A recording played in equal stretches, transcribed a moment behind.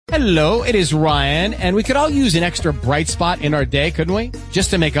Hello, it is Ryan, and we could all use an extra bright spot in our day, couldn't we? Just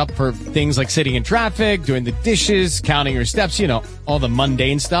to make up for things like sitting in traffic, doing the dishes, counting your steps, you know, all the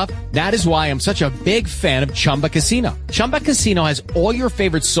mundane stuff. That is why I'm such a big fan of Chumba Casino. Chumba Casino has all your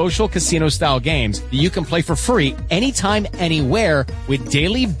favorite social casino-style games that you can play for free anytime, anywhere with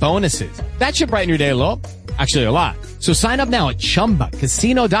daily bonuses. That should brighten your day a little. Actually, a lot. So sign up now at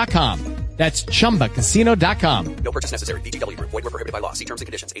ChumbaCasino.com. That's ChumbaCasino.com. No purchase necessary. VGW Group. Void where prohibited by law. See terms and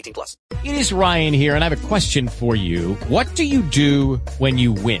conditions. 18+. It is Ryan here, and I have a question for you. What do you do when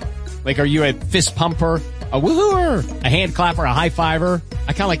you win? Like, are you a fist pumper, a woohooer, a hand clapper, a high fiver?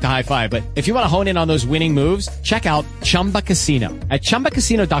 I kind of like the high five, but if you want to hone in on those winning moves, check out Chumba Casino. At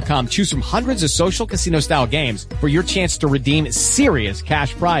ChumbaCasino.com, choose from hundreds of social casino-style games for your chance to redeem serious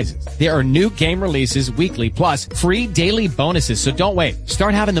cash prizes. There are new game releases weekly, plus free daily bonuses, so don't wait.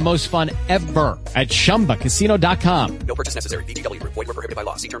 Start having the most fun ever at ChumbaCasino.com. No purchase necessary. VGW Group. Void where prohibited by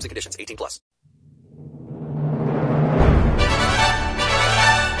law. See terms and conditions. 18+.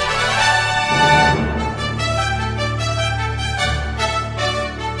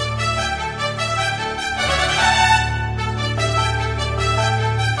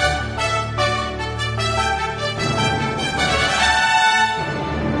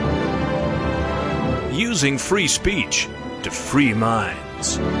 Using free speech to free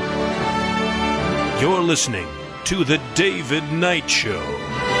minds. You're listening to The David Knight Show.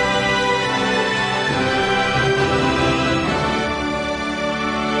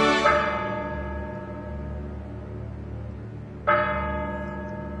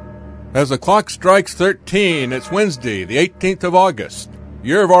 As the clock strikes 13, it's Wednesday, the 18th of August,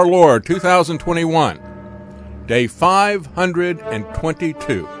 year of our Lord, 2021, day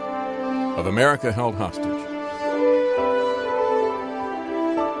 522 of America Held Hostage.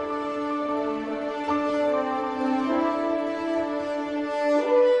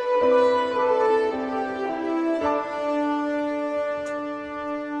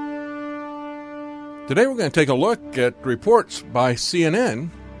 Today we're going to take a look at reports by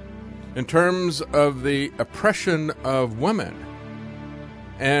CNN in terms of the oppression of women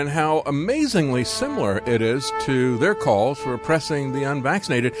and how amazingly similar it is to their calls for oppressing the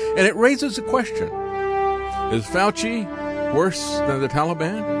unvaccinated. And it raises a question. Is Fauci worse than the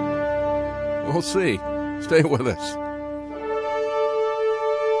Taliban? We'll see. Stay with us.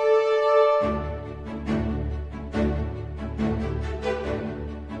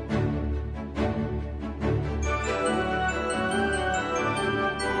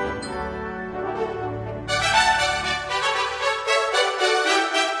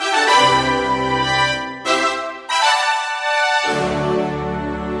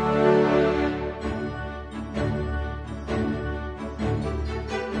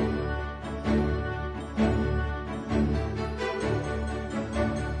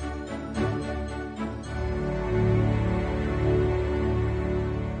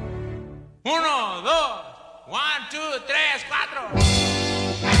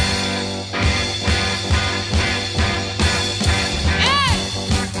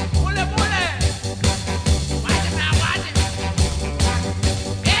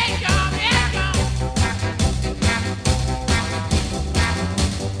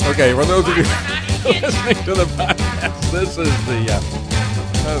 Okay, for those of you listening to the podcast, this is the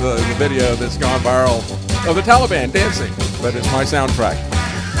video that's gone viral of the Taliban dancing, but it's my soundtrack.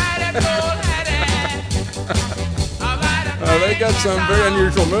 They got some very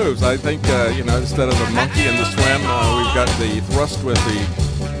unusual moves. I think, instead of the monkey and the swim, we've got the thrust with the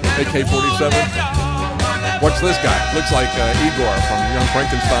AK-47. Watch this guy. Looks like Igor from Young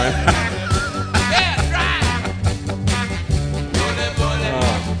Frankenstein.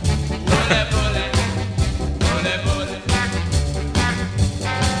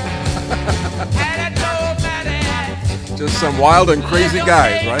 Just some wild and crazy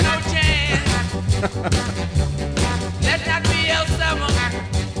guys, right?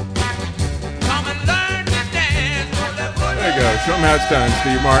 There you go. Show them how it's done.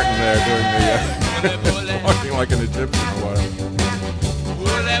 Steve Martin there doing the walking like an Egyptian or whatever.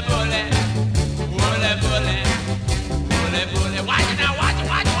 Watch it now, watch it,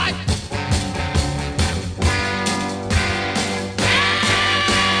 watch it, watch it.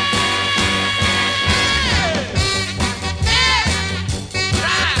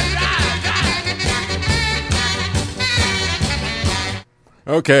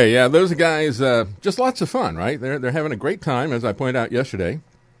 Okay, yeah, those guys, just lots of fun, right? They're having a great time, as I pointed out yesterday.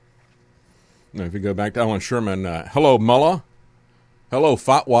 Now, if you go back to Alan Sherman, hello, Mullah. Hello,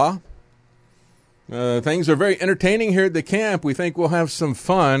 Fatwa. Things are very entertaining here at the camp. We think we'll have some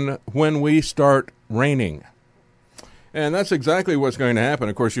fun when we start raining. And that's exactly what's going to happen.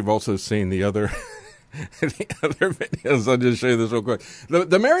 Of course, you've also seen the other the other videos. I'll just show you this real quick.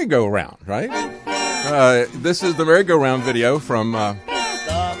 The merry-go-round, right? This is the merry-go-round video from a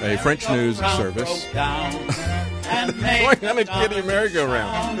French news service. Going on a kiddie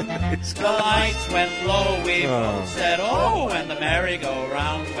merry-go-round. The lights went low, we both said, oh, and the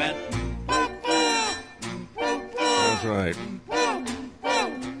merry-go-round went. That's right.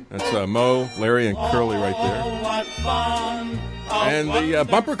 That's Mo, Larry, and Curly right there. What fun. And the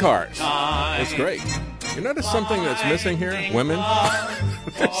bumper cars. That's great. You notice something that's missing here? Women?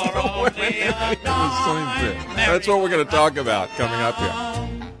 There's no women in any of the scenes there. That's what we're going to talk about coming up here.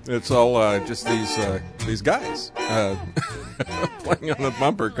 It's all just these guys playing on the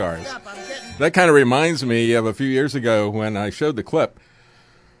bumper cars. That kind of reminds me of a few years ago when I showed the clip.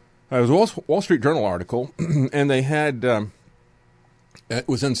 It was a Wall Street Journal article, and they had, it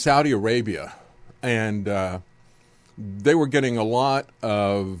was in Saudi Arabia, and they were getting a lot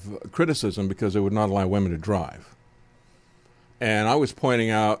of criticism because they would not allow women to drive. And I was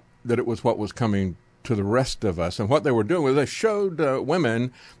pointing out that it was what was coming to the rest of us. And what they were doing was they showed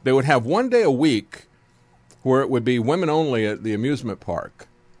women, they would have one day a week where it would be women only at the amusement park.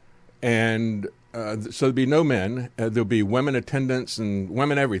 And so there'd be no men. There'd be women attendants and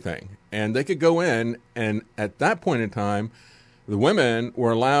women everything. And they could go in, and at that point in time, the women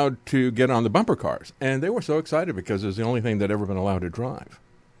were allowed to get on the bumper cars. And they were so excited because it was the only thing they'd ever been allowed to drive.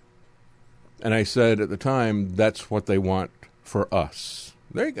 And I said at the time, that's what they want for us.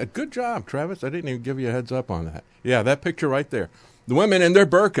 There you go. Good job, Travis. I didn't even give you a heads up on that. Yeah, that picture right there. The women in their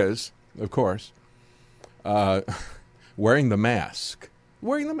burqas, of course, wearing the mask.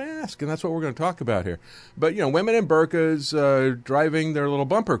 Wearing the mask, and that's what we're going to talk about here. But, women in burqas driving their little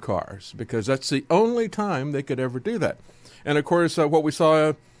bumper cars, because that's the only time they could ever do that. And, of course, what we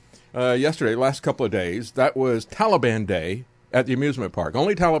saw yesterday, last couple of days, that was Taliban Day at the amusement park.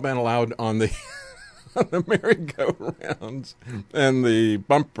 Only Taliban allowed on the on the merry-go-rounds and the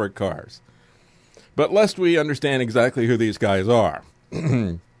bumper cars. But lest we understand exactly who these guys are,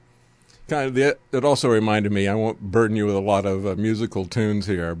 it also reminded me, I won't burden you with a lot of musical tunes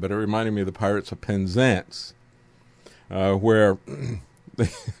here, but it reminded me of the Pirates of Penzance, where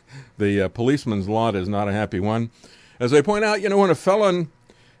the policeman's lot is not a happy one. As they point out, when a felon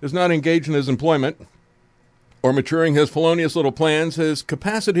is not engaged in his employment or maturing his felonious little plans, his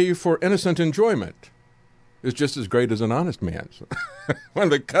capacity for innocent enjoyment is just as great as an honest man's. When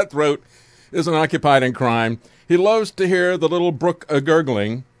the cutthroat isn't occupied in crime, he loves to hear the little brook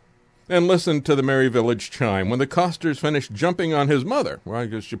a-gurgling and listen to the merry village chime. When the coster's finished jumping on his mother, well, I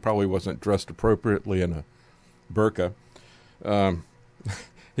guess she probably wasn't dressed appropriately in a burqa,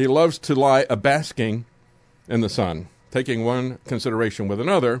 he loves to lie a-basking in the sun, taking one consideration with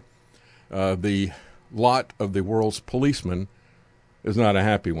another. The lot of the world's policemen is not a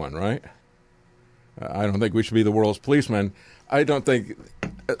happy one, right? I don't think we should be the world's policemen. I'm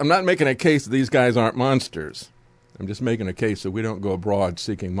not making a case that these guys aren't monsters. I'm just making a case that we don't go abroad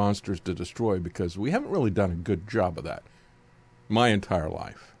seeking monsters to destroy, because we haven't really done a good job of that my entire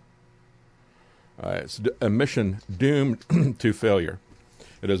life. It's a mission doomed to failure.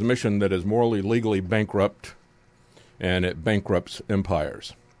 It is a mission that is morally, legally bankrupt, and it bankrupts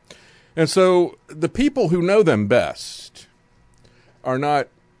empires. And so the people who know them best are not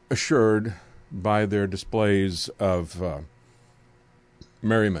assured by their displays of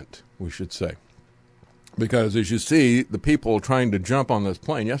merriment, we should say. Because as you see, the people trying to jump on this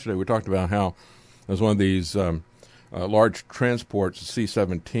plane, yesterday we talked about how as one of these large transports,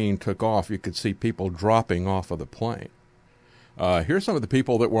 C-17, took off, you could see people dropping off of the plane. Here's some of the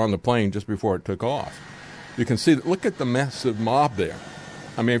people that were on the plane just before it took off. You can see, look at the massive mob there.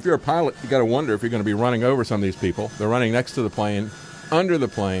 I mean, if you're a pilot, you got to wonder if you're going to be running over some of these people. They're running next to the plane, under the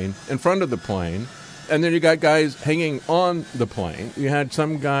plane, in front of the plane, and then you got guys hanging on the plane. You had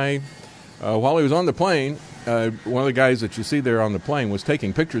some guy, while he was on the plane, one of the guys that you see there on the plane was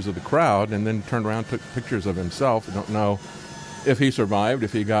taking pictures of the crowd and then turned around, took pictures of himself. I don't know if he survived,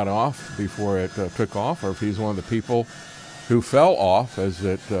 if he got off before it took off, or if he's one of the people who fell off as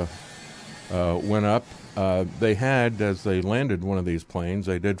it went up. They had, as they landed one of these planes,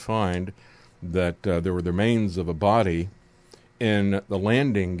 they did find that there were the remains of a body in the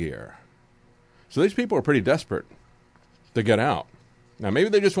landing gear. So these people are pretty desperate to get out. Now, maybe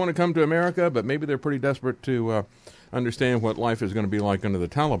they just want to come to America, but maybe they're pretty desperate to understand what life is going to be like under the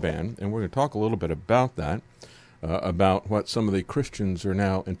Taliban. And we're going to talk a little bit about that, about what some of the Christians are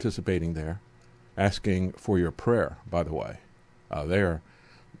now anticipating there, asking for your prayer, by the way. They're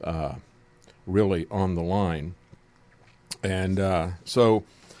really on the line. And so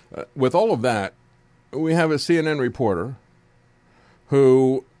with all of that, we have a CNN reporter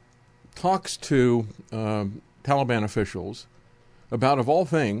who talks to Taliban officials about, of all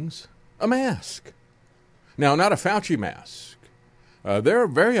things, a mask. Now, not a Fauci mask. They're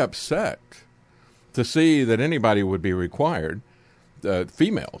very upset to see that anybody would be required,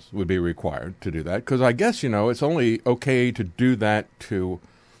 females would be required to do that, because I guess, it's only okay to do that to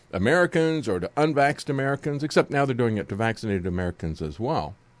Americans or to unvaxxed Americans, except now they're doing it to vaccinated Americans as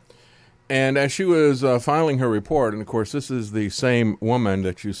well. And as she was filing her report, and of course this is the same woman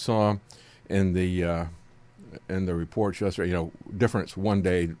that you saw in the reports yesterday, difference one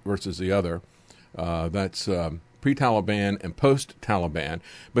day versus the other. That's pre-Taliban and post-Taliban.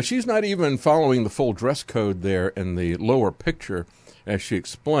 But she's not even following the full dress code there in the lower picture, as she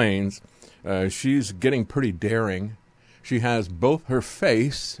explains. She's getting pretty daring. She has both her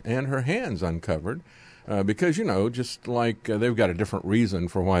face and her hands uncovered because, just like they've got a different reason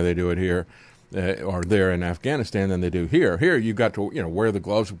for why they do it here or there in Afghanistan than they do here. Here you've got to, wear the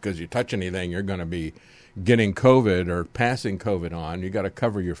gloves because you touch anything, you're going to be getting COVID or passing COVID on. You got to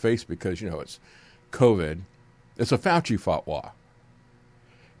cover your face because, it's COVID. It's a Fauci fatwa.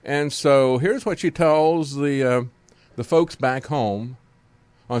 And so here's what she tells the folks back home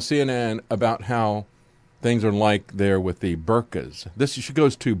on CNN about how things are like there with the burqas. She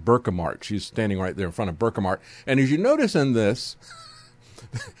goes to Burqa Mart. She's standing right there in front of Burqa Mart. And as you notice in this,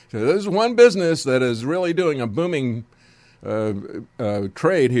 there's one business that is really doing a booming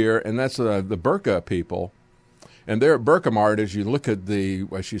trade here, and that's the burqa people. And there at Burqa Mart, as you look at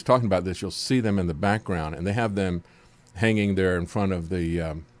as she's talking about this, you'll see them in the background, and they have them hanging there in front of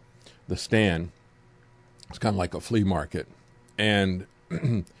the stand. It's kind of like a flea market. And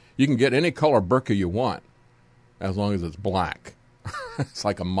you can get any color burqa you want, as long as it's black. It's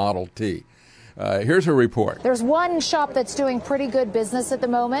like a Model T. Here's her report. There's one shop that's doing pretty good business at the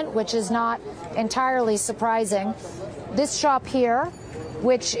moment, which is not entirely surprising. This shop here,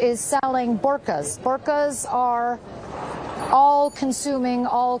 which is selling burqas. Burqas are all-consuming,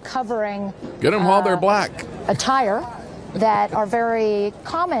 all-covering. Get them while they're black. Attire that are very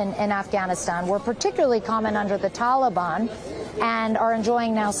common in Afghanistan, were particularly common under the Taliban, and are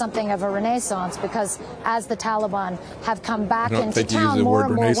enjoying now something of a renaissance because as the Taliban have come back into town, more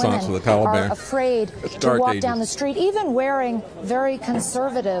and more women are afraid to walk down the street, even wearing very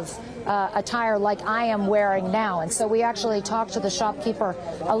conservative attire like I am wearing now. And so we actually talked to the shopkeeper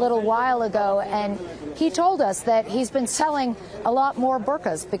a little while ago, and he told us that he's been selling a lot more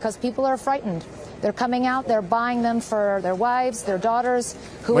burqas because people are frightened. They're coming out, they're buying them for their wives, their daughters,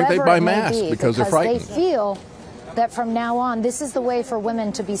 whoever they buy it may masks be, because they're frightened. They feel that from now on, this is the way for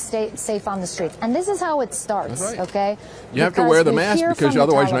women to be safe on the streets. And this is how it starts, right. Okay? You have to wear the mask because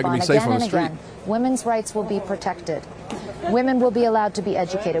otherwise you're not going to be safe on the street. Again, women's rights will be protected. Women will be allowed to be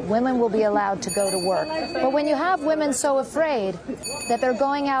educated. Women will be allowed to go to work. But when you have women so afraid that they're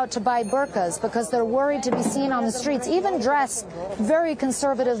going out to buy burqas because they're worried to be seen on the streets, even dressed very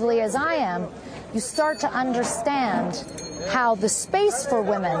conservatively as I am, you start to understand how the space for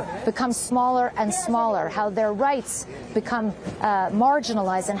women becomes smaller and smaller, how their rights become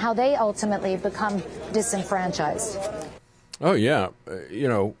marginalized, and how they ultimately become disenfranchised. Oh, yeah.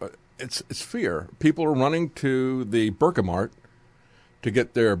 It's fear. People are running to the Burqa Mart to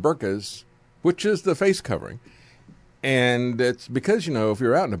get their burqas, which is the face covering. And it's because, if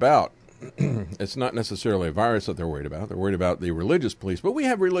you're out and about, it's not necessarily a virus that they're worried about. They're worried about the religious police. But we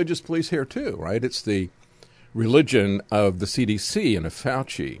have religious police here, too, right? It's the religion of the CDC and of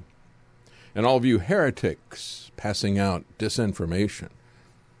Fauci. And all of you heretics passing out disinformation.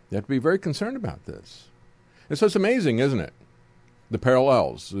 You have to be very concerned about this. And so it's amazing, isn't it? The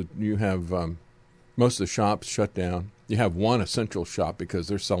parallels. You have most of the shops shut down. You have one essential shop because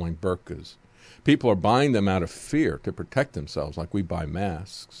they're selling burqas. People are buying them out of fear to protect themselves, like we buy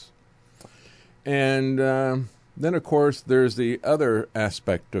masks. And then, of course, there's the other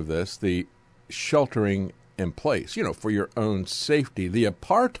aspect of this, the sheltering in place, for your own safety, the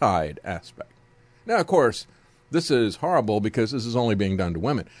apartheid aspect. Now, of course, this is horrible because this is only being done to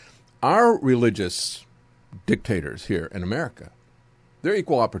women. Our religious dictators here in America, they're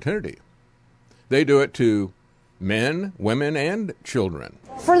equal opportunity. They do it to men, women, and children.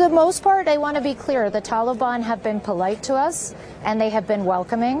 For the most part, I want to be clear, the Taliban have been polite to us, and they have been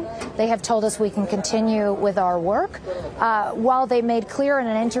welcoming. They have told us we can continue with our work. While they made clear in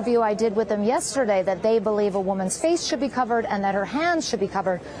an interview I did with them yesterday that they believe a woman's face should be covered and that her hands should be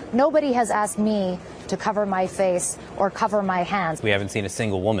covered, nobody has asked me to cover my face or cover my hands. We haven't seen a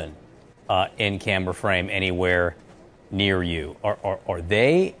single woman in camera frame anywhere near you? Are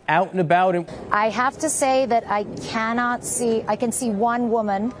they out and about? I have to say that I can see one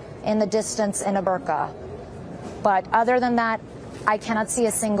woman in the distance in a burqa. But other than that, I cannot see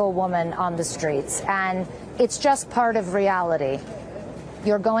a single woman on the streets. And it's just part of reality.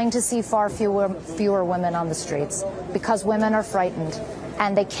 You're going to see far fewer women on the streets because women are frightened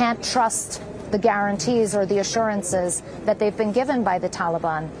and they can't trust the guarantees or the assurances that they've been given by the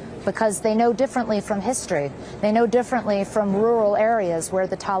Taliban, because they know differently from history. They know differently from rural areas where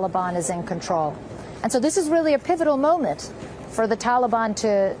the Taliban is in control. And so this is really a pivotal moment for the Taliban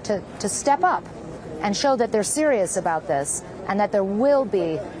to step up and show that they're serious about this and that there will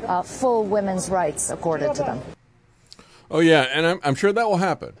be full women's rights accorded to them. Oh, yeah, and I'm sure that will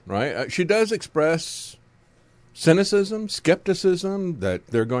happen, right? She does express cynicism, skepticism that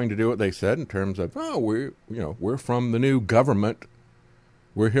they're going to do what they said in terms of, we're from the new government.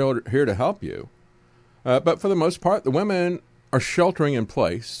 We're here to help you. But for the most part, the women are sheltering in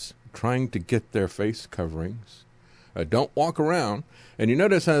place, trying to get their face coverings. Don't walk around. And you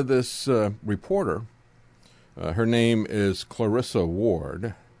notice how this reporter, her name is Clarissa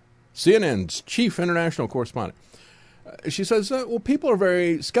Ward, CNN's chief international correspondent. She says, well, people are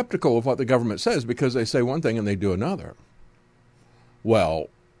very skeptical of what the government says because they say one thing and they do another. Well,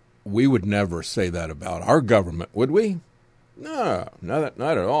 we would never say that about our government, would we? No, not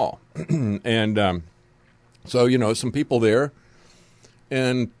at all. And so, some people there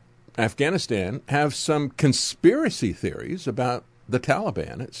in Afghanistan have some conspiracy theories about the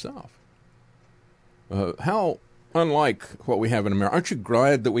Taliban itself. How unlike what we have in America. Aren't you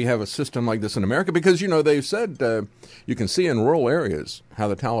glad that we have a system like this in America? Because, they've said you can see in rural areas how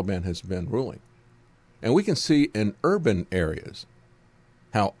the Taliban has been ruling. And we can see in urban areas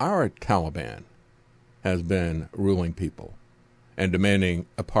how our Taliban has been ruling people and demanding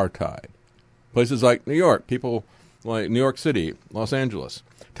apartheid. Places like New York, people like New York City, Los Angeles.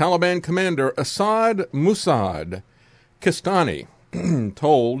 Taliban commander Assad Musad Kistani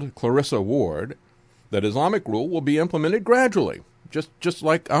told Clarissa Ward that Islamic rule will be implemented gradually, just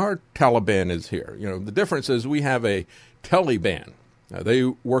like our Taliban is here. The difference is we have a Taliban. They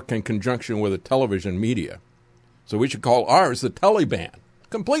work in conjunction with a television media. So we should call ours the Taliban.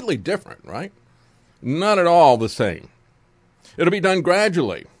 Completely different, right? Not at all the same. It'll be done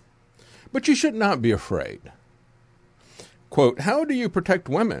gradually. But you should not be afraid. Quote, how do you protect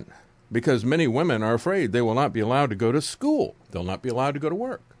women? Because many women are afraid they will not be allowed to go to school. They'll not be allowed to go to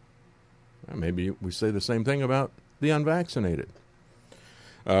work. Maybe we say the same thing about the unvaccinated.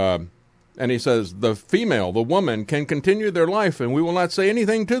 And he says, the woman can continue their life and we will not say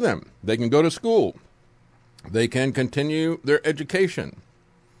anything to them. They can go to school. They can continue their education.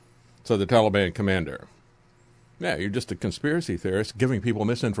 So the Taliban commander. Yeah, you're just a conspiracy theorist giving people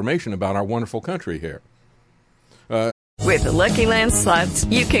misinformation about our wonderful country here. With the Lucky Land Slots,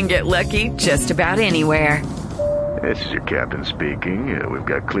 you can get lucky just about anywhere. This is your captain speaking. We've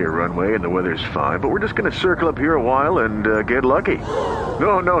got clear runway and the weather's fine, but we're just going to circle up here a while and get lucky.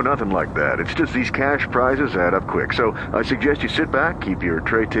 No, nothing like that. It's just these cash prizes add up quick. So I suggest you sit back, keep your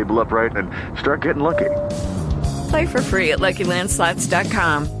tray table upright, and start getting lucky. Play for free at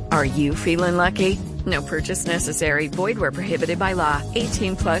LuckyLandSlots.com. Are you feeling lucky? No purchase necessary. Void where prohibited by law.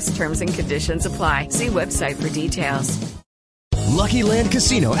 18+ terms and conditions apply. See website for details. Lucky Land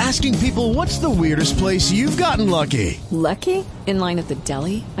Casino, asking people, what's the weirdest place you've gotten lucky? Lucky? In line at the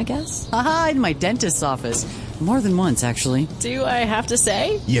deli, I guess? Aha, in my dentist's office. More than once, actually. Do I have to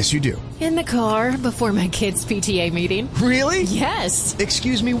say? Yes, you do. In the car before my kids' PTA meeting. Really? Yes.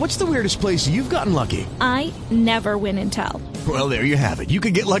 Excuse me, what's the weirdest place you've gotten lucky? I never win and tell. Well, there you have it. You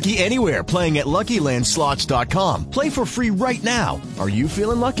can get lucky anywhere, playing at LuckyLandSlots.com. Play for free right now. Are you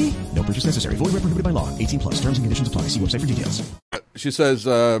feeling lucky? No purchase necessary. Void where prohibited by law. 18+. Terms and conditions apply. See website for details. She says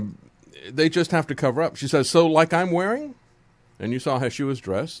they just have to cover up. She says, so like I'm wearing? And you saw how she was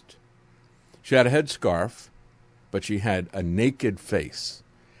dressed. She had a headscarf, but she had a naked face.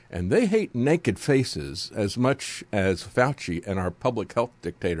 And they hate naked faces as much as Fauci and our public health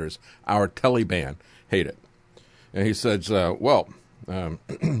dictators, our Taliban, hate it. And he says, no,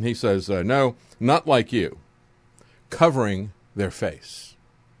 not like you. Covering their face.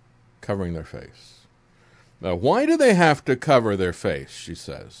 Covering their face. Now, why do they have to cover their face, she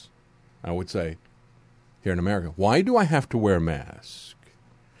says. I would say, here in America, why do I have to wear a mask?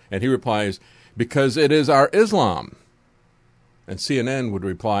 And he replies, because it is our Islam. And CNN would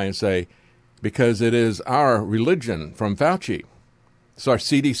reply and say, because it is our religion from Fauci. It's our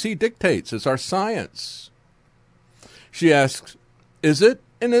CDC dictates. It's our science. She asks, is it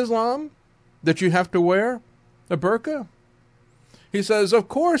in Islam that you have to wear a burqa? He says, of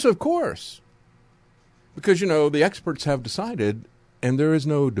course, of course. Because, the experts have decided, and there is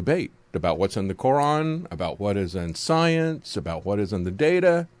no debate about what's in the Quran, about what is in science, about what is in the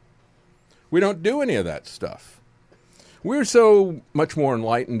data. We don't do any of that stuff. We're so much more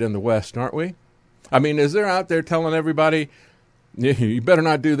enlightened in the West, aren't we? I mean, is there out there telling everybody, you better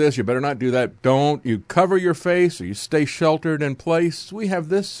not do this, you better not do that, don't, you cover your face or you stay sheltered in place? We have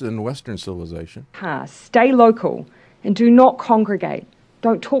this in Western civilization. Stay local and do not congregate.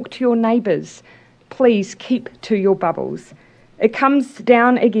 Don't talk to your neighbours. Please keep to your bubbles. It comes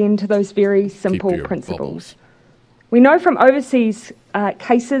down again to those very simple principles. We know from overseas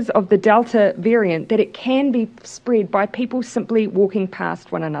cases of the Delta variant that it can be spread by people simply walking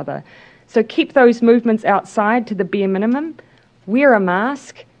past one another. So keep those movements outside to the bare minimum, wear a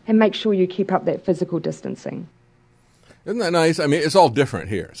mask, and make sure you keep up that physical distancing. Isn't that nice? I mean, it's all different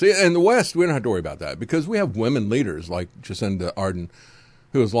here. See, in the West, we don't have to worry about that because we have women leaders like Jacinda Ardern,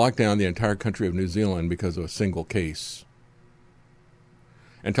 who has locked down the entire country of New Zealand because of a single case.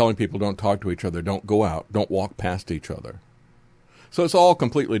 And telling people don't talk to each other, don't go out, don't walk past each other. So it's all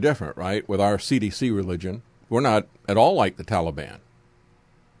completely different, right? With our CDC religion, we're not at all like the Taliban.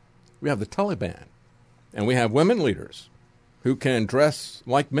 We have the Taliban. And we have women leaders who can dress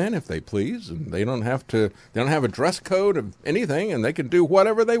like men if they please, and they don't have a dress code of anything, and they can do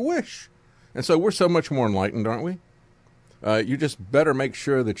whatever they wish. And so we're so much more enlightened, aren't we? You just better make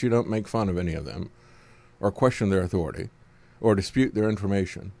sure that you don't make fun of any of them or question their authority or dispute their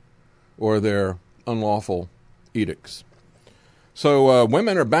information or their unlawful edicts. So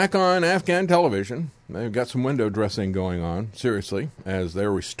women are back on Afghan television. They've got some window dressing going on, seriously, as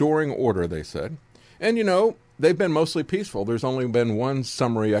they're restoring order, they said. And, they've been mostly peaceful. There's only been one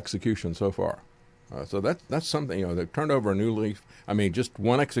summary execution so far. So that's something, they've turned over a new leaf. I mean, just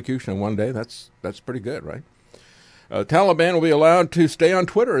one execution in one day, that's pretty good, right? Taliban will be allowed to stay on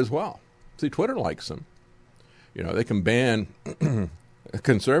Twitter as well. See, Twitter likes them. They can ban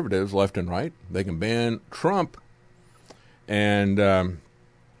conservatives left and right. They can ban Trump. And,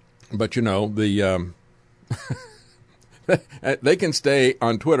 but they can stay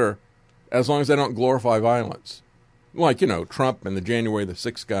on Twitter as long as they don't glorify violence. Like, Trump and the January the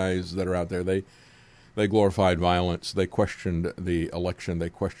 6th guys that are out there, they glorified violence. They questioned the election. They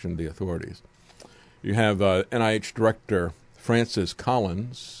questioned the authorities. You have NIH Director Francis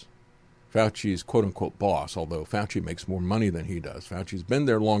Collins, Fauci's quote-unquote boss, although Fauci makes more money than he does. Fauci's been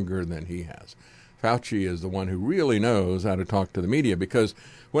there longer than he has. Fauci is the one who really knows how to talk to the media, because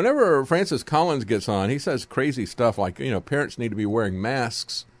whenever Francis Collins gets on, he says crazy stuff like, parents need to be wearing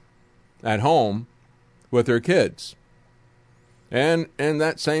masks at home with their kids. And in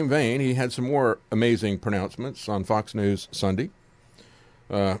that same vein, he had some more amazing pronouncements on Fox News Sunday.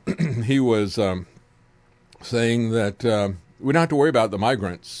 He was saying that we don't have to worry about the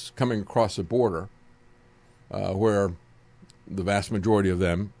migrants coming across the border, where the vast majority of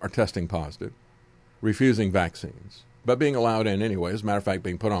them are testing positive, refusing vaccines, but being allowed in anyway. As a matter of fact,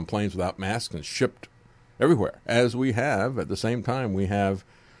 being put on planes without masks and shipped everywhere. As we have, at the same time, we have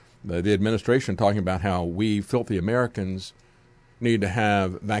the administration talking about how we filthy Americans need to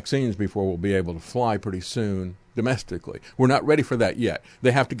have vaccines before we'll be able to fly pretty soon domestically. We're not ready for that yet.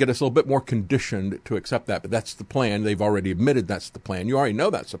 They have to get us a little bit more conditioned to accept that, but that's the plan. They've already admitted that's the plan. You already know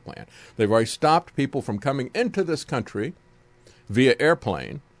that's the plan. They've already stopped people from coming into this country via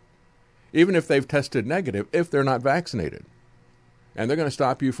airplane, even if they've tested negative, if they're not vaccinated. And they're going to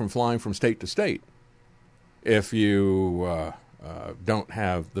stop you from flying from state to state if you don't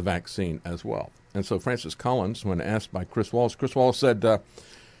have the vaccine as well. And so Francis Collins, when asked by Chris Wallace said,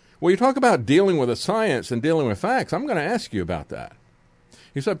 well, you talk about dealing with the science and dealing with facts. I'm going to ask you about that.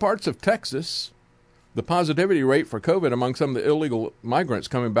 He said parts of Texas, the positivity rate for COVID among some of the illegal migrants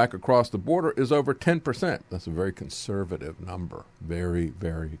coming back across the border is over 10%. That's a very conservative number. Very,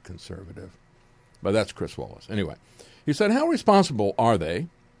 very conservative. But that's Chris Wallace. Anyway, he said, how responsible are they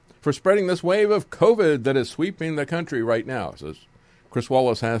for spreading this wave of COVID that is sweeping the country right now? Says Chris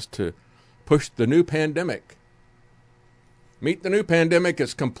Wallace has to push the new pandemic. Meet the new pandemic.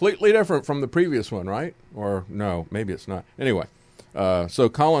 It's completely different from the previous one, right? Or no, maybe it's not. Anyway, so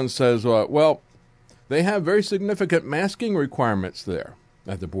Collins says, well, they have very significant masking requirements there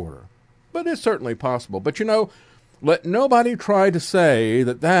at the border. But it's certainly possible. But, let nobody try to say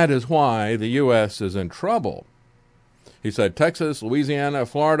that that is why the U.S. is in trouble. He said Texas, Louisiana,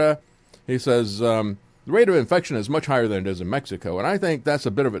 Florida, he says the rate of infection is much higher than it is in Mexico, and I think that's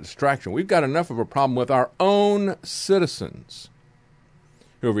a bit of a distraction. We've got enough of a problem with our own citizens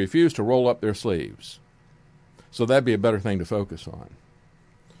who have refused to roll up their sleeves. So that'd be a better thing to focus on.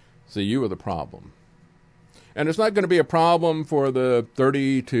 See, you are the problem. And it's not going to be a problem for the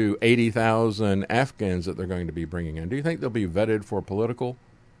 30 to 80,000 Afghans that they're going to be bringing in. Do you think they'll be vetted for political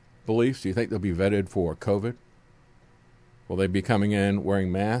beliefs? Do you think they'll be vetted for COVID? Will they be coming in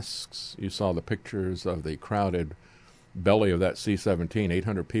wearing masks? You saw the pictures of the crowded belly of that C-17,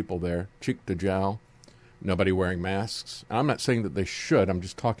 800 people there, cheek to jowl, nobody wearing masks. I'm not saying that they should. I'm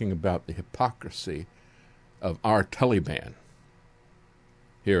just talking about the hypocrisy of our Taliban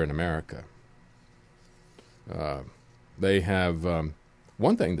here in America. They have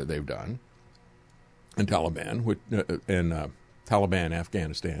one thing that they've done in Taliban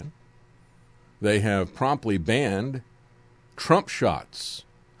Afghanistan. They have promptly banned Trump shots.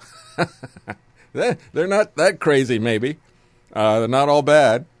 They're not that crazy, maybe. They're not all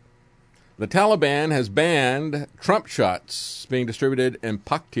bad. The Taliban has banned Trump shots being distributed in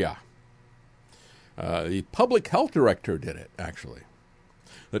Paktia. The public health director did it, actually.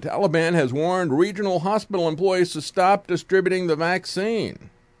 The Taliban has warned regional hospital employees to stop distributing the vaccine.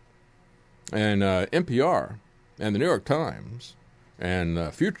 And NPR and the New York Times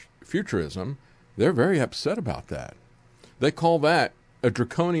and Futurism, they're very upset about that. They call that a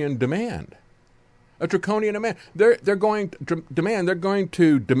draconian demand. A draconian demand. They're going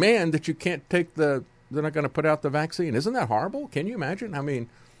to demand that you can't take they're not going to put out the vaccine. Isn't that horrible? Can you imagine? I mean,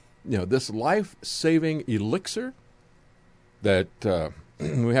 this life-saving elixir that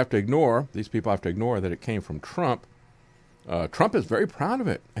we have to ignore, these people have to ignore that it came from Trump. Trump is very proud of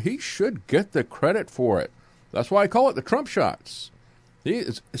it. He should get the credit for it. That's why I call it the Trump shots.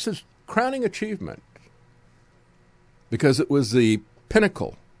 It's his crowning achievement because it was the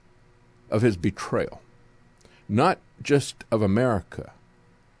pinnacle of his betrayal, not just of America,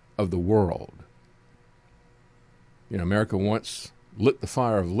 of the world. America once lit the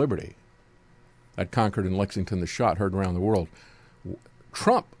fire of liberty at Concord and Lexington, the shot heard around the world.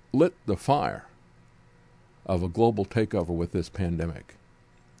 Trump lit the fire of a global takeover with this pandemic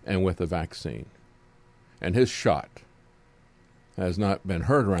and with the vaccine. And his shot has not been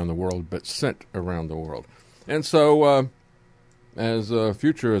heard around the world, but sent around the world. And so, as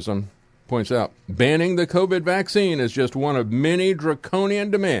Futurism points out, banning the COVID vaccine is just one of many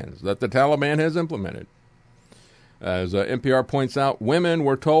draconian demands that the Taliban has implemented. As NPR points out, women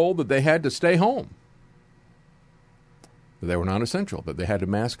were told that they had to stay home. They were non-essential, that they had to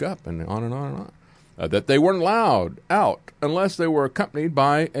mask up, and on and on and on. That they weren't allowed out unless they were accompanied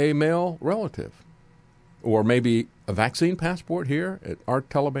by a male relative, or maybe a vaccine passport here at our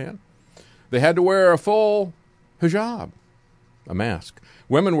Taliban. They had to wear a full hijab, a mask.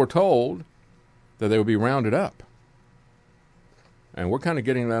 Women were told that they would be rounded up. And we're kind of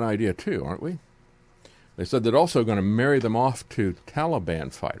getting that idea too, aren't we? They said they're also going to marry them off to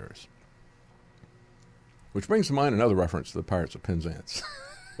Taliban fighters. Which brings to mind another reference to the Pirates of Penzance.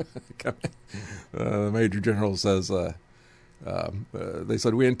 The Major General says, they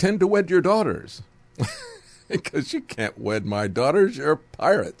said, we intend to wed your daughters. Because you can't wed my daughters, you're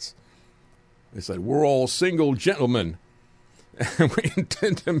pirates. They said, we're all single gentlemen, and we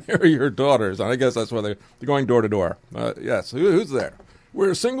intend to marry your daughters. And I guess that's why they're going door to door. Yes, who's there?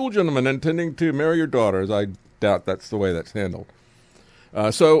 We're single gentlemen intending to marry your daughters. I doubt that's the way that's handled.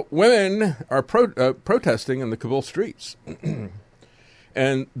 So women are protesting in the Kabul streets.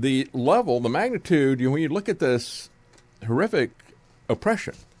 And the level, the magnitude, when you look at this horrific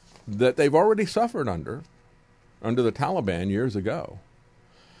oppression that they've already suffered under the Taliban years ago,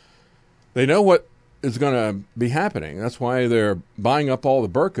 they know what is going to be happening. That's why they're buying up all the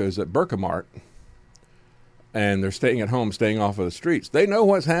burqas at Burqa Mart, and they're staying at home, staying off of the streets. They know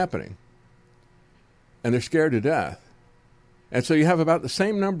what's happening, and they're scared to death. And so you have about the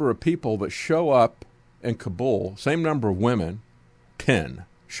same number of people that show up in Kabul, same number of women, 10,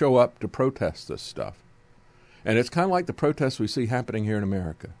 show up to protest this stuff. And it's kind of like the protests we see happening here in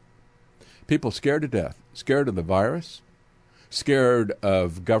America. People scared to death, scared of the virus, scared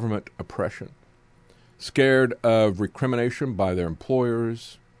of government oppression, scared of recrimination by their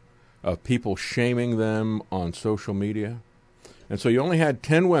employers, of people shaming them on social media. And so you only had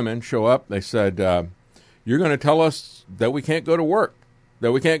 10 women show up. They said, you're going to tell us that we can't go to work,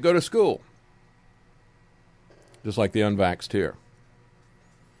 that we can't go to school. Just like the unvaxxed here.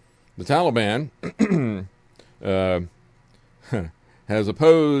 The Taliban has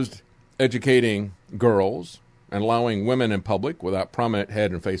opposed educating girls and allowing women in public without prominent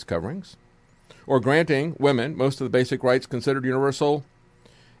head and face coverings, or granting women most of the basic rights considered universal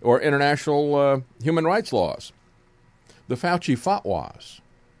or international human rights laws. The Fauci fatwas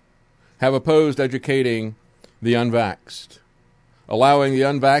have opposed educating the unvaxxed, allowing the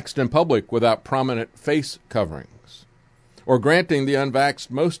unvaxxed in public without prominent face coverings, or granting the unvaxxed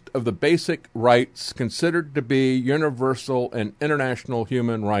most of the basic rights considered to be universal and international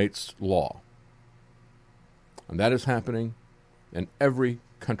human rights law. And that is happening in every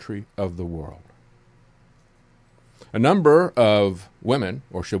country of the world. A number of women,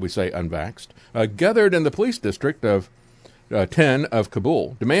 or should we say unvaxxed, gathered in the police district of 10 of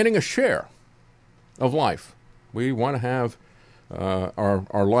Kabul, demanding a share of life. We want to have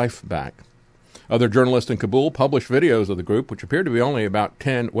our life back. Other journalists in Kabul published videos of the group, which appeared to be only about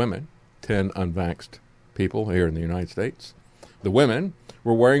 10 women, 10 unvaxxed people here in the United States. The women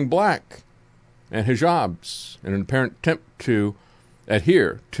were wearing black and hijabs in an apparent attempt to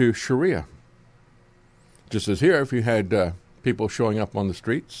adhere to Sharia. Just as here, if you had people showing up on the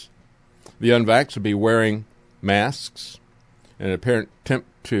streets, the unvaxxed would be wearing masks in an apparent attempt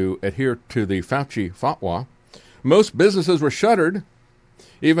to adhere to the Fauci fatwa. Most businesses were shuttered,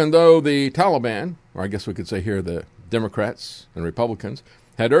 even though the Taliban, or I guess we could say here the Democrats and Republicans,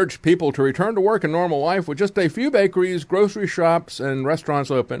 had urged people to return to work in normal life with just a few bakeries, grocery shops, and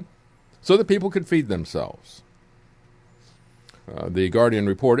restaurants open so that people could feed themselves. The Guardian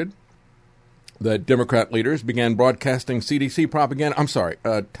reported that Democrat leaders began broadcasting CDC propaganda.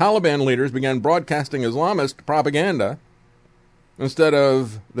 Taliban leaders began broadcasting Islamist propaganda instead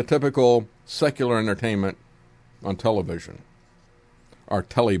of the typical secular entertainment on television. Our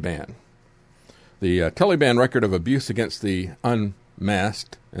Taliban. The Taliban record of abuse against the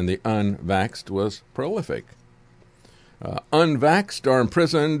unmasked and the unvaxxed was prolific. Unvaxxed are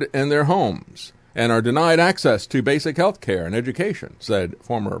imprisoned in their homes and are denied access to basic health care and education, said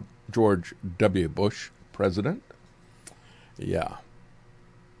former George W. Bush president. Yeah.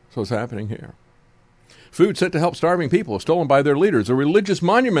 So what's happening here? Food sent to help starving people is stolen by their leaders. The religious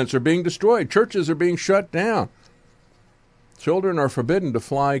monuments are being destroyed. Churches are being shut down. Children are forbidden to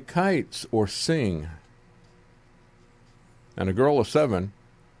fly kites or sing. And a girl of 7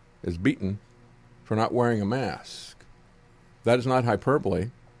 is beaten for not wearing a mask. That is not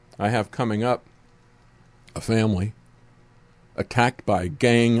hyperbole. I have coming up a family attacked by a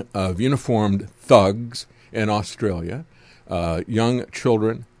gang of uniformed thugs in Australia. Young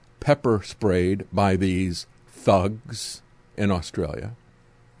children pepper sprayed by these thugs in Australia.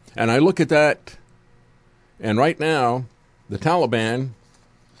 And I look at that, and right now, the Taliban,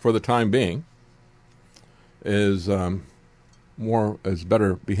 for the time being, is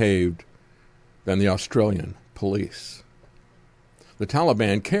better behaved than the Australian police. The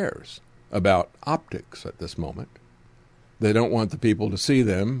Taliban cares about optics at this moment. They don't want the people to see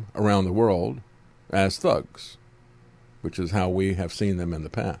them around the world as thugs, which is how we have seen them in the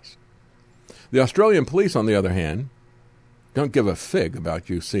past. The Australian police, on the other hand, don't give a fig about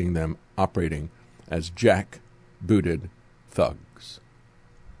you seeing them operating as jack-booted thugs.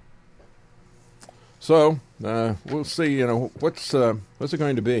 So we'll see. What's it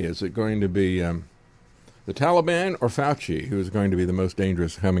going to be? Is it going to be the Taliban or Fauci who is going to be the most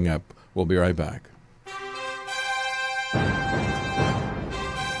dangerous coming up? We'll be right back.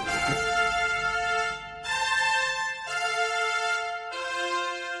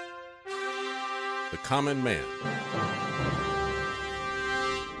 The common man.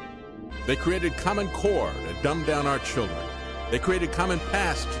 They created Common Core to dumb down our children. They created Common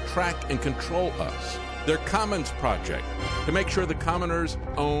Pass to track and control us. Their Commons Project to make sure the commoners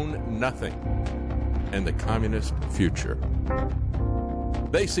own nothing. And the communist future.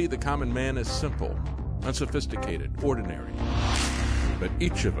 They see the common man as simple, unsophisticated, ordinary. But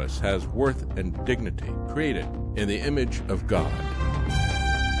each of us has worth and dignity, created in the image of God.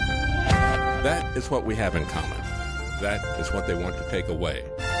 That is what we have in common. That is what they want to take away.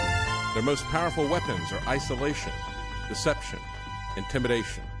 Their most powerful weapons are isolation, deception,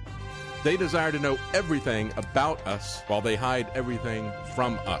 intimidation. They desire to know everything about us while they hide everything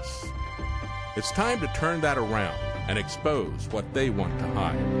from us. It's time to turn that around and expose what they want to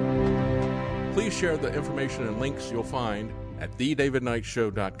hide. Please share the information and links you'll find at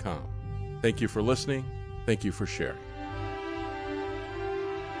thedavidknightshow.com. Thank you for listening. Thank you for sharing.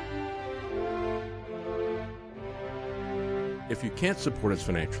 If you can't support us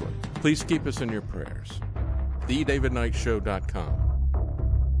financially, please keep us in your prayers. thedavidknightshow.com.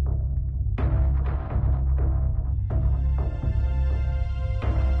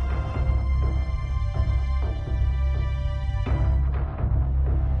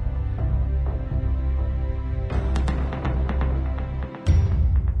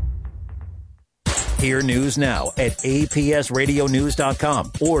 Hear news now at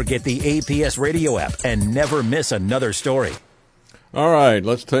apsradionews.com or get the APS Radio app and never miss another story. All right,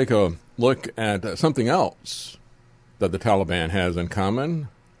 let's take a look at something else that the Taliban has in common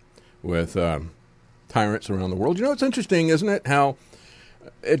with tyrants around the world. You know, it's interesting, isn't it, how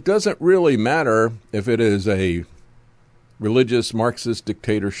it doesn't really matter if it is a religious Marxist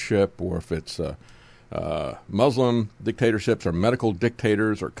dictatorship or if it's Muslim dictatorships or medical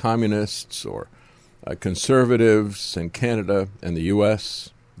dictators or communists or conservatives in Canada and the U.S.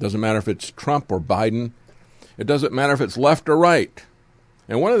 Doesn't matter if it's Trump or Biden. It doesn't matter if it's left or right.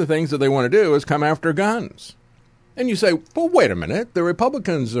 And one of the things that they want to do is come after guns. And you say, well, wait a minute. The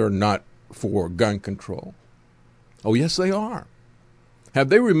Republicans are not for gun control. Oh, yes, they are. Have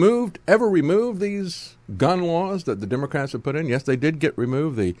they ever removed these gun laws that the Democrats have put in? Yes, they did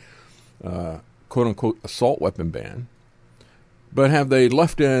remove the quote-unquote assault weapon ban. But have they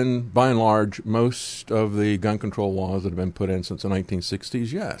left in, by and large, most of the gun control laws that have been put in since the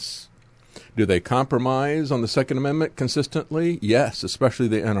 1960s? Yes. Do they compromise on the Second Amendment consistently? Yes, especially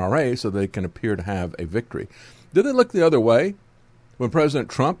the NRA, so they can appear to have a victory. Did they look the other way when President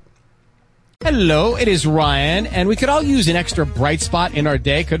Trump? Hello, it is Ryan, and we could all use an extra bright spot in our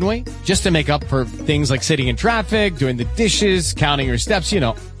day, couldn't we? Just to make up for things like sitting in traffic, doing the dishes, counting your steps,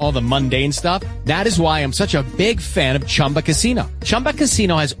 all the mundane stuff. That is why I'm such a big fan of Chumba Casino. Chumba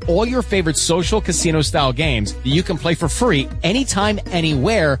Casino has all your favorite social casino-style games that you can play for free anytime,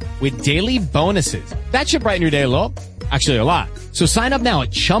 anywhere with daily bonuses. That should brighten your day a little. Actually, a lot. So sign up now at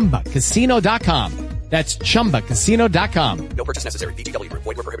ChumbaCasino.com. That's ChumbaCasino.com. No purchase necessary. VGW Group.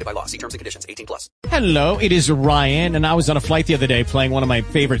 Void where prohibited by law. See terms and conditions. 18+. Hello, it is Ryan, and I was on a flight the other day playing one of my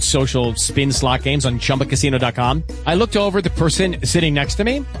favorite social spin slot games on ChumbaCasino.com. I looked over at the person sitting next to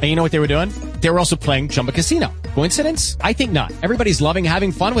me, and you know what they were doing? They were also playing Chumba Casino. Coincidence? I think not. Everybody's loving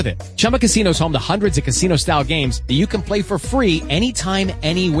having fun with it. Chumba Casino is home to hundreds of casino-style games that you can play for free anytime,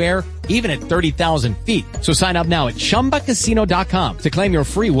 anywhere, even at 30,000 feet. So sign up now at ChumbaCasino.com to claim your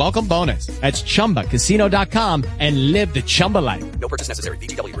free welcome bonus. That's ChumbaCasino.com and live the Chumba life. No purchase necessary.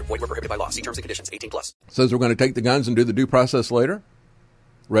 VGW Group. Void where prohibited by law. See terms and conditions. 18+. Says we're going to take the guns and do the due process later.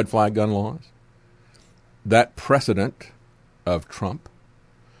 Red flag gun laws. That precedent of Trump,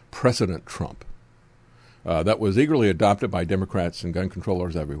 that was eagerly adopted by Democrats and gun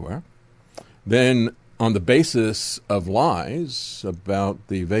controllers everywhere. Then, on the basis of lies about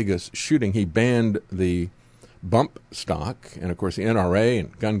the Vegas shooting, he banned the bump stock. And, of course, the NRA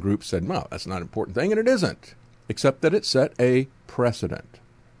and gun groups said, well, that's not an important thing, and it isn't, except that it set a precedent.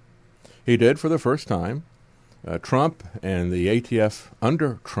 He did for the first time, Trump and the ATF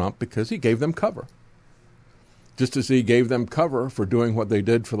under Trump, because he gave them cover. Just as he gave them cover for doing what they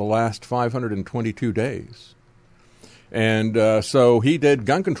did for the last 522 days. And so he did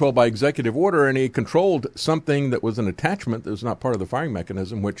gun control by executive order, and he controlled something that was an attachment that was not part of the firing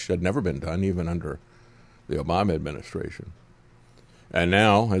mechanism, which had never been done even under the Obama administration. And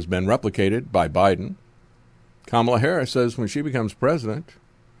now has been replicated by Biden. Kamala Harris says when she becomes president,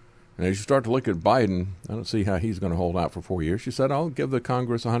 and as you start to look at Biden, I don't see how he's going to hold out for 4 years. She said, I'll give the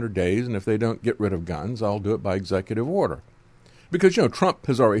Congress 100 days, and if they don't get rid of guns, I'll do it by executive order. Because, Trump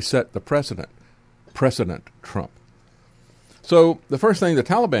has already set the precedent. Precedent Trump. So the first thing the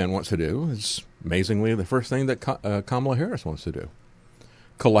Taliban wants to do is, amazingly, the first thing that Kamala Harris wants to do.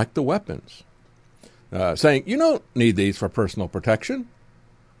 Collect the weapons. Saying, you don't need these for personal protection.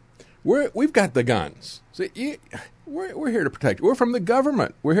 We've got the guns. See, we're here to protect you. We're from the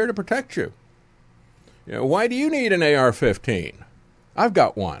government. We're here to protect you. Why do you need an AR-15? I've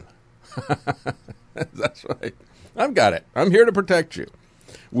got one. That's right. I've got it. I'm here to protect you.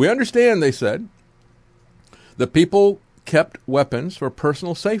 We understand, they said, that people kept weapons for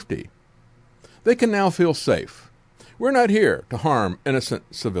personal safety. They can now feel safe. We're not here to harm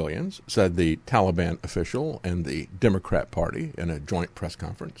innocent civilians, said the Taliban official and the Democrat Party in a joint press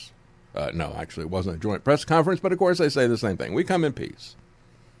conference. No, actually, it wasn't a joint press conference, but of course they say the same thing. We come in peace.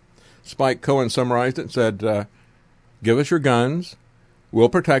 Spike Cohen summarized it and said, give us your guns. We'll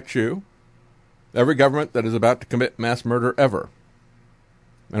protect you. Every government that is about to commit mass murder ever.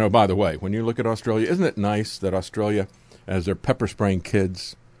 And oh, by the way, when you look at Australia, isn't it nice that Australia, as they're pepper spraying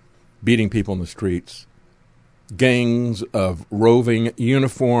kids, beating people in the streets, gangs of roving,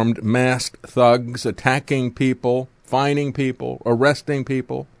 uniformed, masked thugs attacking people, fining people, arresting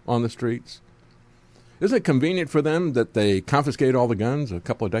people on the streets? Isn't it convenient for them that they confiscated all the guns a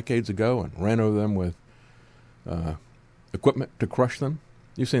couple of decades ago and ran over them with equipment to crush them?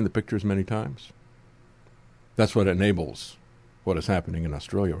 You've seen the pictures many times. That's what enables what is happening in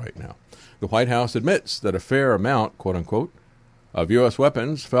Australia right now. The White House admits that a fair amount, quote unquote, of U.S.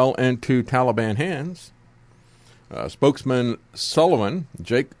 weapons fell into Taliban hands. Spokesman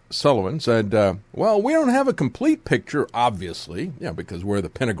Jake Sullivan, said, well, we don't have a complete picture, obviously, because we're the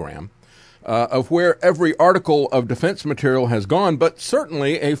pentagram, of where every article of defense material has gone, but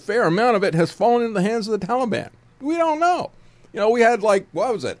certainly a fair amount of it has fallen in the hands of the Taliban. We don't know. We had what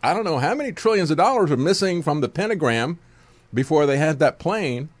was it? I don't know how many trillions of dollars were missing from the pentagram before they had that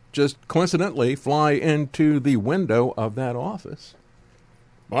plane just coincidentally fly into the window of that office.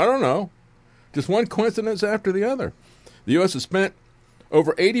 I don't know. Just one coincidence after the other. The U.S. has spent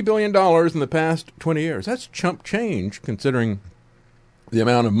over $80 billion in the past 20 years. That's chump change considering the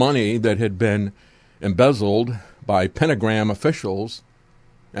amount of money that had been embezzled by pentagram officials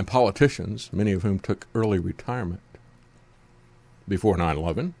and politicians, many of whom took early retirement before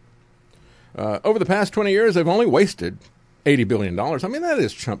 9/11. Over the past 20 years, they've only wasted $80 billion. I mean, that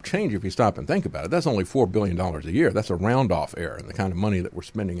is chump change if you stop and think about it. That's only $4 billion a year. That's a round-off error in the kind of money that we're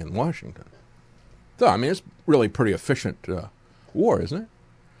spending in Washington. So, I mean, it's really pretty efficient war, isn't it?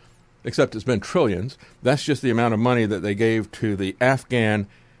 Except it's been trillions. That's just the amount of money that they gave to the Afghan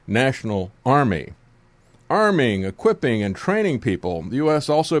National Army. Arming, equipping, and training people. The U.S.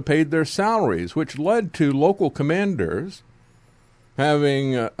 also paid their salaries, which led to local commanders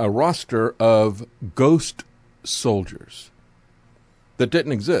having a roster of ghost soldiers that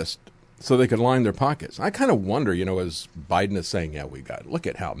didn't exist so they could line their pockets. I kind of wonder, as Biden is saying, look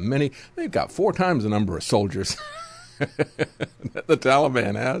at how many, they've got 4 times the number of soldiers that the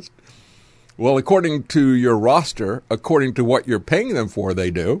Taliban has. Well, according to your roster, according to what you're paying them for, they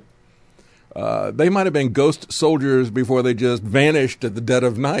do. They might have been ghost soldiers before they just vanished at the dead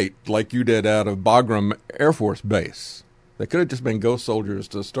of night, like you did out of Bagram Air Force Base. They could have just been ghost soldiers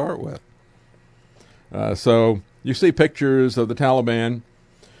to start with. So you see pictures of the Taliban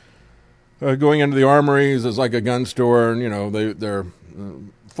going into the armories. It's like a gun store, and, they're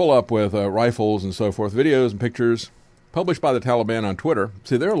full up with rifles and so forth. Videos and pictures published by the Taliban on Twitter.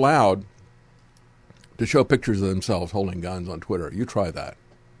 See, they're allowed to show pictures of themselves holding guns on Twitter. You try that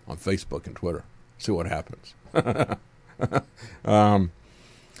on Facebook and Twitter. See what happens.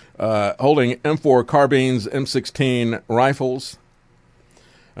 Holding M4 carbines, M16 rifles.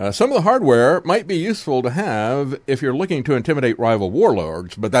 Some of the hardware might be useful to have if you're looking to intimidate rival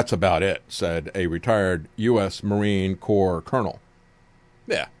warlords, but that's about it, said a retired U.S. Marine Corps colonel.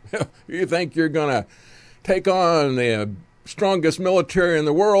 Yeah, you think you're going to take on the strongest military in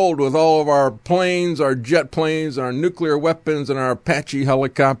the world with all of our planes, our jet planes, our nuclear weapons, and our Apache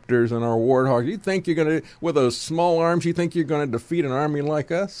helicopters and our Warthogs. You think you're going to, with those small arms, you think you're going to defeat an army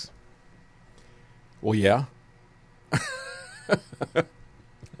like us? Well, yeah.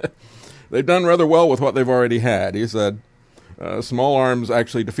 They've done rather well with what they've already had. He said small arms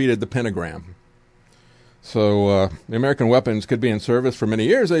actually defeated the pentagram. So the American weapons could be in service for many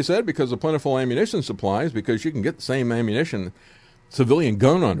years, they said, because of plentiful ammunition supplies, because you can get the same ammunition civilian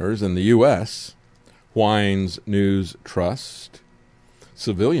gun owners in the U.S., Wines News Trust.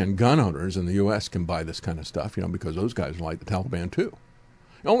 Civilian gun owners in the U.S. can buy this kind of stuff, because those guys are like the Taliban, too.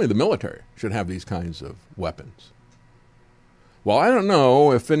 Only the military should have these kinds of weapons. Well, I don't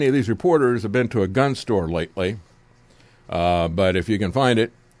know if any of these reporters have been to a gun store lately, but if you can find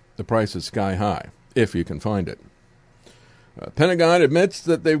it, the price is sky high, if you can find it. Pentagon admits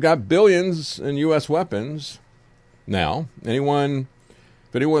that they've got billions in U.S. weapons. Now, if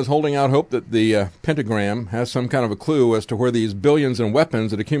anyone's holding out hope that the pentagram has some kind of a clue as to where these billions in weapons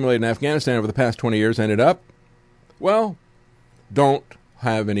that accumulated in Afghanistan over the past 20 years ended up, well, don't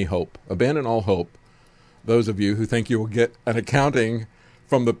have any hope. Abandon all hope. Those of you who think you will get an accounting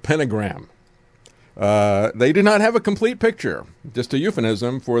from the pentagram. They do not have a complete picture, just a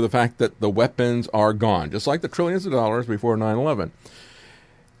euphemism for the fact that the weapons are gone, just like the trillions of dollars before 9/11.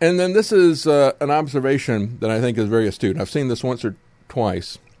 And then this is an observation that I think is very astute. I've seen this once or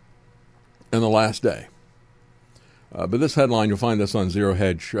twice in the last day. But this headline, you'll find this on Zero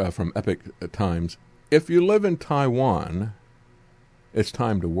Hedge from Epic Times. If you live in Taiwan, it's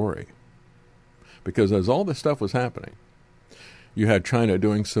time to worry. Because as all this stuff was happening, you had China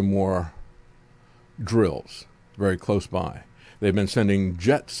doing some more drills very close by. They've been sending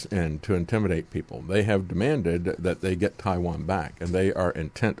jets in to intimidate people. They have demanded that they get Taiwan back, and they are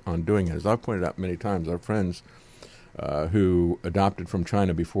intent on doing it. As I've pointed out many times, our friends who adopted from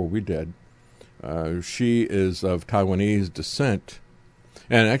China before we did, she is of Taiwanese descent,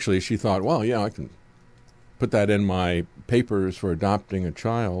 and actually she thought, well, yeah, I can put that in my papers for adopting a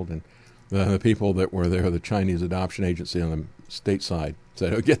child, and the people that were there, the Chinese adoption agency on the state side,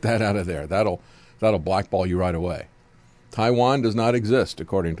 said, oh, get that out of there. That'll blackball you right away. Taiwan does not exist,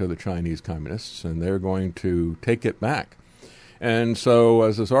 according to the Chinese communists, and they're going to take it back. And so,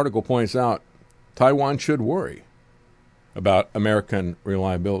 as this article points out, Taiwan should worry about American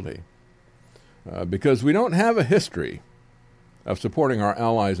reliability because we don't have a history of supporting our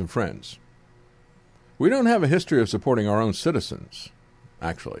allies and friends We don't have a history of supporting our own citizens,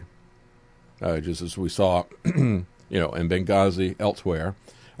 actually. Just as we saw, in Benghazi, elsewhere,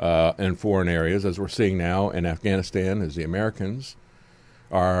 in foreign areas, as we're seeing now in Afghanistan, as the Americans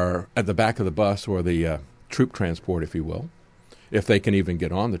are at the back of the bus or the troop transport, if you will, if they can even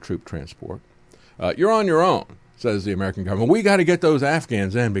get on the troop transport. You're on your own, says the American government. We got to get those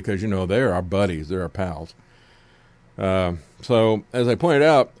Afghans in because, they're our buddies, they're our pals. So, as I pointed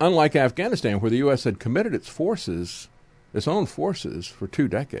out, unlike Afghanistan, where the U.S. had committed its own forces for 2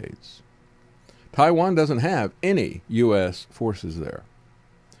 decades, Taiwan doesn't have any U.S. forces there.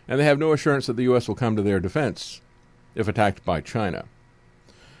 And they have no assurance that the U.S. will come to their defense if attacked by China.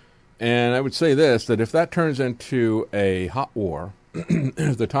 And I would say this, that if that turns into a hot war,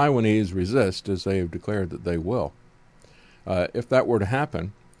 if the Taiwanese resist, as they have declared that they will, if that were to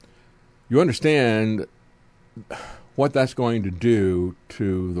happen, you understand what that's going to do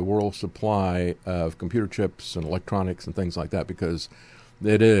to the world supply of computer chips and electronics and things like that, because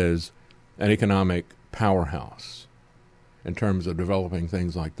it is an economic powerhouse in terms of developing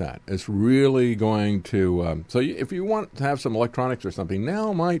things like that. It's really going to... so if you want to have some electronics or something,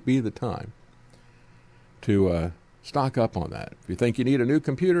 now might be the time to stock up on that. If you think you need a new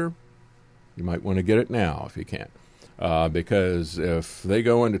computer, you might want to get it now if you can. Because if they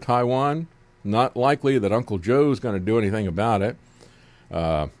go into Taiwan, not likely that Uncle Joe's going to do anything about it.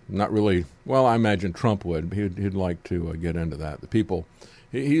 Not really. Well, I imagine Trump would. He'd like to get into that. The people...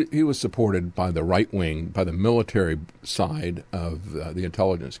 He was supported by the right wing, by the military side of the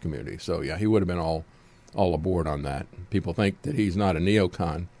intelligence community. So, yeah, he would have been all aboard on that. People think that he's not a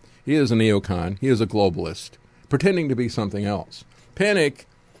neocon. He is a neocon. He is a globalist, pretending to be something else. Panic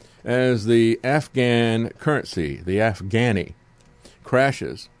as the Afghan currency, the Afghani,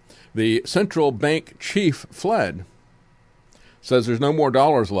 crashes. The central bank chief fled, says there's no more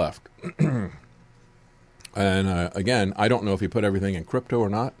dollars left. And again, I don't know if he put everything in crypto or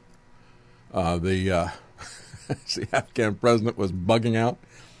not. The Afghan president was bugging out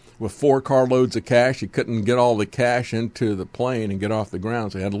with 4 carloads of cash. He couldn't get all the cash into the plane and get off the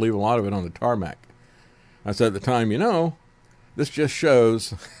ground, so he had to leave a lot of it on the tarmac. I said at the time, this just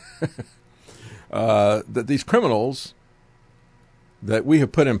shows that these criminals that we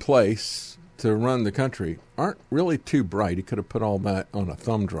have put in place to run the country aren't really too bright. He could have put all that on a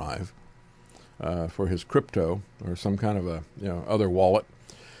thumb drive. For his crypto or some kind of a other wallet.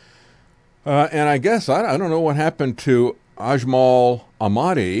 And I guess, I don't know what happened to Ajmal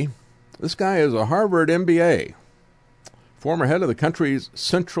Ahmadi. This guy is a Harvard MBA, former head of the country's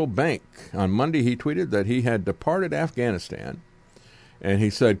central bank. On Monday, he tweeted that he had departed Afghanistan. And he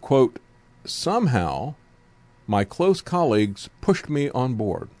said, quote, "Somehow my close colleagues pushed me on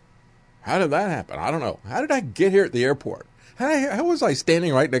board." How did that happen? I don't know. How did I get here at the airport? How was I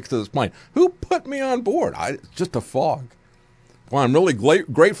standing right next to this plane? Who put me on board? It's just a fog. Well, I'm really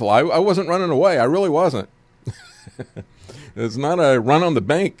grateful. I wasn't running away. I really wasn't. It's not a run on the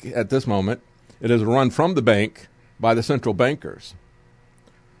bank at this moment. It is a run from the bank by the central bankers.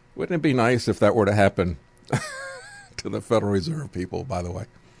 Wouldn't it be nice if that were to happen to the Federal Reserve people, by the way,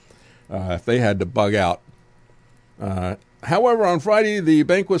 if they had to bug out? However, on Friday, the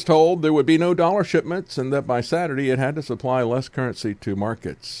bank was told there would be no dollar shipments and that by Saturday it had to supply less currency to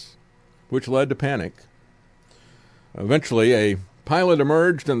markets, which led to panic. Eventually, a pilot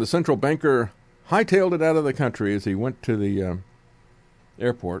emerged and the central banker hightailed it out of the country as he went to the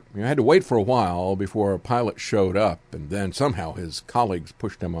airport. He had to wait for a while before a pilot showed up, and then somehow his colleagues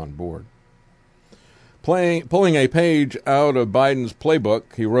pushed him on board. Pulling a page out of Biden's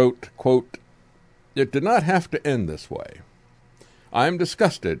playbook, he wrote, quote, "It did not have to end this way. I am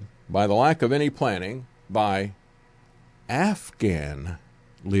disgusted by the lack of any planning by Afghan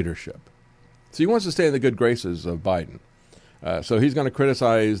leadership." So he wants to stay in the good graces of Biden. So he's going to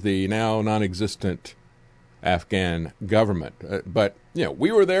criticize the now non-existent Afghan government. But,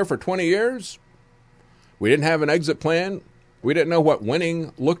 we were there for 20 years. We didn't have an exit plan. We didn't know what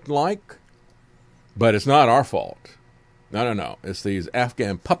winning looked like. But it's not our fault. No. It's these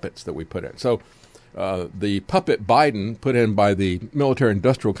Afghan puppets that we put in. So the puppet Biden put in by the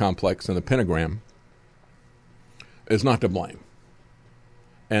military-industrial complex and the Pentagram is not to blame.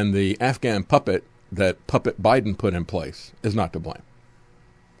 And the Afghan puppet that puppet Biden put in place is not to blame.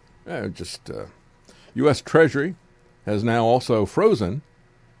 U.S. Treasury has now also frozen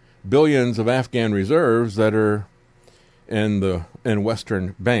billions of Afghan reserves that are in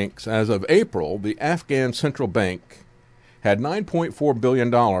Western banks. As of April, the Afghan Central Bank had $9.4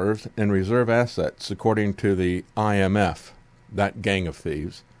 billion in reserve assets, according to the IMF, that gang of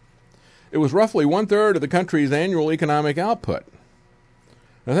thieves. It was roughly one-third of the country's annual economic output.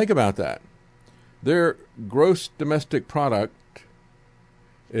 Now think about that. Their gross domestic product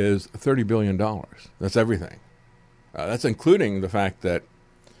is $30 billion. That's everything. That's including the fact that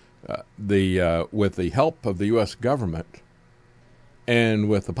with the help of the U.S. government and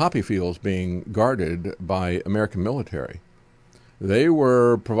with the poppy fields being guarded by American military, they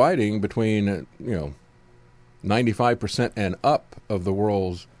were providing between 95% and up of the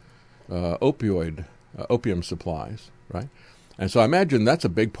world's opium supplies, right? And so I imagine that's a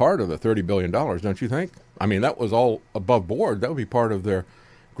big part of the $30 billion, don't you think? I mean, that was all above board. That would be part of their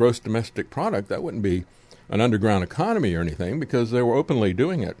gross domestic product. That wouldn't be an underground economy or anything, because they were openly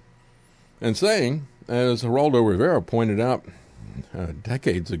doing it and saying, as Geraldo Rivera pointed out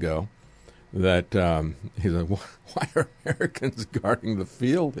decades ago, that he said, why are Americans guarding the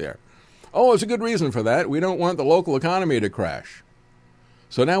field here? Oh, it's a good reason for that. We don't want the local economy to crash.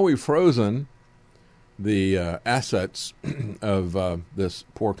 So now we've frozen the assets of this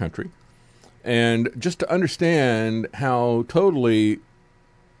poor country. And just to understand how totally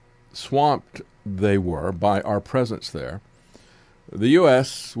swamped they were by our presence there, the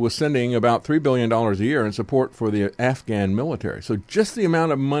U.S. was sending about $3 billion a year in support for the Afghan military. So just the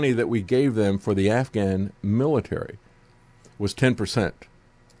amount of money that we gave them for the Afghan military was 10%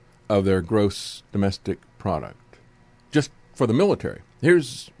 of their gross domestic product, just for the military.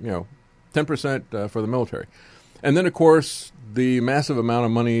 Here's, 10% for the military. And then, of course, the massive amount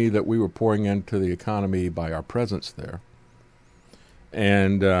of money that we were pouring into the economy by our presence there.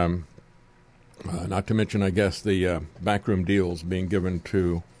 And not to mention, I guess, the backroom deals being given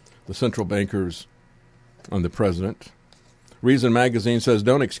to the central bankers and the president. Reason magazine says,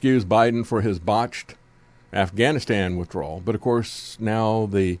 don't excuse Biden for his botched Afghanistan withdrawal. But, of course, now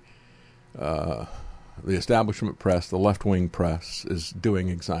the establishment press, the left-wing press, is doing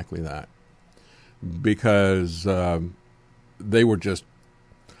exactly that, because they were just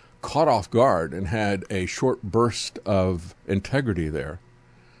caught off guard and had a short burst of integrity there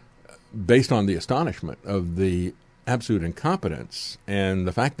based on the astonishment of the absolute incompetence and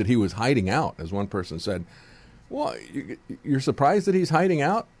the fact that he was hiding out. As one person said, well, you're surprised that he's hiding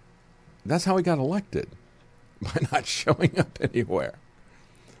out? That's how he got elected, by not showing up anywhere.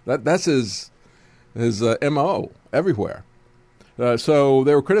 That's his M.O. everywhere. So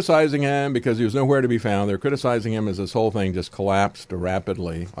they were criticizing him because he was nowhere to be found. They were criticizing him as this whole thing just collapsed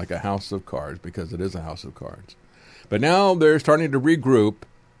rapidly like a house of cards, because it is a house of cards. But now they're starting to regroup,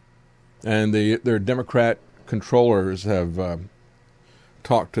 and their Democrat controllers have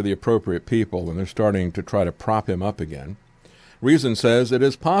talked to the appropriate people, and they're starting to try to prop him up again. Reason says it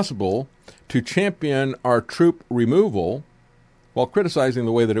is possible to champion our troop removal while criticizing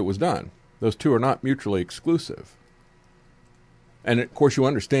the way that it was done. Those two are not mutually exclusive. And, of course, you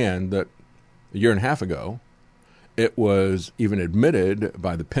understand that a year and a half ago, it was even admitted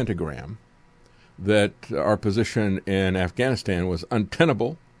by the Pentagram that our position in Afghanistan was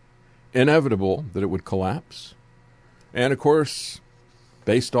untenable, inevitable that it would collapse, and, of course,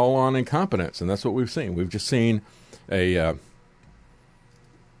 based all on incompetence. And that's what we've seen. We've just seen a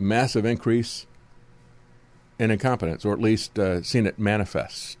massive increase in incompetence, or at least seen it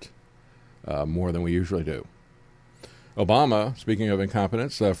manifest more than we usually do. Obama, speaking of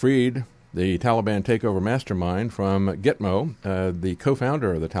incompetence, freed the Taliban takeover mastermind from Gitmo. The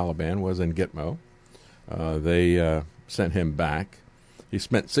co-founder of the Taliban was in Gitmo. They sent him back. He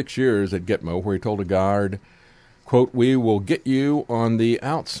spent 6 years at Gitmo, where he told a guard, quote, "We will get you on the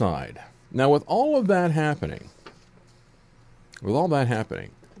outside." Now, with all that happening,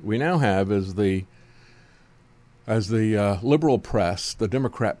 we now have, as the liberal press, the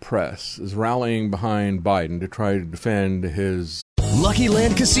Democrat press, is rallying behind Biden to try to defend his... Lucky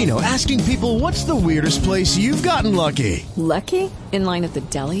Land Casino, asking people, what's the weirdest place you've gotten lucky? Lucky? In line at the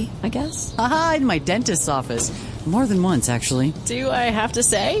deli, I guess? Aha, in my dentist's office. More than once, actually. Do I have to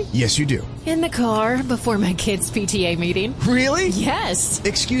say? Yes, you do. In the car before my kids' PTA meeting. Really? Yes.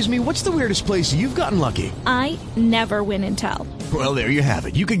 Excuse me, what's the weirdest place you've gotten lucky? I never win and tell. Well, there you have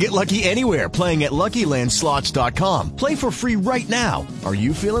it. You can get lucky anywhere, playing at LuckyLandSlots.com. Play for free right now. Are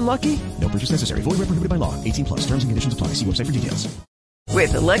you feeling lucky? No purchase necessary. Void where prohibited by law. 18+. Terms and conditions apply. See website for details.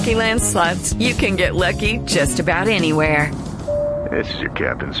 With the Lucky Land Slots, you can get lucky just about anywhere. This is your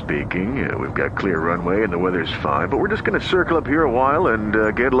captain speaking. We've got clear runway and the weather's fine, but we're just going to circle up here a while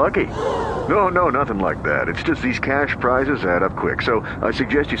and get lucky. No, nothing like that. It's just these cash prizes add up quick. So I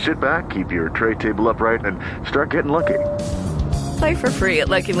suggest you sit back, keep your tray table upright, and start getting lucky. Play for free at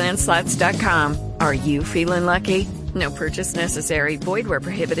LuckyLandSlots.com. Are you feeling lucky? No purchase necessary. Void where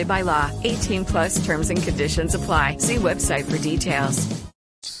prohibited by law. 18+ terms and conditions apply. See website for details.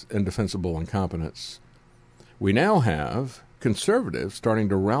 Indefensible incompetence. We now have conservatives starting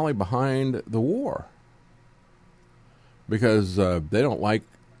to rally behind the war because they don't like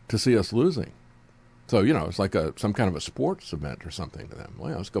to see us losing. So, it's like some kind of a sports event or something to them.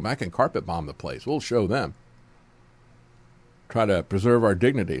 Well, let's go back and carpet bomb the place. We'll show them. Try to preserve our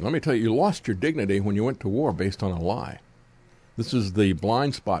dignity. Let me tell you, you lost your dignity when you went to war based on a lie. This is the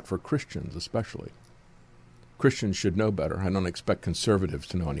blind spot for Christians especially. Christians should know better. I don't expect conservatives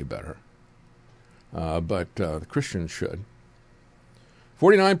to know any better. But the Christians should.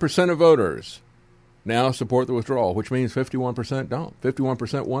 49% of voters now support the withdrawal, which means 51% don't.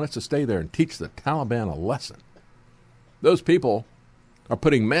 51% want us to stay there and teach the Taliban a lesson. Those people are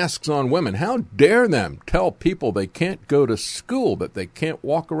putting masks on women. How dare them tell people they can't go to school, that they can't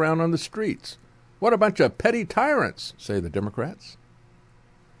walk around on the streets? What a bunch of petty tyrants, say the Democrats.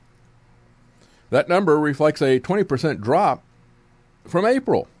 That number reflects a 20% drop from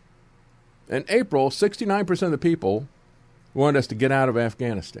April. In April, 69% of the people wanted us to get out of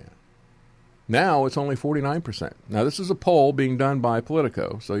Afghanistan. Now it's only 49%. Now this is a poll being done by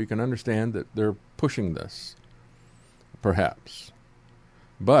Politico, so you can understand that they're pushing this, perhaps.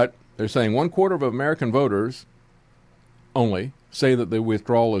 But they're saying 1/4 of American voters only say that the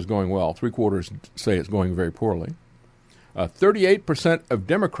withdrawal is going well. 3/4 say it's going very poorly. 38% of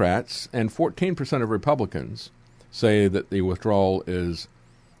Democrats and 14% of Republicans say that the withdrawal is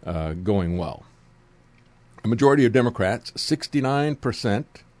going well. A majority of Democrats,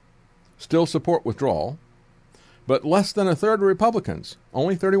 69%, still support withdrawal, but less than a third of Republicans,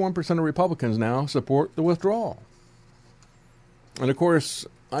 only 31% of Republicans now support the withdrawal. And of course,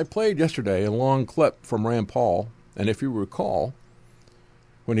 I played yesterday a long clip from Rand Paul, and if you recall,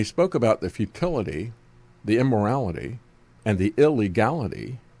 when he spoke about the futility, the immorality, and the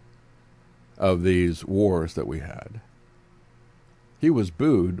illegality of these wars that we had, he was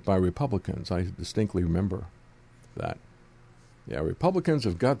booed by Republicans. I distinctly remember that. Yeah, Republicans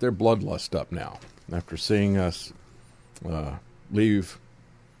have got their bloodlust up now after seeing us leave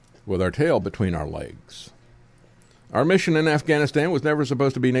with our tail between our legs. Our mission in Afghanistan was never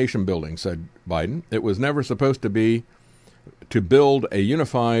supposed to be nation building, said Biden. It was never supposed to be to build a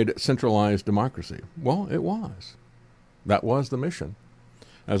unified, centralized democracy. Well, it was. That was the mission.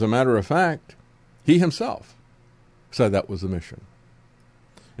 As a matter of fact, he himself said that was the mission.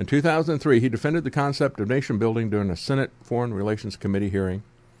 In 2003, he defended the concept of nation building during a Senate Foreign Relations Committee hearing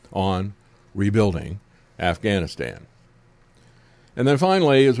on rebuilding Afghanistan. And then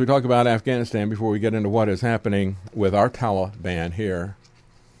finally, as we talk about Afghanistan, before we get into what is happening with our Taliban here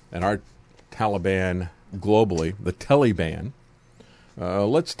and our Taliban globally, the Taliban,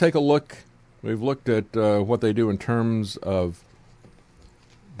 let's take a look. We've looked at what they do in terms of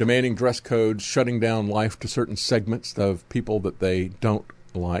demanding dress codes, shutting down life to certain segments of people that they don't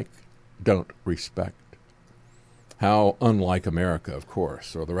like, don't respect. How unlike America, of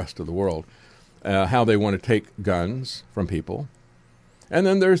course, or the rest of the world, how they want to take guns from people. And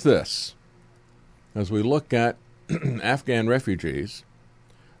then there's this. As we look at Afghan refugees,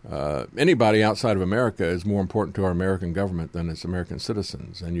 anybody outside of America is more important to our American government than its American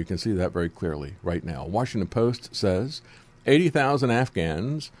citizens, and you can see that very clearly right now. Washington Post says 80,000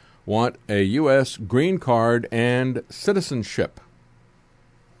 Afghans want a U.S. green card and citizenship.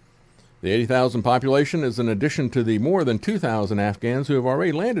 The 80,000 population is in addition to the more than 2,000 Afghans who have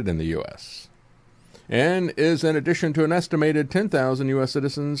already landed in the U.S., and is in addition to an estimated 10,000 U.S.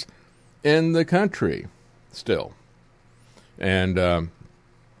 citizens in the country still. And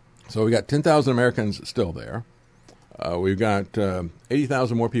so we got 10,000 Americans still there. We've got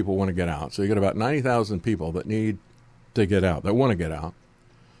 80,000 more people want to get out. So you got about 90,000 people that need to get out, that want to get out.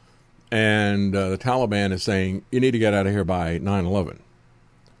 And the Taliban is saying, you need to get out of here by 9/11,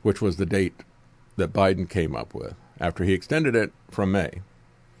 which was the date that Biden came up with after he extended it from May.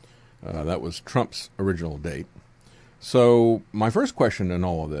 That was Trump's original date. So my first question in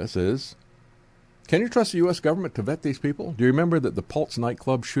all of this is, can you trust the U.S. government to vet these people? Do you remember that the Pulse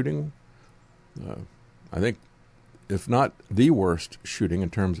nightclub shooting, I think, if not the worst shooting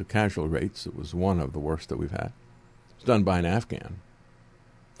in terms of casualty rates, it was one of the worst that we've had. It was done by an Afghan.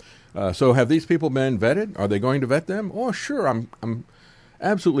 So have these people been vetted? Are they going to vet them? Oh, sure. I'm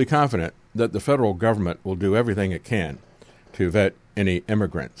absolutely confident that the federal government will do everything it can to vet any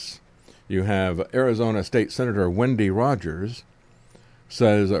immigrants. You have Arizona State Senator Wendy Rogers,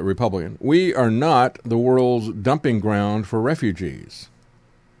 says a Republican, we are not the world's dumping ground for refugees.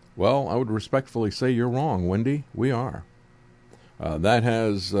 Well, I would respectfully say you're wrong, Wendy. We are. That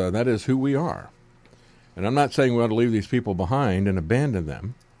is who we are. And I'm not saying we ought to leave these people behind and abandon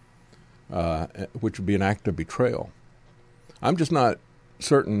them, which would be an act of betrayal. I'm just not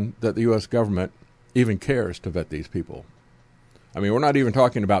certain that the U.S. government even cares to vet these people. I mean, we're not even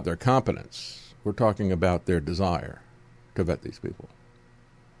talking about their competence. We're talking about their desire to vet these people.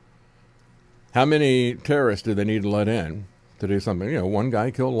 How many terrorists do they need to let in to do something? You know, one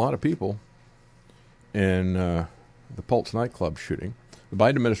guy killed a lot of people in the Pulse nightclub shooting. The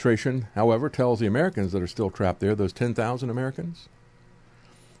Biden administration, however, tells the Americans that are still trapped there, those 10,000 Americans,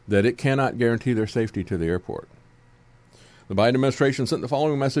 that it cannot guarantee their safety to the airport. The Biden administration sent the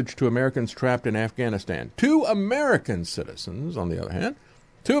following message to Americans trapped in Afghanistan. To American citizens, on the other hand,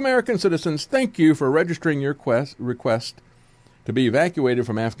 to American citizens, thank you for registering your request to be evacuated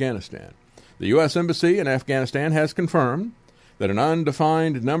from Afghanistan. The U.S. Embassy in Afghanistan has confirmed that an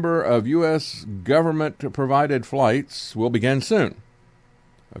undefined number of U.S. government-provided flights will begin soon.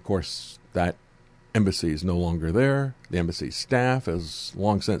 Of course, that embassy is no longer there. The embassy staff has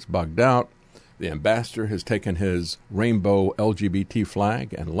long since bugged out. The ambassador has taken his rainbow LGBT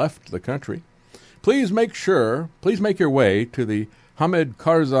flag and left the country. Please make your way to the Hamid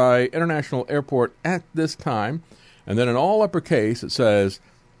Karzai International Airport at this time. And then in all uppercase, it says,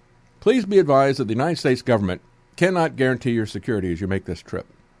 please be advised that the United States government cannot guarantee your security as you make this trip.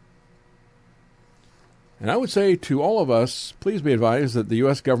 And I would say to all of us, please be advised that the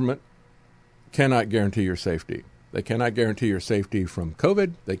U.S. government cannot guarantee your safety. They cannot guarantee your safety from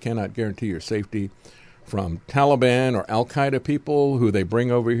COVID. They cannot guarantee your safety from Taliban or Al-Qaeda people who they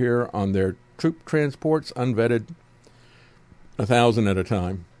bring over here on their troop transports, unvetted, 1,000 at a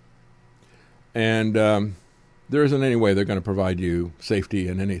time. And there isn't any way they're going to provide you safety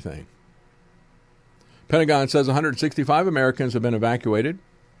in anything. Pentagon says 165 Americans have been evacuated,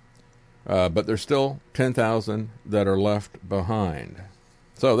 but there's still 10,000 that are left behind.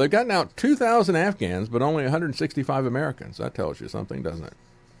 So they've gotten out 2,000 Afghans, but only 165 Americans. That tells you something, doesn't it?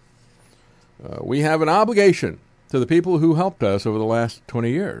 We have an obligation to the people who helped us over the last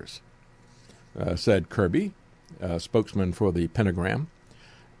 20 years, said Kirby, spokesman for the Pentagram.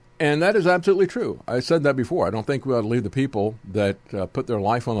 And that is absolutely true. I said that before. I don't think we ought to leave the people that put their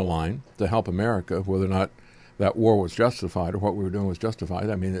life on the line to help America, whether or not that war was justified or what we were doing was justified.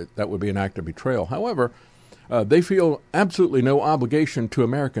 I mean, that would be an act of betrayal. However, they feel absolutely no obligation to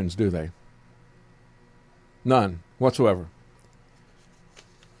Americans, do they? None whatsoever.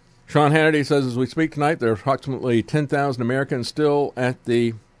 Sean Hannity says, as we speak tonight, there are approximately 10,000 Americans still at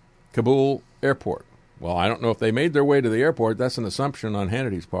the Kabul airport. Well, I don't know if they made their way to the airport. That's an assumption on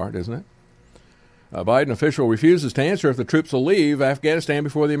Hannity's part, isn't it? A Biden official refuses to answer if the troops will leave Afghanistan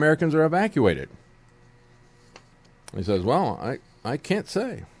before the Americans are evacuated. He says, well, I can't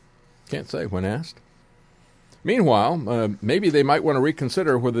say. Can't say when asked. Meanwhile, maybe they might want to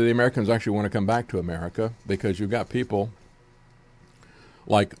reconsider whether the Americans actually want to come back to America, because you've got people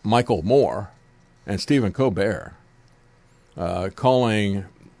like Michael Moore and Stephen Colbert calling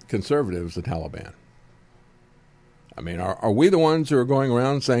conservatives the Taliban. I mean, are we the ones who are going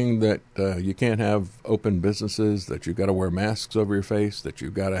around saying that you can't have open businesses, that you've got to wear masks over your face, that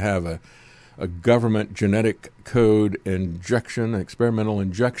you've got to have a government genetic code injection, experimental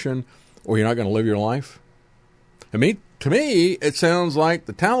injection, or you're not going to live your life? I mean, to me, it sounds like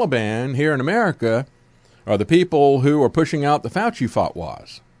the Taliban here in America are the people who are pushing out the Fauci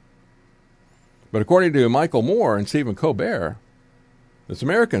fatwas. But according to Michael Moore and Stephen Colbert, it's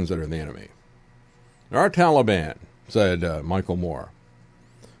Americans that are the enemy. Our Taliban, said Michael Moore,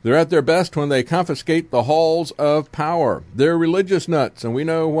 they're at their best when they confiscate the halls of power. They're religious nuts, and we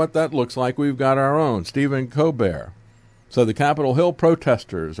know what that looks like. We've got our own. Stephen Colbert. So the Capitol Hill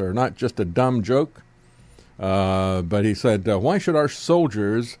protesters are not just a dumb joke. But he said, why should our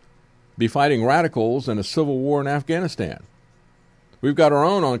soldiers be fighting radicals in a civil war in Afghanistan? We've got our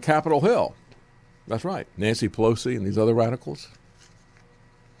own on Capitol Hill. That's right, Nancy Pelosi and these other radicals.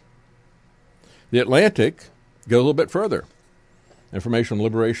 The Atlantic goes a little bit further.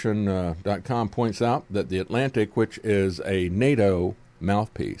 InformationLiberation.com points out that the Atlantic, which is a NATO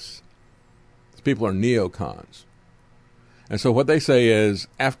mouthpiece, these people are neocons. And so what they say is,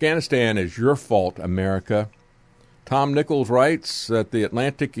 Afghanistan is your fault, America. Tom Nichols writes at The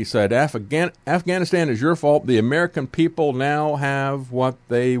Atlantic, he said, Afghanistan is your fault. The American people now have what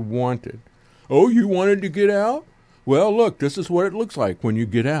they wanted. Oh, you wanted to get out? Well, look, this is what it looks like when you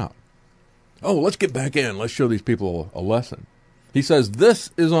get out. Oh, let's get back in. Let's show these people a lesson. He says,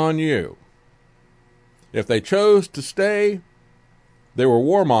 this is on you. If they chose to stay, they were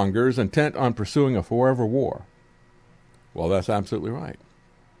warmongers intent on pursuing a forever war. Well, that's absolutely right.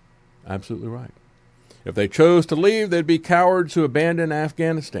 Absolutely right. If they chose to leave, they'd be cowards who abandoned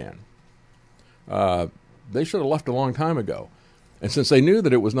Afghanistan. They should have left a long time ago. And since they knew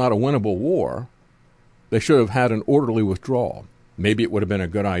that it was not a winnable war, they should have had an orderly withdrawal. Maybe it would have been a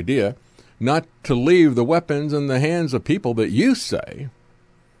good idea not to leave the weapons in the hands of people that you say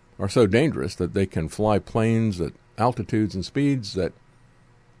are so dangerous that they can fly planes at altitudes and speeds that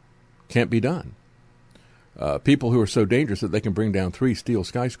can't be done. People who are so dangerous that they can bring down 3 steel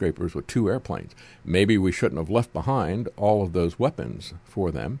skyscrapers with 2 airplanes. Maybe we shouldn't have left behind all of those weapons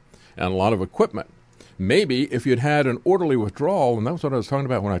for them and a lot of equipment. Maybe if you'd had an orderly withdrawal, and that was what I was talking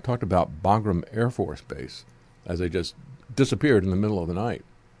about when I talked about Bagram Air Force Base, as they just disappeared in the middle of the night.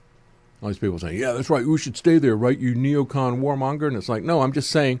 All these people saying, yeah, that's right, we should stay there, right, you neocon warmonger? And it's like, no, I'm just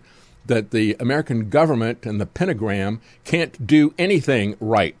saying that the American government and the pentagram can't do anything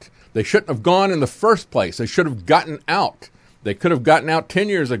right. They shouldn't have gone in the first place. They should have gotten out. They could have gotten out 10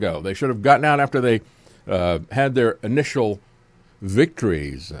 years ago. They should have gotten out after they had their initial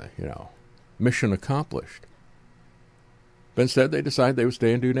victories, mission accomplished. But instead, they decided they would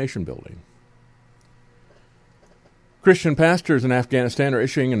stay and do nation building. Christian pastors in Afghanistan are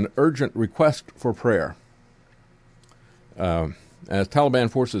issuing an urgent request for prayer. As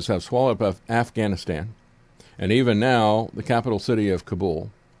Taliban forces have swallowed up Afghanistan, and even now the capital city of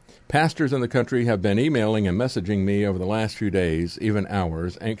Kabul, pastors in the country have been emailing and messaging me over the last few days, even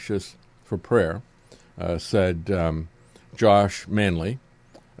hours, anxious for prayer, said Josh Manley,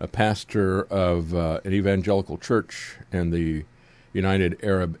 a pastor of an evangelical church in the United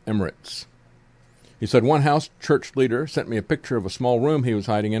Arab Emirates. He said one house church leader sent me a picture of a small room he was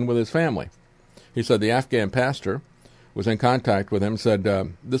hiding in with his family. He said the Afghan pastor was in contact with him and said,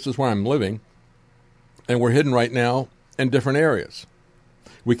 this is where I'm living, and we're hidden right now in different areas.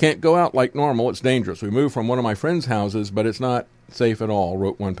 We can't go out like normal. It's dangerous. We moved from one of my friend's houses, but it's not safe at all,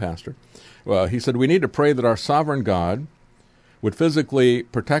 wrote one pastor. Well, he said, we need to pray that our sovereign God would physically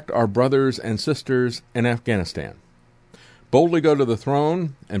protect our brothers and sisters in Afghanistan. Boldly go to the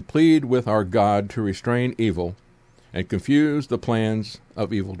throne and plead with our God to restrain evil and confuse the plans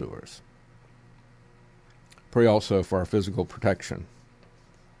of evildoers. Pray also for our physical protection.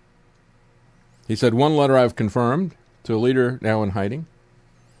 He said, one letter I've confirmed to a leader now in hiding.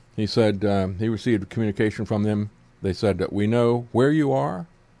 He said he received communication from them. They said that we know where you are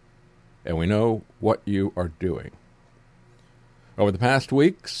and we know what you are doing. Over the past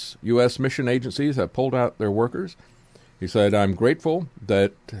weeks, U.S. mission agencies have pulled out their workers. He said, I'm grateful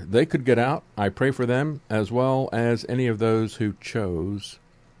that they could get out. I pray for them as well as any of those who chose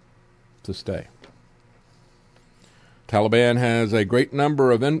to stay. Taliban has a great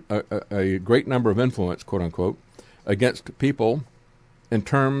number of influence, quote unquote, against people in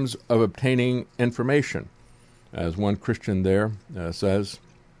terms of obtaining information. As one Christian there says,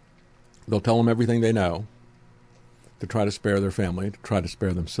 they'll tell them everything they know to try to spare their family, to try to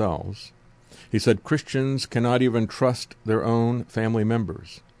spare themselves. He said Christians cannot even trust their own family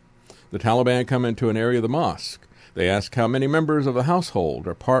members. The Taliban come into an area of the mosque. They ask how many members of the household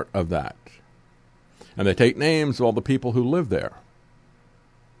are part of that. And they take names of all the people who live there.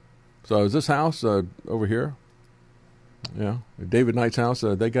 So is this house over here? Yeah, David Knight's house,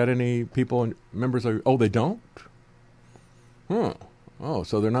 they got any people and members of... Oh, they don't? Oh,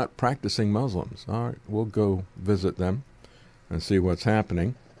 so they're not practicing Muslims. All right, we'll go visit them and see what's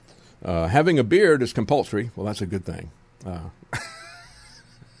happening. Having a beard is compulsory. Well, that's a good thing.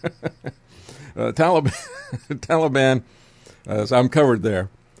 Taliban, so I'm covered there.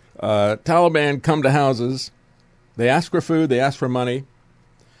 Taliban come to houses. They ask for food. They ask for money.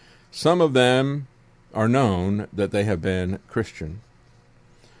 Some of them are known that they have been Christian.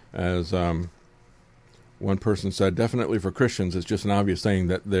 As one person said, definitely for Christians, it's just an obvious thing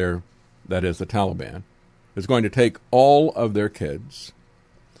that that is the Taliban, is going to take all of their kids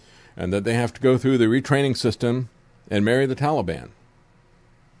and that they have to go through the retraining system and marry the Taliban.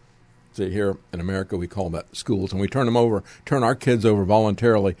 See, here in America, we call that schools, and we turn our kids over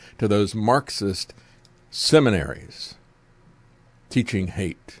voluntarily to those Marxist seminaries, teaching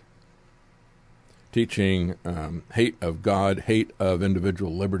hate of God, hate of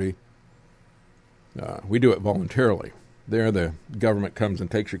individual liberty. We do it voluntarily. There, the government comes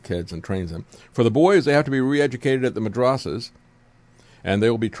and takes your kids and trains them. For the boys, they have to be re-educated at the madrasas, and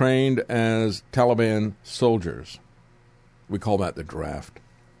they will be trained as Taliban soldiers. We call that the draft.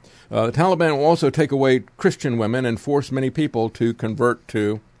 The Taliban will also take away Christian women and force many people to convert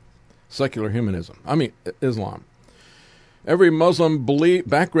to secular Islam. Every Muslim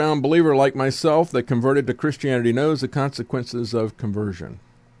background believer like myself that converted to Christianity knows the consequences of conversion.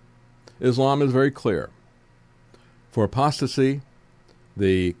 Islam is very clear. For apostasy,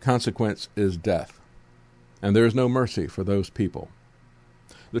 the consequence is death, and there is no mercy for those people.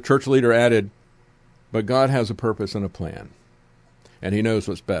 The church leader added, but God has a purpose and a plan, and he knows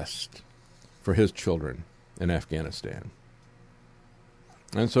what's best for his children in Afghanistan.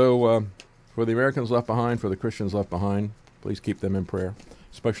 And so For the Americans left behind, for the Christians left behind, please keep them in prayer,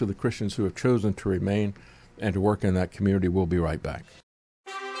 especially the Christians who have chosen to remain and to work in that community. We'll be right back.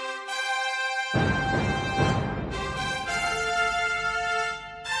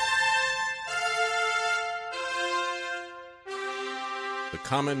 The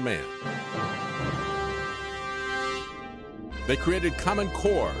common man. They created Common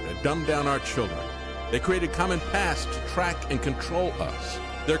Core to dumb down our children. They created Common Pass to track and control us.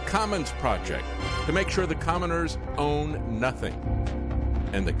 Their Commons Project to make sure the commoners own nothing.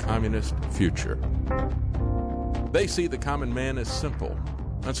 And the communist future. They see the common man as simple,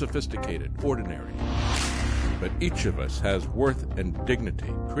 unsophisticated, ordinary. But each of us has worth and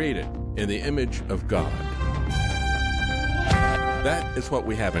dignity created in the image of God. That is what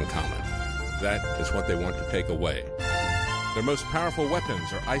we have in common. That is what they want to take away. Their most powerful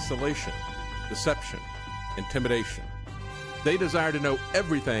weapons are isolation, deception, intimidation. They desire to know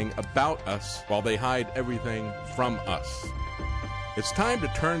everything about us while they hide everything from us. It's time to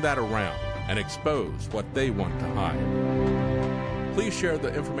turn that around and expose what they want to hide. Please share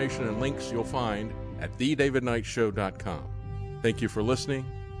the information and links you'll find at thedavidknightshow.com. Thank you for listening.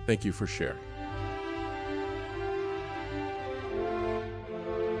 Thank you for sharing.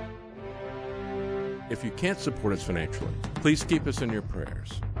 If you can't support us financially, please keep us in your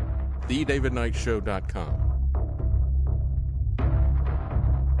prayers. thedavidknightshow.com.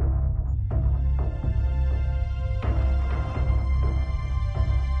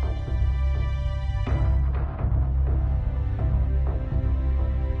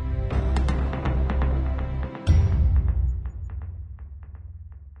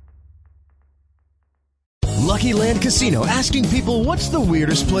 Lucky Land Casino, asking people, what's the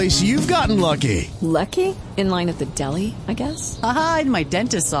weirdest place you've gotten lucky? Lucky? In line at the deli, I guess? Aha, in my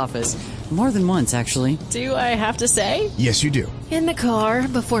dentist's office. More than once, actually. Do I have to say? Yes, you do. In the car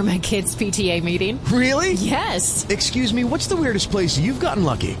before my kids' PTA meeting. Really? Yes. Excuse me, what's the weirdest place you've gotten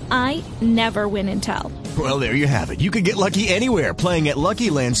lucky? I never win and tell. Well, there you have it. You can get lucky anywhere, playing at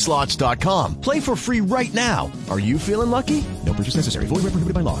LuckyLandSlots.com. Play for free right now. Are you feeling lucky? No purchase necessary. Void where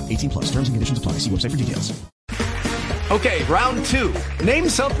prohibited by law. 18+. Terms and conditions apply. See website for details. Okay, round two. Name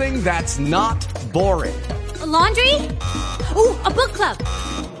something that's not boring. A laundry? Ooh, a book club.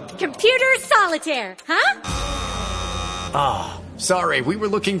 Computer solitaire, huh? Ah, sorry, we were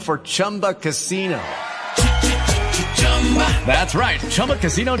looking for Chumba Casino. That's right,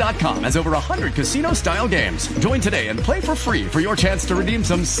 ChumbaCasino.com has over 100 casino-style games. Join today and play for free for your chance to redeem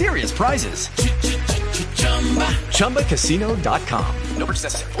some serious prizes. ChumbaCasino.com. No purchase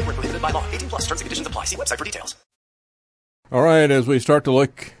necessary. Void where prohibited by law. 18+. Terms and conditions apply. See website for details. All right, as we start to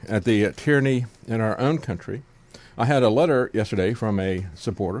look at the tyranny in our own country, I had a letter yesterday from a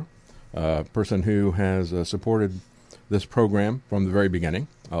supporter, a person who has supported this program from the very beginning,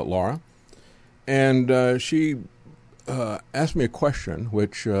 Laura. And she asked me a question,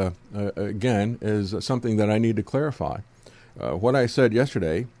 which, again, is something that I need to clarify. What I said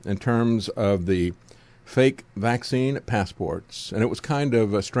yesterday in terms of the fake vaccine passports, and it was kind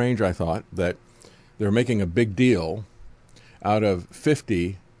of strange, I thought, that they're making a big deal out of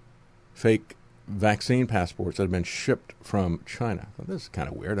 50 fake vaccine passports that have been shipped from China. Well, this is kind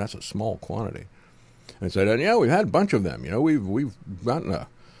of weird. That's a small quantity. And said, yeah, we've had a bunch of them. You know, we've gotten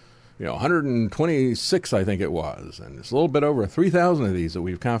 126, I think it was, and it's a little bit over 3,000 of these that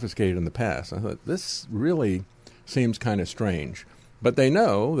we've confiscated in the past. I thought this really seems kind of strange, but they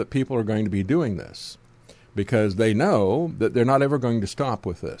know that people are going to be doing this because they know that they're not ever going to stop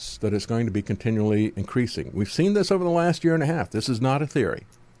with this, that it's going to be continually increasing. We've seen this over the last year and a half. This is not a theory.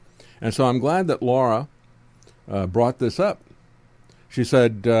 And so I'm glad that Laura brought this up. She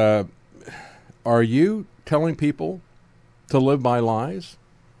said, are you telling people to live by lies?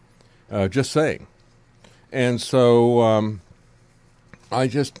 Just saying. And so I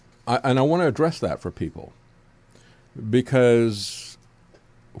want to address that for people. Because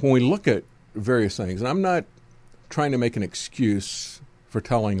when we look at various things, and I'm not trying to make an excuse for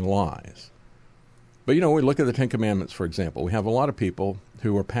telling lies, but, we look at the Ten Commandments, for example. We have a lot of people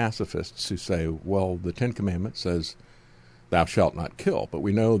who are pacifists who say, well, the Ten Commandments says, thou shalt not kill. But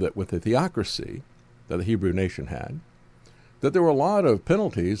we know that with the theocracy that the Hebrew nation had, that there were a lot of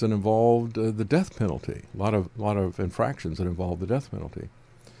penalties that involved the death penalty, a lot of infractions that involved the death penalty.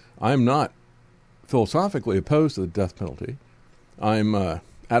 I'm not philosophically opposed to the death penalty. I'm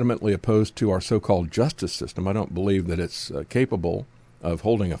adamantly opposed to our so-called justice system. I don't believe that it's capable of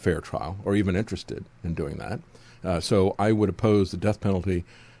holding a fair trial or even interested in doing that. So I would oppose the death penalty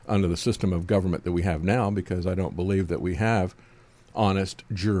under the system of government that we have now because I don't believe that we have honest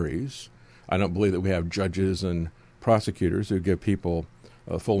juries. I don't believe that we have judges and prosecutors who give people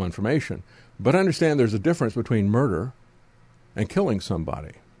full information. But understand there's a difference between murder and killing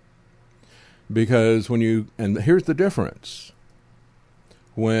somebody. Because and here's the difference.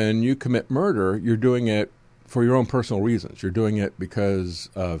 When you commit murder, you're doing it for your own personal reasons. You're doing it because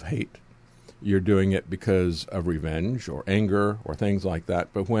of hate. You're doing it because of revenge or anger or things like that.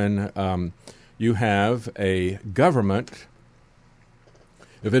 But when you have a government,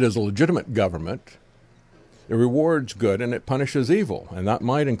 if it is a legitimate government, it rewards good and it punishes evil. And that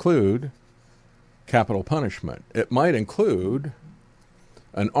might include capital punishment. It might include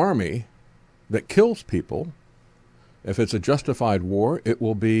an army that kills people. If it's a justified war, it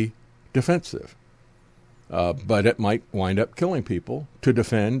will be defensive. But it might wind up killing people to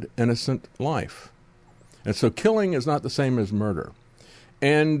defend innocent life. And so killing is not the same as murder.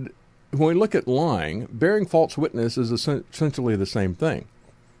 And when we look at lying, bearing false witness is essentially the same thing.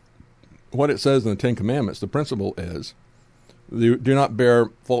 What it says in the Ten Commandments, the principle is, do not bear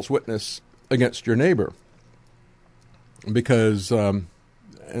false witness against your neighbor, because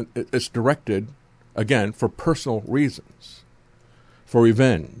it's directed, again, for personal reasons, for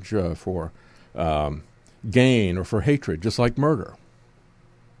revenge, for gain, or for hatred, just like murder.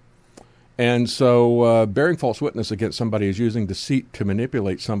 And so bearing false witness against somebody is using deceit to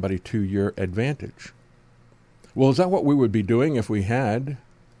manipulate somebody to your advantage. Well, is that what we would be doing if we had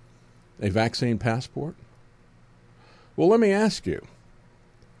a vaccine passport? Well, let me ask you,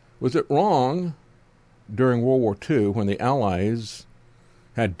 was it wrong during World War II when the Allies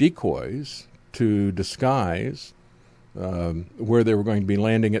had decoys to disguise where they were going to be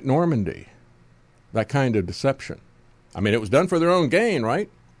landing at Normandy? That kind of deception. I mean, it was done for their own gain, right?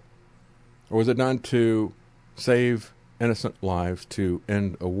 Or was it done to save innocent lives, to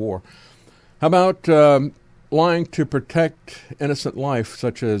end a war? How about lying to protect innocent life,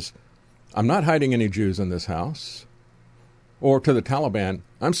 such as, I'm not hiding any Jews in this house? Or to the Taliban,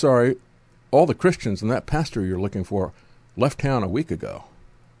 I'm sorry, all the Christians and that pastor you're looking for left town a week ago.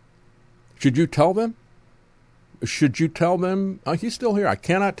 Should you tell them? Should you tell them, oh, he's still here, I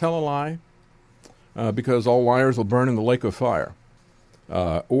cannot tell a lie, because all liars will burn in the lake of fire?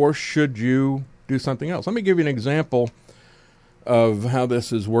 Or should you do something else? Let me give you an example of how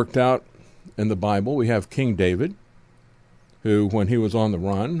this is worked out in the Bible. We have King David, who, when he was on the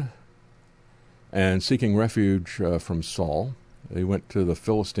run and seeking refuge from Saul, he went to the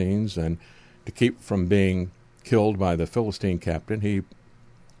Philistines, and to keep from being killed by the Philistine captain,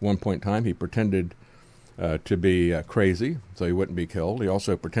 one point in time, he pretended to be crazy, so he wouldn't be killed. He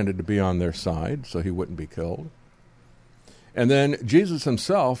also pretended to be on their side, so he wouldn't be killed. And then Jesus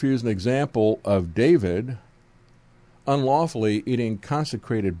himself used an example of David unlawfully eating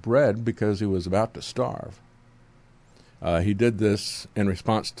consecrated bread because he was about to starve. He did this in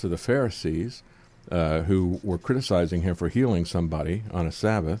response to the Pharisees, who were criticizing him for healing somebody on a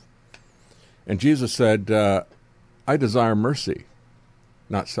Sabbath. And Jesus said, I desire mercy,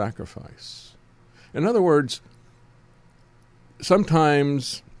 not sacrifice. In other words,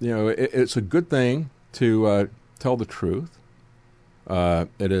 sometimes, it's a good thing to tell the truth.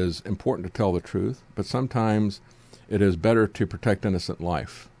 It is important to tell the truth, but sometimes it is better to protect innocent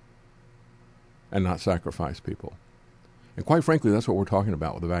life and not sacrifice people. And quite frankly, that's what we're talking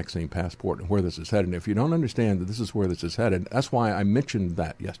about with the vaccine passport and where this is headed. And if you don't understand that this is where this is headed, that's why I mentioned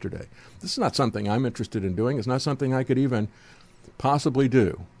that yesterday. This is not something I'm interested in doing. It's not something I could even possibly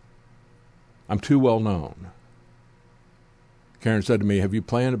do. I'm too well known. Karen said to me, have you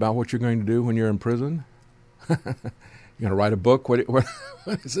planned about what you're going to do when you're in prison? You're going to write a book? What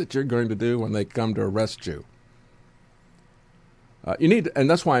is it you're going to do when they come to arrest you? You need, and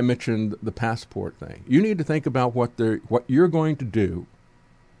that's why I mentioned the passport thing. You need to think about what you're going to do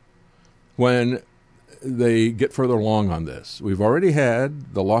when they get further along on this. We've already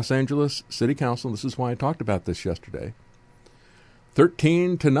had the Los Angeles City Council, this is why I talked about this yesterday,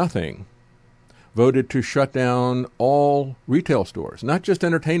 13-0 voted to shut down all retail stores, not just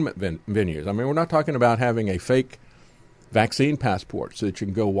entertainment venues. I mean, we're not talking about having a fake vaccine passport so that you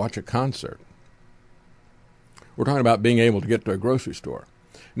can go watch a concert. We're talking about being able to get to a grocery store.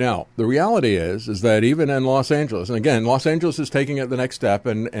 Now, the reality is that even in Los Angeles, and again, Los Angeles is taking it the next step,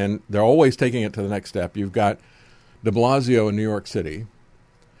 and they're always taking it to the next step. You've got de Blasio in New York City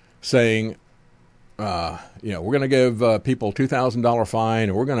saying, we're going to give people $2,000 fine,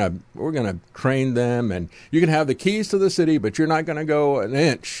 and we're going to train them, and you can have the keys to the city, but you're not going to go an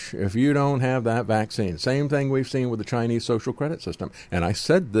inch if you don't have that vaccine. Same thing we've seen with the Chinese social credit system. And I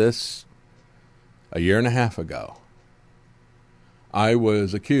said this a year and a half ago. I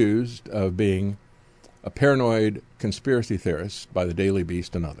was accused of being a paranoid conspiracy theorist by the Daily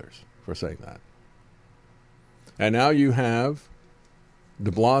Beast and others for saying that. And now you have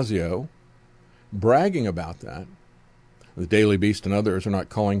de Blasio bragging about that. The Daily Beast and others are not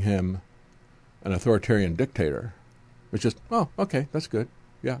calling him an authoritarian dictator. It's just, oh, okay, that's good.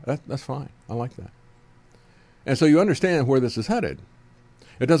 Yeah, that's fine. I like that. And so you understand where this is headed.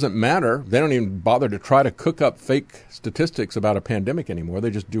 It doesn't matter. They don't even bother to try to cook up fake statistics about a pandemic anymore. They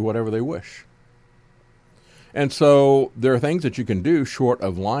just do whatever they wish. And so there are things that you can do short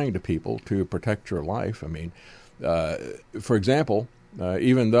of lying to people to protect your life. I mean, for example,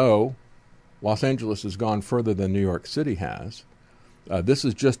 even though Los Angeles has gone further than New York City has, this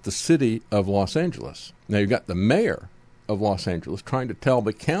is just the city of Los Angeles. Now, you've got the mayor of Los Angeles trying to tell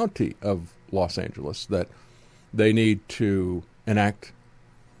the county of Los Angeles that they need to enact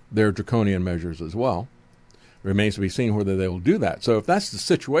their draconian measures as well. It remains to be seen whether they will do that. So if that's the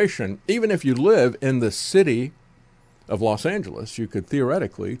situation, even if you live in the city of Los Angeles, you could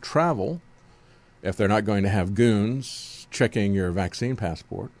theoretically travel, if they're not going to have goons checking your vaccine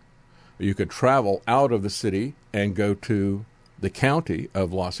passport. You could travel out of the city and go to the county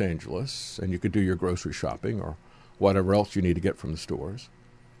of Los Angeles, and you could do your grocery shopping or whatever else you need to get from the stores.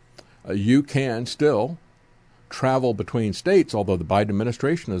 You can still travel between states, although the Biden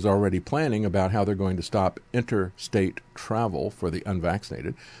administration is already planning about how they're going to stop interstate travel for the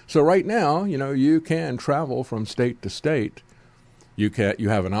unvaccinated. So right now, you can travel from state to state. You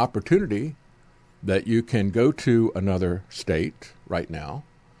have an opportunity that you can go to another state right now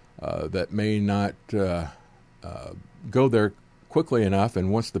that may not go there quickly enough,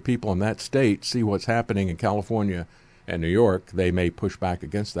 and once the people in that state see what's happening in California and New York, they may push back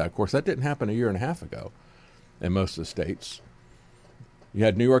against that. Of course, that didn't happen a year and a half ago in most of the states. You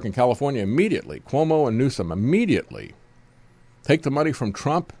had New York and California immediately, Cuomo and Newsom immediately take the money from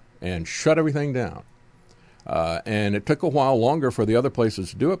Trump and shut everything down. And it took a while longer for the other places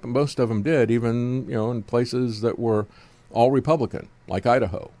to do it, but most of them did, even in places that were all Republican, like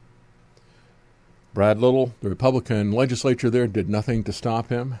Idaho. Brad Little, the Republican legislature there, did nothing to stop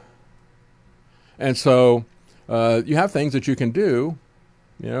him. And so you have things that you can do,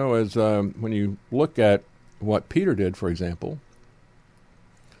 as when you look at what Peter did, for example,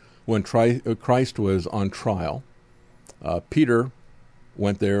 when Christ was on trial, Peter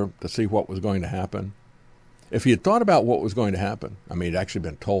went there to see what was going to happen. If he had thought about what was going to happen, he'd actually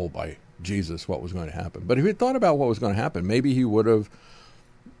been told by Jesus what was going to happen. But if he had thought about what was going to happen, maybe he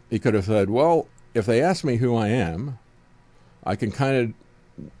could have said, well, if they ask me who I am, I can kind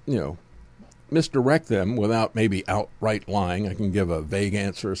of, misdirect them without maybe outright lying. I can give a vague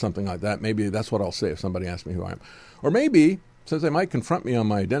answer or something like that. Maybe that's what I'll say if somebody asks me who I am. Or maybe, since they might confront me on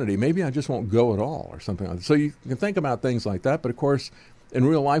my identity, maybe I just won't go at all or something like that. So you can think about things like that. But, of course, in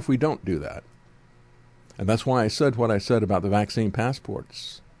real life, we don't do that. And that's why I said what I said about the vaccine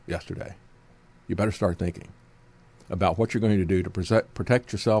passports yesterday. You better start thinking about what you're going to do to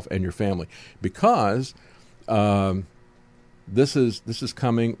protect yourself and your family, because this is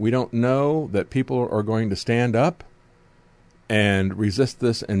coming. We don't know that people are going to stand up and resist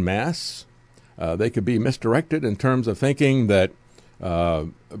this en masse. They could be misdirected in terms of thinking that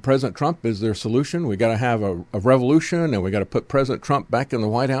President Trump is their solution. We got to have a revolution, and we got to put President Trump back in the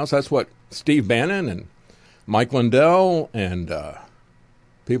White House. That's what Steve Bannon and Mike Lindell and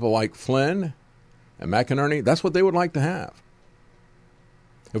people like Flynn and McInerney, that's what they would like to have.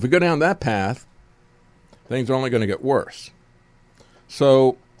 If we go down that path, things are only going to get worse.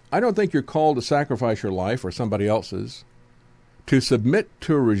 So I don't think you're called to sacrifice your life or somebody else's to submit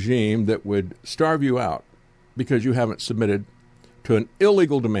to a regime that would starve you out because you haven't submitted to an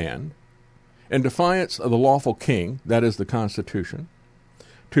illegal demand in defiance of the lawful king, that is the Constitution,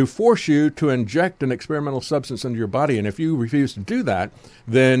 to force you to inject an experimental substance into your body. And if you refuse to do that,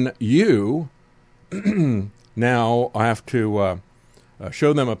 then you now have to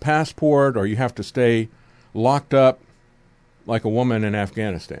show them a passport, or you have to stay locked up like a woman in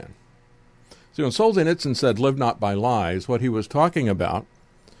Afghanistan. So when Solzhenitsyn said, live not by lies, what he was talking about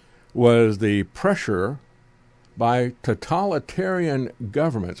was the pressure by totalitarian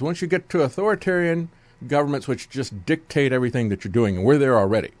governments. Once you get to authoritarian governments which just dictate everything that you're doing, and we're there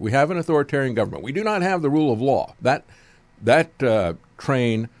already. We have an authoritarian government. We do not have the rule of law. That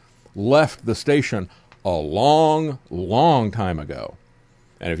train left the station a long, long time ago.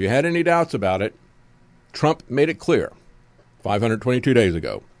 And if you had any doubts about it, Trump made it clear 522 days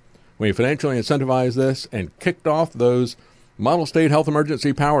ago when he financially incentivized this and kicked off those Model State Health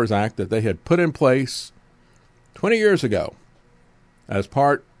Emergency Powers Act that they had put in place 20 years ago as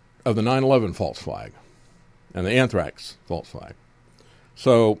part of the 9/11 false flag and the anthrax false flag.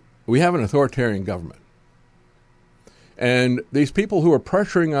 So we have an authoritarian government. And these people who are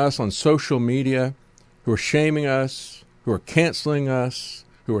pressuring us on social media, who are shaming us, who are canceling us,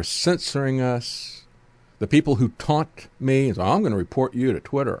 who are censoring us, the people who taunt me, and so I'm going to report you to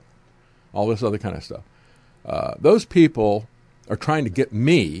Twitter, all this other kind of stuff. Those people are trying to get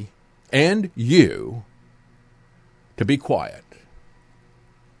me and you to be quiet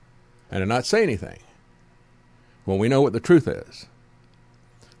and to not say anything when we know what the truth is.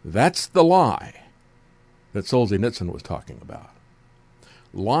 That's the lie that Solzhenitsyn was talking about.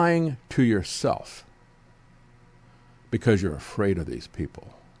 Lying to yourself because you're afraid of these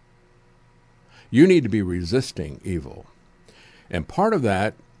people. You need to be resisting evil. And part of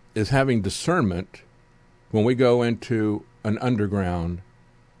that is having discernment when we go into an underground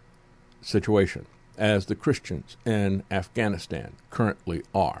situation, as the Christians in Afghanistan currently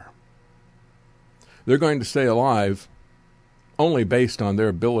are. They're going to stay alive only based on their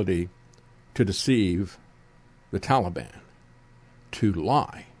ability to deceive the Taliban, to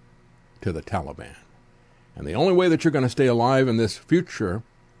lie to the Taliban. And the only way that you're going to stay alive in this future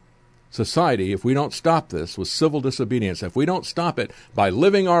society, if we don't stop this with civil disobedience, if we don't stop it by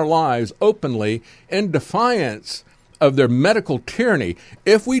living our lives openly in defiance of their medical tyranny,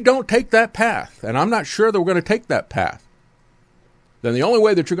 if we don't take that path, and I'm not sure that we're going to take that path, then the only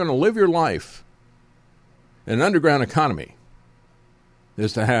way that you're going to live your life in an underground economy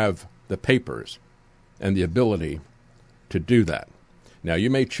is to have the papers and the ability to do that. Now, you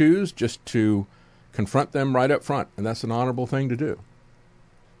may choose just to confront them right up front, and that's an honorable thing to do.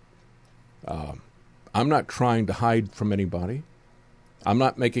 I'm not trying to hide from anybody. I'm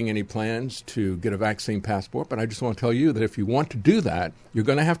not making any plans to get a vaccine passport, but I just want to tell you that if you want to do that, you're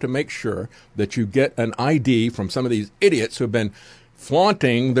going to have to make sure that you get an ID from some of these idiots who have been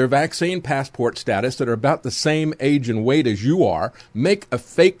flaunting their vaccine passport status that are about the same age and weight as you are. Make a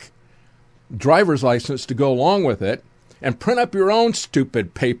fake driver's license to go along with it, and print up your own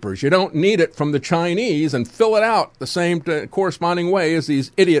stupid papers. You don't need it from the Chinese, and fill it out the same corresponding way as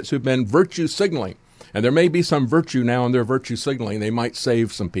these idiots who've been virtue signaling. And there may be some virtue now in their virtue signaling. They might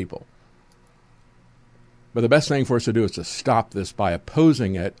save some people. But the best thing for us to do is to stop this by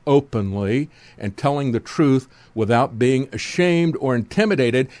opposing it openly and telling the truth without being ashamed or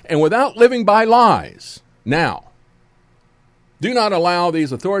intimidated and without living by lies. Now, do not allow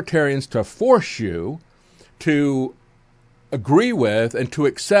these authoritarians to force you to agree with and to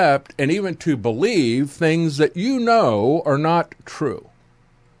accept and even to believe things that you know are not true.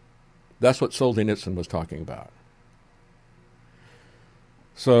 That's what Solzhenitsyn was talking about.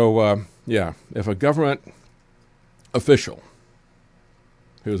 So, if a government official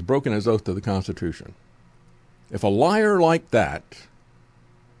who has broken his oath to the Constitution, if a liar like that,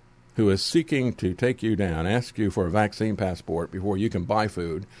 who is seeking to take you down, ask you for a vaccine passport before you can buy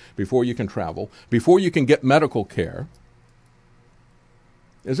food, before you can travel, before you can get medical care,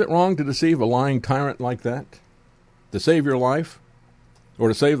 is it wrong to deceive a lying tyrant like that? To save your life? Or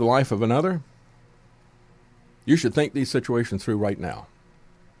to save the life of another? You should think these situations through right now.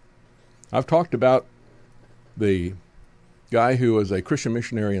 I've talked about the guy who was a Christian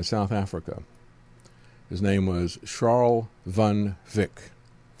missionary in South Africa. His name was Charles van Wyk.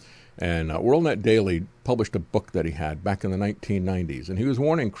 And WorldNet Daily published a book that he had back in the 1990s, and he was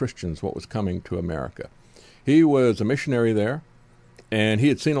warning Christians what was coming to America. He was a missionary there, and he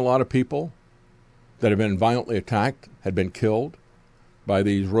had seen a lot of people that had been violently attacked, had been killed by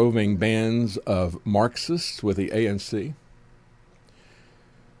these roving bands of Marxists with the ANC.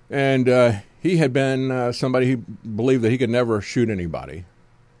 And he had been somebody who believed that he could never shoot anybody.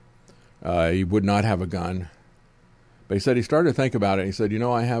 He would not have a gun. But he said he started to think about it. And he said,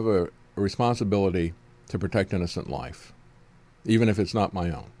 I have a responsibility to protect innocent life, even if it's not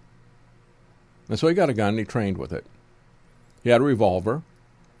my own. And so he got a gun and he trained with it. He had a revolver.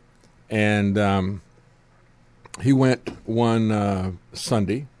 And he went one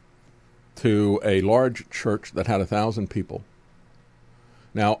Sunday to a large church that had 1,000 people.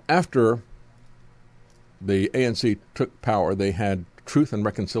 Now, after the ANC took power, they had truth and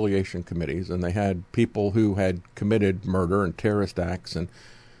reconciliation committees, and they had people who had committed murder and terrorist acts, and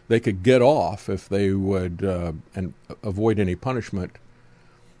they could get off if they would and avoid any punishment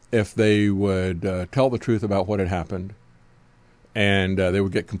if they would tell the truth about what had happened, and they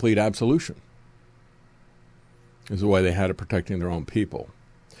would get complete absolution. Is the way they had of protecting their own people.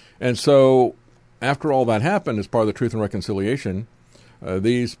 And so after all that happened, as part of the Truth and Reconciliation,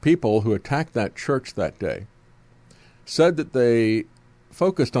 these people who attacked that church that day said that they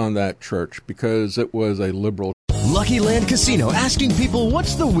focused on that church because it was a liberal. Lucky Land Casino, asking people,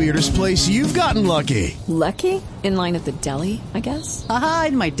 what's the weirdest place you've gotten lucky? Lucky? In line at the deli, I guess? Aha,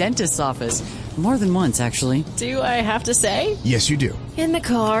 in my dentist's office. More than once, actually. Do I have to say? Yes, you do. In the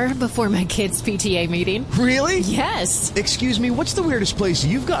car before my kids' PTA meeting. Really? Yes. Excuse me, what's the weirdest place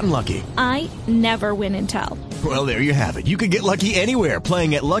you've gotten lucky? I never win and tell. Well, there you have it. You can get lucky anywhere,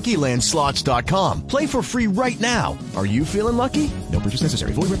 playing at LuckyLandSlots.com. Play for free right now. Are you feeling lucky? No purchase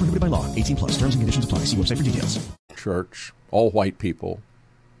necessary. Void where prohibited by law. 18+. Terms and conditions apply. See website for details. Church, all white people,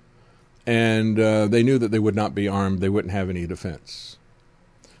 and they knew that they would not be armed. They wouldn't have any defense.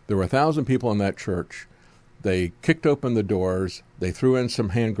 There were 1,000 people in that church. They kicked open the doors, they threw in some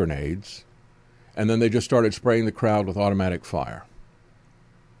hand grenades, and then they just started spraying the crowd with automatic fire.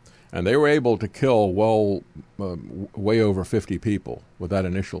 And they were able to kill way over 50 people with that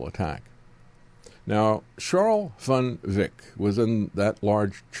initial attack. Now, Charles van Vick was in that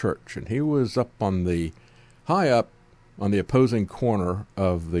large church, and he was high up on the opposing corner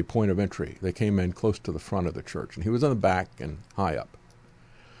of the point of entry. They came in close to the front of the church, and he was in the back and high up.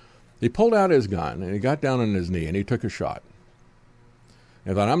 He pulled out his gun, and he got down on his knee, and he took a shot.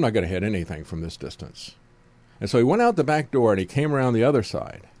 And thought, I'm not going to hit anything from this distance. And so he went out the back door, and he came around the other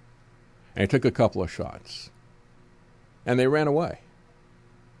side, and he took a couple of shots. And they ran away.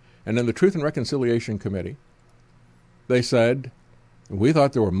 And in the Truth and Reconciliation Committee, they said, we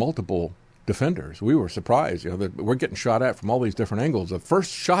thought there were multiple defenders. We were surprised, that we're getting shot at from all these different angles. The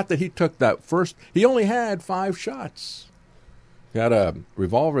first shot that he took, he only had 5 shots. He had a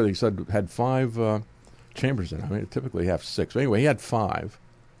revolver that he said had 5 chambers in it. I mean, typically you have 6. But anyway, he had 5.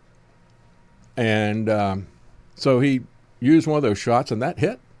 And so he used one of those shots, and that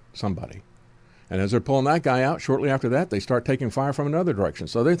hit somebody. And as they're pulling that guy out, shortly after that, they start taking fire from another direction.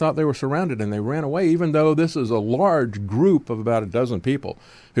 So they thought they were surrounded, and they ran away, even though this is a large group of about a dozen people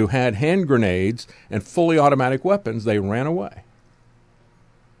who had hand grenades and fully automatic weapons. They ran away.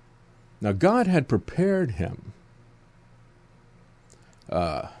 Now, God had prepared him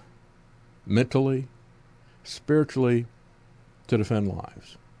mentally, spiritually, to defend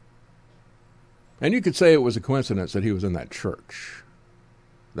lives. And you could say it was a coincidence that he was in that church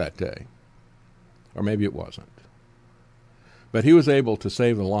that day. Or maybe it wasn't. But he was able to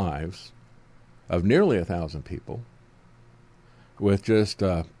save the lives of nearly 1,000 people with just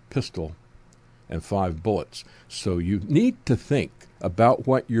a pistol and 5 bullets. So you need to think about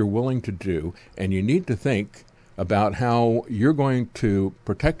what you're willing to do, and you need to think about how you're going to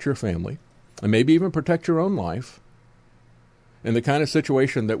protect your family and maybe even protect your own life in the kind of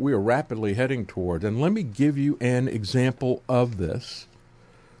situation that we are rapidly heading toward. And let me give you an example of this.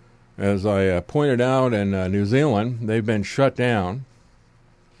 As I pointed out in New Zealand, they've been shut down.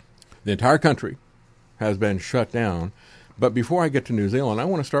 The entire country has been shut down. But before I get to New Zealand, I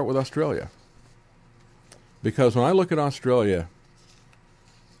want to start with Australia. Because when I look at Australia,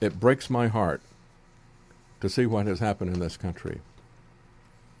 it breaks my heart to see what has happened in this country.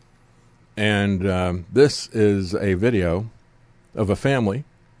 And this is a video of a family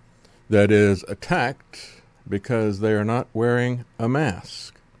that is attacked because they are not wearing a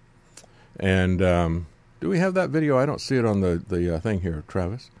mask. And do we have that video? I don't see it on the thing here,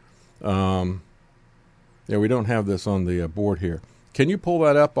 Travis. Yeah, we don't have this on the board here. Can you pull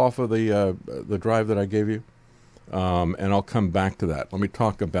that up off of the drive that I gave you? And I'll come back to that. Let me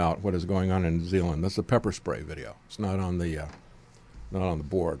talk about what is going on in New Zealand. This is a pepper spray video. It's not on the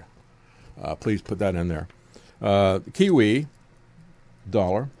board. Please put that in there. The Kiwi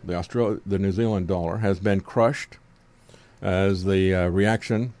dollar, the New Zealand dollar, has been crushed as the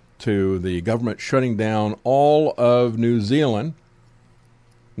reaction to the government shutting down all of New Zealand,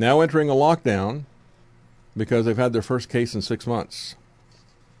 now entering a lockdown because they've had their first case in 6 months.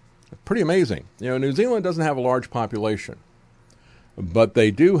 Pretty amazing. New Zealand doesn't have a large population, but they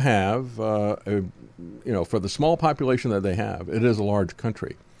do have, for the small population that they have, it is a large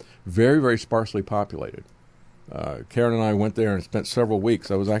country. Very, very sparsely populated. Karen and I went there and spent several weeks.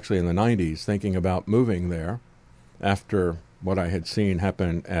 I was actually in the 90s thinking about moving there after what I had seen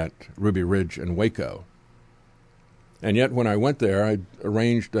happen at Ruby Ridge and Waco. And yet when I went there, I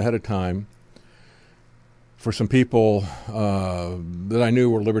arranged ahead of time for some people that I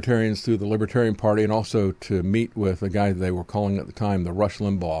knew were libertarians through the Libertarian Party, and also to meet with a guy they were calling at the time the Rush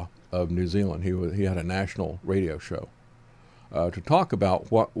Limbaugh of New Zealand. He had a national radio show to talk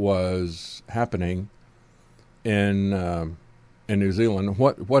about what was happening in New Zealand,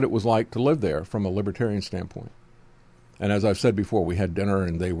 what it was like to live there from a libertarian standpoint. And as I've said before, we had dinner,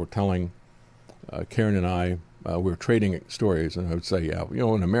 and they were telling Karen and I, we were trading stories, and I would say, yeah,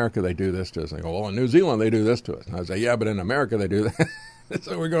 in America they do this to us. And they go, well, in New Zealand they do this to us. And I would say, yeah, but in America they do that.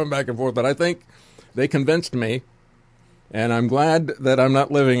 So we're going back and forth. But I think they convinced me And I'm glad that I'm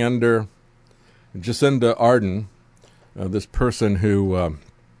not living under Jacinda Ardern, this person who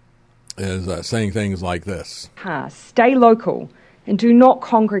is saying things like this. Stay local and do not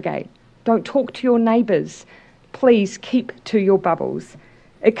congregate. Don't talk to your neighbours. Please keep to your bubbles.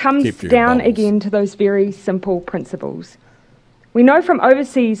 It comes down again to those very simple principles. We know from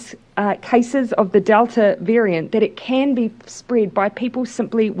overseas cases of the Delta variant that it can be spread by people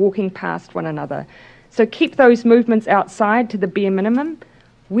simply walking past one another. So keep those movements outside to the bare minimum,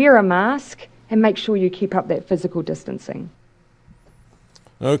 wear a mask, and make sure you keep up that physical distancing.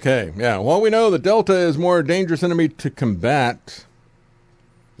 Okay, yeah. While we know the Delta is more dangerous enemy to combat,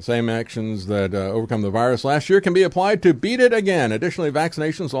 the same actions that overcome the virus last year can be applied to beat it again. Additionally,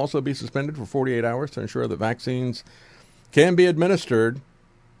 vaccinations will also be suspended for 48 hours to ensure that vaccines can be administered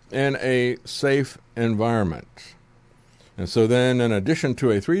in a safe environment. And so then, in addition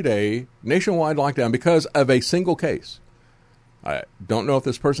to a 3-day nationwide lockdown because of a single case, I don't know if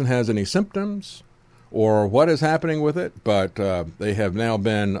this person has any symptoms or what is happening with it, but they have now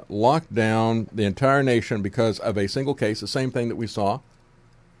been locked down, the entire nation, because of a single case, the same thing that we saw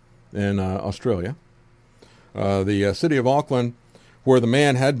in Australia. The city of Auckland, where the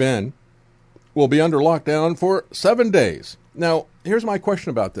man had been, will be under lockdown for 7 days. Now, here's my question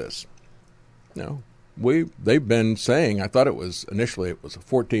about this. They've been saying, I thought initially it was a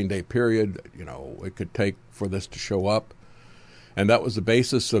 14-day period, it could take for this to show up. And that was the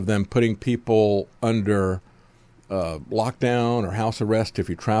basis of them putting people under lockdown or house arrest. If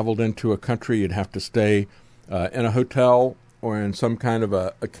you traveled into a country, you'd have to stay in a hotel or in some kind of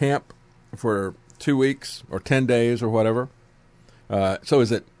a camp for 2 weeks or 10 days or whatever. So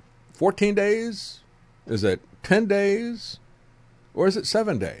is it 14 days? Is it 10 days? Or is it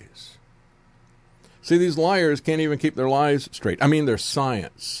 7 days? See, these liars can't even keep their lies straight. I mean, their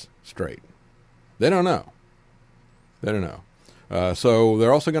science straight. They don't know. So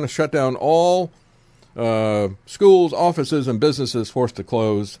they're also going to shut down all schools, offices, and businesses forced to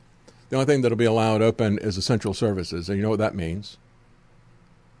close. The only thing that will be allowed open is essential services. And you know what that means?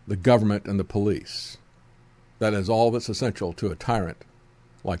 The government and the police. That is all that's essential to a tyrant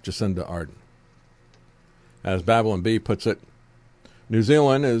like Jacinda Ardern. As Babylon B puts it, New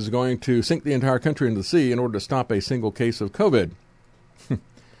Zealand is going to sink the entire country into the sea in order to stop a single case of COVID.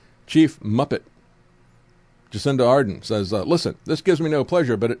 Chief Muppet Jacinda Ardern says, listen, this gives me no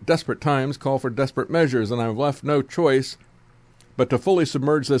pleasure, but at desperate times call for desperate measures, and I've left no choice but to fully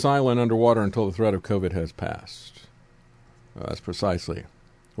submerge this island underwater until the threat of COVID has passed. That's precisely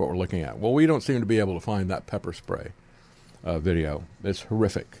what we're looking at. Well, we don't seem to be able to find that pepper spray video. It's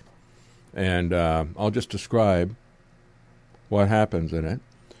horrific. And I'll just describe what happens in it.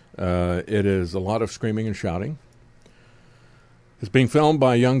 It is a lot of screaming and shouting. It's being filmed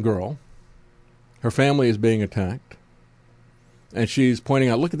by a young girl. Her family is being attacked. And she's pointing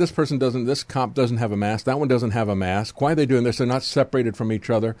out, look at this cop doesn't have a mask. That one doesn't have a mask. Why are they doing this? They're not separated from each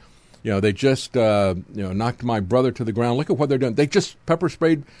other. They just, knocked my brother to the ground. Look at what they're doing. They just pepper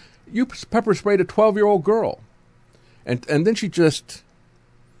sprayed a 12-year-old girl. And then she just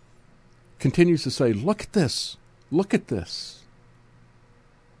continues to say, look at this. Look at this.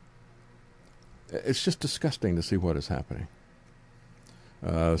 It's just disgusting to see what is happening.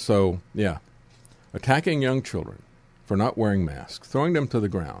 Attacking young children for not wearing masks, throwing them to the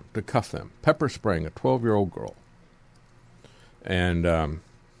ground, to cuff them, pepper spraying a 12-year-old girl. And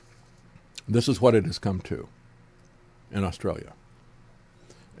this is what it has come to in Australia.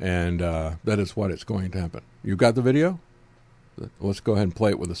 And that is what it's going to happen. You got the video? Let's go ahead and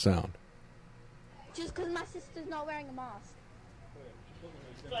play it with the sound. Just because my sister's not wearing a mask.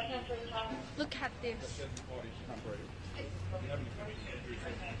 Look at this.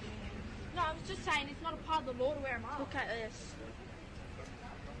 No, I was just saying it's not a part of the law to wear a mask. Look at this.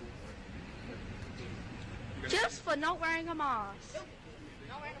 Just for not wearing a mask.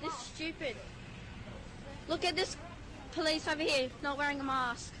 This is stupid. Look at this police over here not wearing a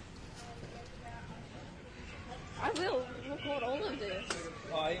mask. I will record all of this.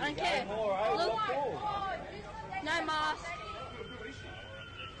 I don't care. Look, no mask.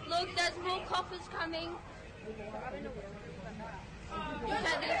 Look, there's more coppers coming. Look at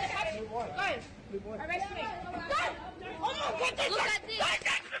this. Go. Arrest me. Go. Oh my God. Look at this. Stop.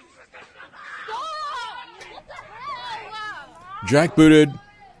 What the hell? Jackbooted,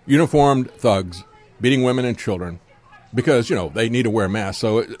 uniformed thugs beating women and children because, they need to wear masks.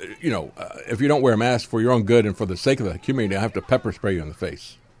 So, if you don't wear a mask for your own good and for the sake of the community, I have to pepper spray you in the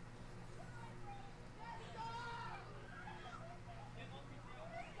face.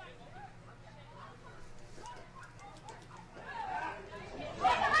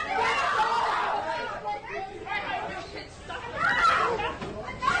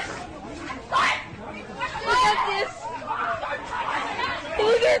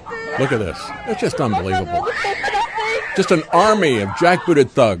 Look at this. It's just unbelievable. Just an army of jackbooted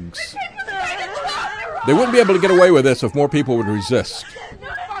thugs. They wouldn't be able to get away with this if more people would resist.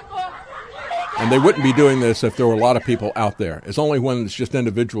 And they wouldn't be doing this if there were a lot of people out there. It's only when it's just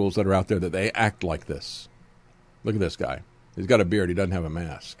individuals that are out there that they act like this. Look at this guy. He's got a beard. He doesn't have a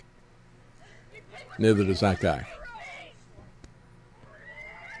mask. Neither does that guy.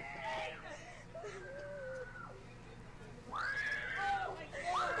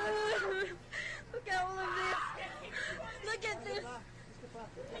 Look at all of this. Look at this.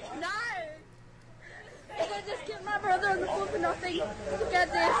 No. I just killed my brother on the floor for nothing. Look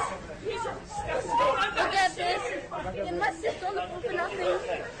at this. Look at this. And my sister on the floor for nothing.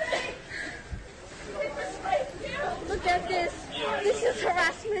 Look at this. This is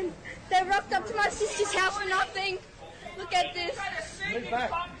harassment. They rocked up to my sister's house for nothing. Look at this.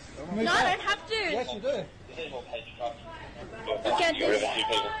 No, I don't have to. Yes, you do. Look at this.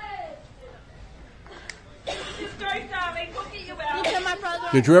 Look at my brother.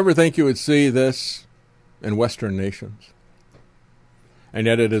 Did you ever think you would see this in Western nations? And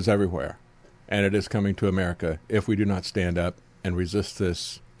yet it is everywhere. And it is coming to America if we do not stand up and resist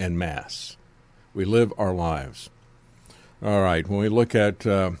this en masse. We live our lives. All right, when we look at,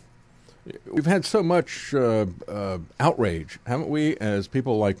 we've had so much outrage, haven't we, as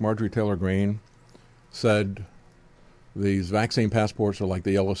people like Marjorie Taylor Greene said these vaccine passports are like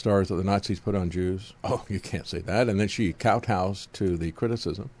the yellow stars that the Nazis put on Jews. Oh, you can't say that. And then she kowtows to the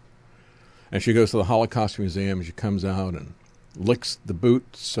criticism. And she goes to the Holocaust Museum, and she comes out and licks the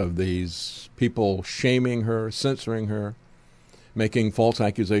boots of these people shaming her, censoring her, making false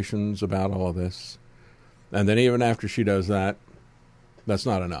accusations about all of this. And then even after she does that, that's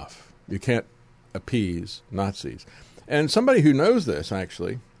not enough. You can't appease Nazis. And somebody who knows this,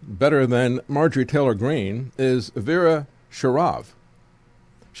 actually, better than Marjorie Taylor Greene, is Vera Sharav.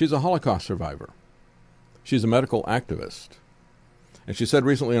 She's a Holocaust survivor. She's a medical activist. And she said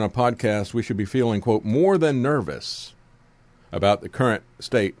recently on a podcast we should be feeling, quote, more than nervous about the current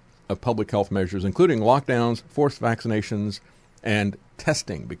state of public health measures, including lockdowns, forced vaccinations, and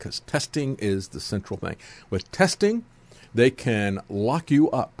testing, because testing is the central thing. With testing, they can lock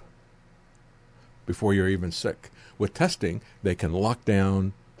you up before you're even sick. With testing, they can lock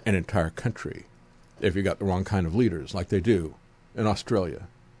down an entire country if you got the wrong kind of leaders, like they do in Australia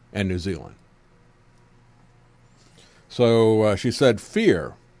and New Zealand. So she said,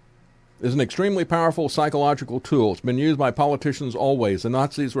 fear is an extremely powerful psychological tool. It's been used by politicians always. The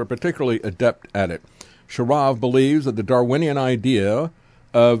Nazis were particularly adept at it. Sharav believes that the Darwinian idea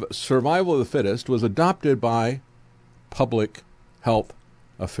of survival of the fittest was adopted by public health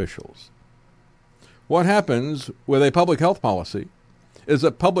officials. What happens with a public health policy is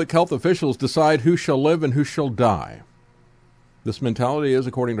that public health officials decide who shall live and who shall die. This mentality is,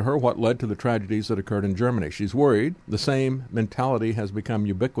 according to her, what led to the tragedies that occurred in Germany. She's worried the same mentality has become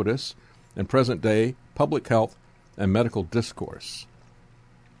ubiquitous in present-day public health and medical discourse.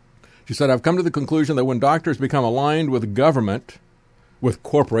 She said, I've come to the conclusion that when doctors become aligned with government, with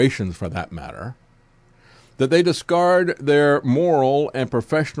corporations for that matter, that they discard their moral and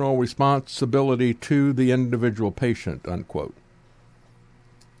professional responsibility to the individual patient, unquote.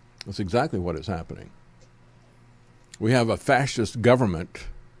 That's exactly what is happening. We have a fascist government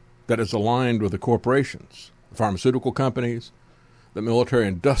that is aligned with the corporations, the pharmaceutical companies, the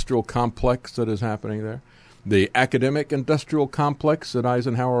military-industrial complex that is happening there, the academic-industrial complex that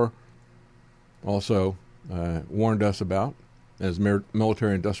Eisenhower also warned us about as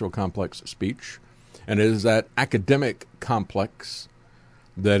military-industrial complex speech. And it is that academic complex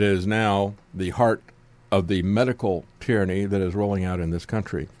that is now the heart of the medical tyranny that is rolling out in this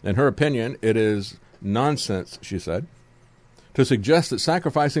country. In her opinion, it is nonsense, she said, to suggest that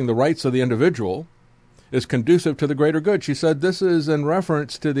sacrificing the rights of the individual is conducive to the greater good. She said this is in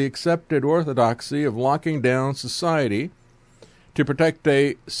reference to the accepted orthodoxy of locking down society to protect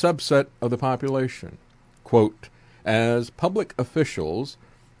a subset of the population. Quote, as public officials,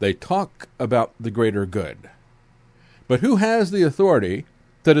 they talk about the greater good. But who has the authority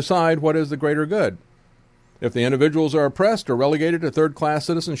to decide what is the greater good? If the individuals are oppressed or relegated to third-class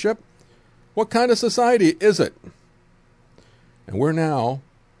citizenship, what kind of society is it? And we're now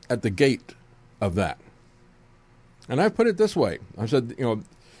at the gate of that. And I've put it this way. I said,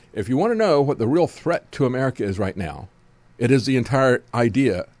 if you want to know what the real threat to America is right now, it is the entire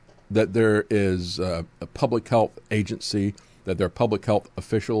idea that there is a public health agency, that there are public health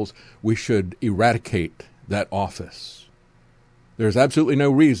officials. We should eradicate that office. There's absolutely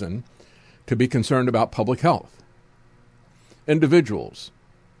no reason to be concerned about public health. Individuals,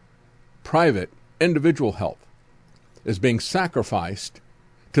 private individual health is being sacrificed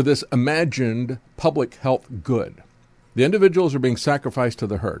to this imagined public health good. The individuals are being sacrificed to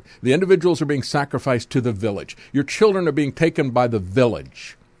the herd. The individuals are being sacrificed to the village. Your children are being taken by the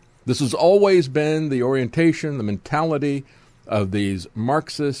village. This has always been the orientation, the mentality of these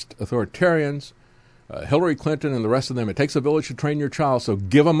Marxist authoritarians, Hillary Clinton and the rest of them. It takes a village to train your child, so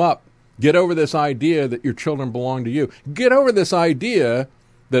give them up. Get over this idea that your children belong to you. Get over this idea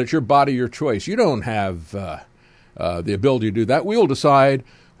that it's your body, your choice. You don't have the ability to do that. We will decide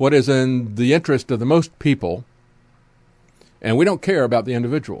what is in the interest of the most people, and we don't care about the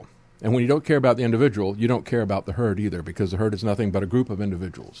individual. And when you don't care about the individual, you don't care about the herd either, because the herd is nothing but a group of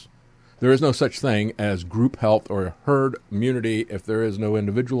individuals. There is no such thing as group health or herd immunity if there is no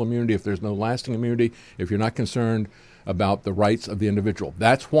individual immunity, if there's no lasting immunity, if you're not concerned about the rights of the individual.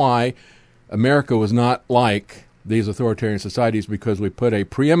 That's why America was not like these authoritarian societies, because we put a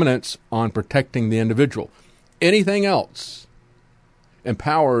preeminence on protecting the individual. Anything else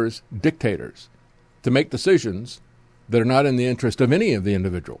empowers dictators to make decisions that are not in the interest of any of the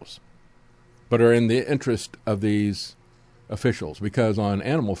individuals, but are in the interest of these officials, because on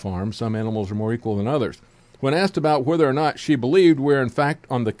animal farms, some animals are more equal than others. When asked about whether or not she believed we're in fact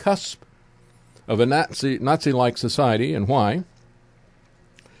on the cusp of a Nazi-like society and why,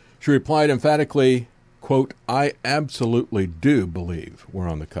 she replied emphatically, quote, "I absolutely do believe we're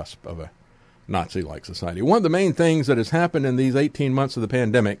on the cusp of a Nazi-like society." One of the main things that has happened in these 18 months of the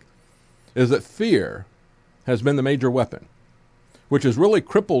pandemic is that fear has been the major weapon, which has really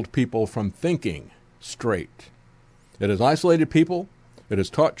crippled people from thinking straight. It has isolated people. It has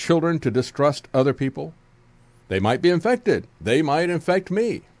taught children to distrust other people. They might be infected. They might infect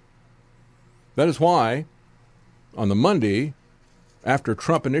me. That is why on the Monday, after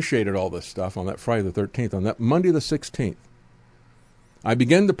Trump initiated all this stuff on that Friday the 13th, on that Monday the 16th, I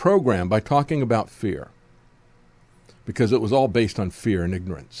began the program by talking about fear, because it was all based on fear and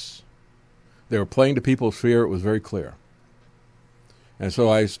ignorance. They were playing to people's fear. It was very clear. And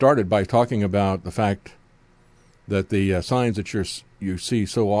so I started by talking about the fact that the signs that you see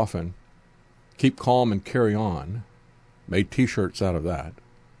so often, keep calm and carry on, made T-shirts out of that.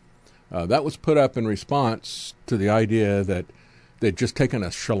 That was put up in response to the idea that they'd just taken a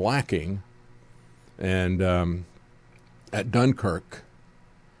shellacking and at Dunkirk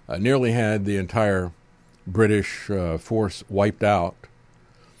nearly had the entire British force wiped out.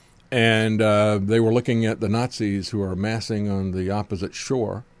 And they were looking at the Nazis who are massing on the opposite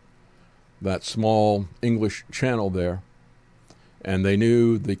shore, that small English channel there. And they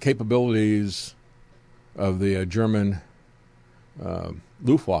knew the capabilities of the German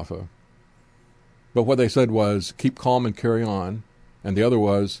Luftwaffe. But what they said was, keep calm and carry on. And the other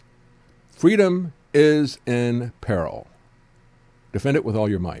was, freedom is in peril. Defend it with all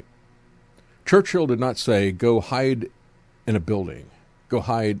your might. Churchill did not say, go hide in a building. Go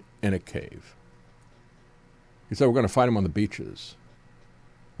hide in a cave. He said, we're going to fight them on the beaches.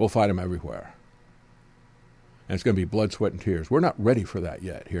 We'll fight them everywhere. And it's going to be blood, sweat, and tears. We're not ready for that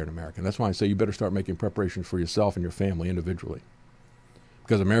yet here in America. And that's why I say you better start making preparations for yourself and your family individually.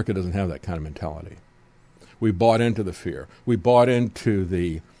 Because America doesn't have that kind of mentality. We bought into the fear. We bought into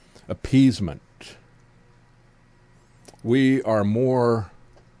the appeasement. We are more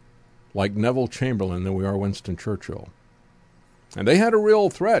like Neville Chamberlain than we are Winston Churchill. And they had a real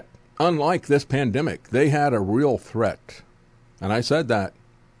threat. Unlike this pandemic, they had a real threat. And I said that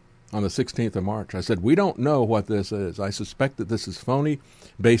on the 16th of March. I said, we don't know what this is. I suspect that this is phony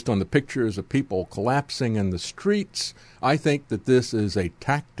based on the pictures of people collapsing in the streets. I think that this is a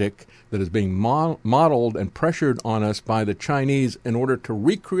tactic that is being modeled and pressured on us by the Chinese in order to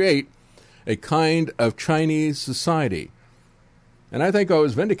recreate a kind of Chinese society. And I think I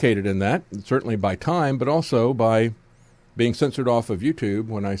was vindicated in that, certainly by time, but also by being censored off of YouTube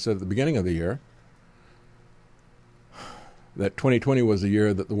when I said at the beginning of the year that 2020 was the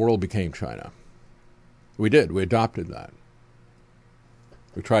year that the world became China. We did. We adopted that.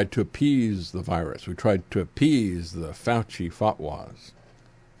 We tried to appease the virus. We tried to appease the Fauci fatwas.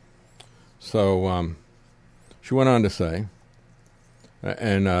 So she went on to say,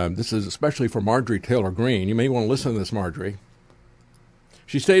 and this is especially for Marjorie Taylor Greene. You may want to listen to this, Marjorie.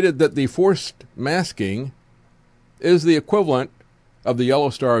 She stated that the forced masking is the equivalent of the yellow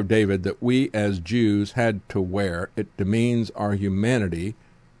Star of David that we as Jews had to wear. It demeans our humanity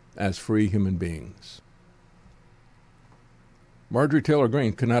as free human beings. Marjorie Taylor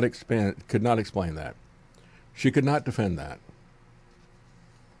Greene could not explain that. She could not defend that.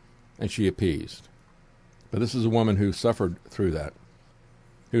 And she appeased. But this is a woman who suffered through that,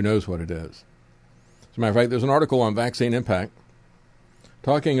 who knows what it is. As a matter of fact, there's an article on Vaccine Impact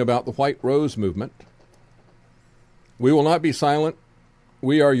talking about the White Rose movement. We will not be silent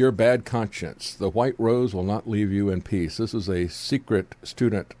We are your bad conscience. The white rose will not leave you in peace. This is a secret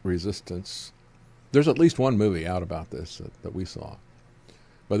student resistance. There's at least one movie out about this that we saw.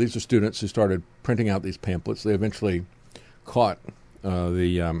 But these are students who started printing out these pamphlets. They eventually caught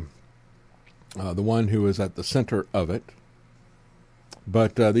the one who was at the center of it.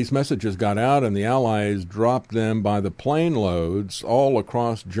 But these messages got out, and the Allies dropped them by the plane loads all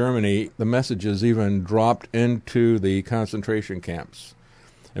across Germany. The messages even dropped into the concentration camps.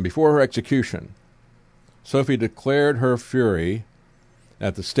 And before her execution, Sophie declared her fury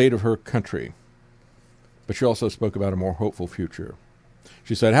at the state of her country. But she also spoke about a more hopeful future.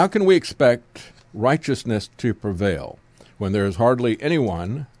 She said, "How can we expect righteousness to prevail when there is hardly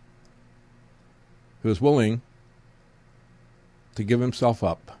anyone who is willing to give himself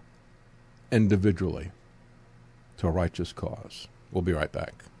up individually to a righteous cause?" We'll be right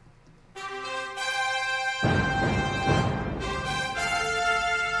back.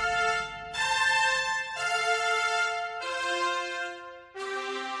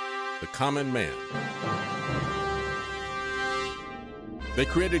 The common man. They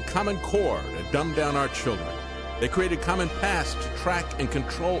created Common Core to dumb down our children. They created Common Pass to track and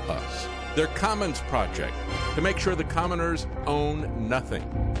control us. Their Commons Project to make sure the commoners own nothing.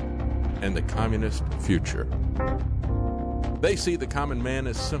 And the communist future. They see the common man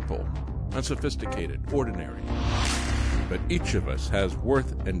as simple, unsophisticated, ordinary. But each of us has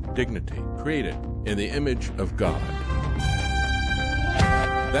worth and dignity, created in the image of God.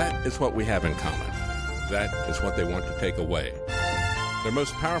 That is what we have in common. That is what they want to take away. Their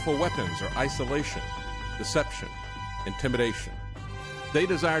most powerful weapons are isolation, deception, intimidation. They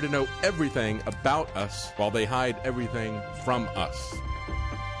desire to know everything about us while they hide everything from us.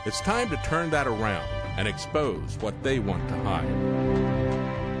 It's time to turn that around and expose what they want to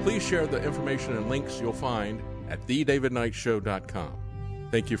hide. Please share the information and links you'll find at thedavidknightshow.com.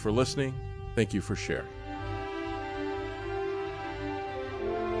 Thank you for listening. Thank you for sharing.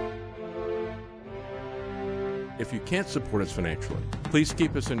 If you can't support us financially, please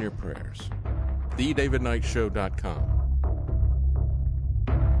keep us in your prayers. thedavidknightshow.com.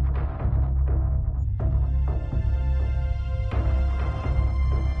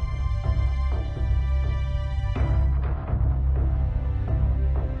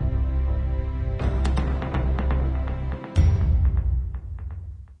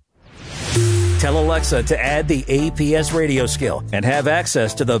 Tell Alexa to add the APS radio skill and have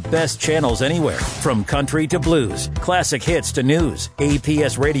access to the best channels anywhere. From country to blues, classic hits to news,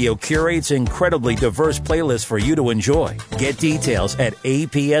 APS Radio curates incredibly diverse playlists for you to enjoy. Get details at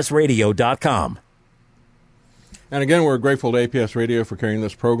apsradio.com. And again, we're grateful to APS Radio for carrying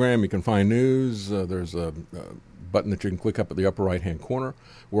this program. You can find news. There's a button that you can click up at the upper right-hand corner.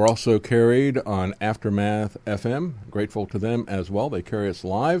 We're also carried on Aftermath FM. Grateful to them as well. They carry us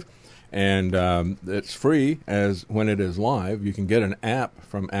live. And it's free as when it is live. You can get an app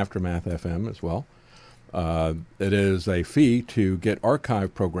from Aftermath FM as well. It is a fee to get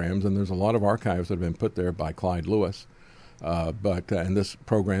archive programs, and there's a lot of archives that have been put there by Clyde Lewis. And this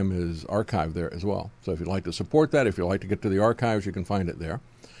program is archived there as well. So if you'd like to support that, if you'd like to get to the archives, you can find it there.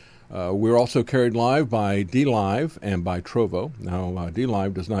 We're also carried live by DLive and by Trovo. Now,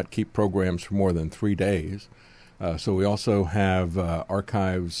 DLive does not keep programs for more than 3 days. So we also have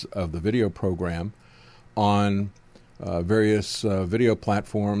archives of the video program on various video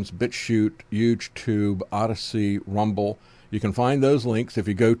platforms, BitChute, YouTube, Odyssey, Rumble. You can find those links if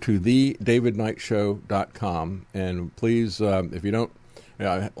you go to thedavidknightshow.com. And please, if you don't,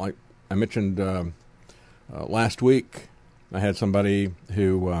 like I mentioned last week, I had somebody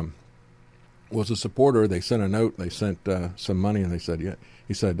who was a supporter. They sent a note, they sent some money, and they said, yeah.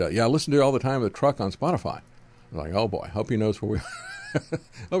 He said, I listen to you all the time in the truck on Spotify. I was like, oh boy, hope he knows where we are.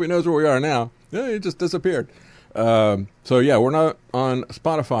 Hope he knows where we are now. Yeah, it just disappeared. So yeah, we're not on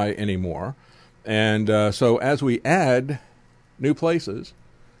Spotify anymore. And so as we add new places,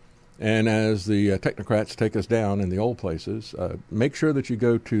 and as the technocrats take us down in the old places, make sure that you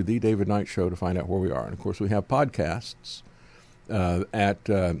go to The David Knight Show to find out where we are. And of course, we have podcasts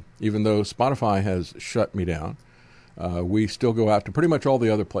even though Spotify has shut me down, we still go out to pretty much all the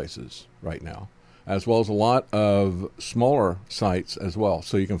other places right now, as well as a lot of smaller sites as well.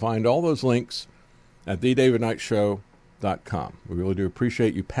 So you can find all those links at thedavidknightshow.com. We really do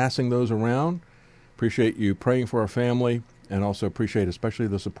appreciate you passing those around, appreciate you praying for our family, and also appreciate especially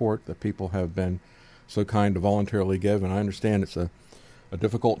the support that people have been so kind to voluntarily give. And I understand it's a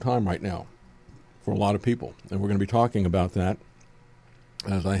difficult time right now for a lot of people, and we're going to be talking about that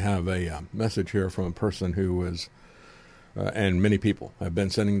as I have a message here from a person who was and many people have been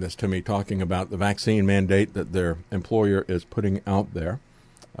sending this to me, talking about the vaccine mandate that their employer is putting out there.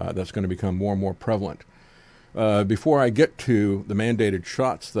 That's going to become more and more prevalent. Before I get to the mandated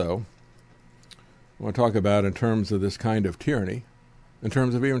shots, though, I want to talk about in terms of this kind of tyranny, in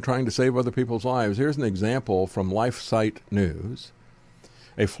terms of even trying to save other people's lives. Here's an example from LifeSite News.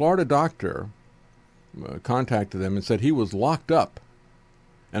 A Florida doctor contacted them and said he was locked up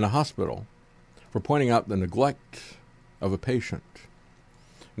in a hospital for pointing out the neglect of a patient.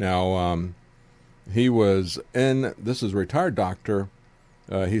 Now, he was this is a retired doctor.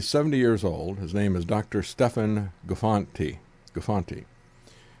 He's 70 years old. His name is Dr. Stefan Gufanti.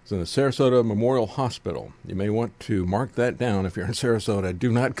 He's in the Sarasota Memorial Hospital. You may want to mark that down if you're in Sarasota.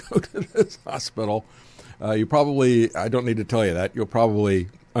 Do not go to this hospital. I don't need to tell you that. You'll probably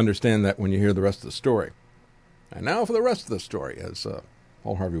understand that when you hear the rest of the story. And now for the rest of the story, as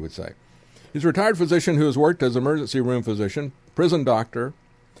Paul Harvey would say. He's a retired physician who has worked as emergency room physician, prison doctor,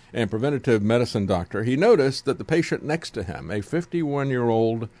 and preventative medicine doctor. He noticed that the patient next to him, a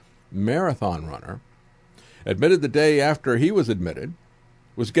 51-year-old marathon runner, admitted the day after he was admitted,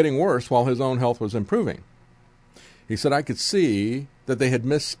 was getting worse while his own health was improving. He said, I could see that they had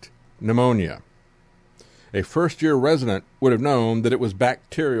missed pneumonia. A first-year resident would have known that it was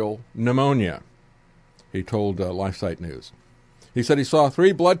bacterial pneumonia, he told LifeSite News. He said he saw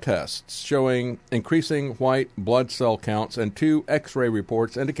 3 blood tests showing increasing white blood cell counts and 2 X-ray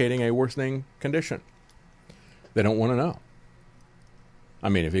reports indicating a worsening condition. They don't want to know. I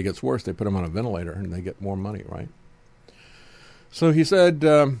mean, if he gets worse, they put him on a ventilator and they get more money, right? So he said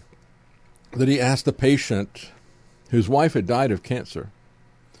that he asked the patient, whose wife had died of cancer,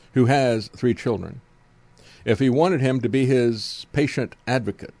 who has 3 children, if he wanted him to be his patient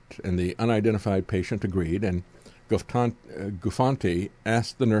advocate, and the unidentified patient agreed, and Gufanti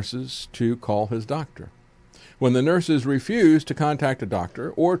asked the nurses to call his doctor. When the nurses refused to contact a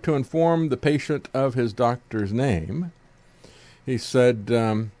doctor or to inform the patient of his doctor's name, he said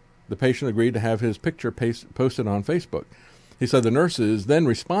the patient agreed to have his picture posted on Facebook. He said the nurses then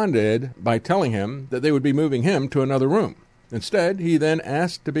responded by telling him that they would be moving him to another room. Instead, he then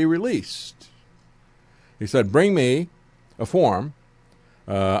asked to be released. He said, bring me a form.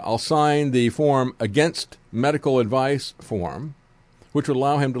 I'll sign the form against medical advice form, which would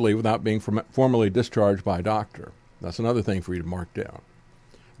allow him to leave without being formally discharged by a doctor. That's another thing for you to mark down,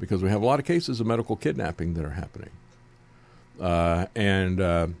 because we have a lot of cases of medical kidnapping that are happening.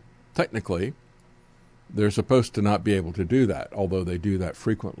 And technically, they're supposed to not be able to do that, although they do that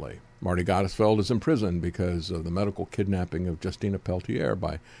frequently. Marty Gottesfeld is in prison because of the medical kidnapping of Justina Peltier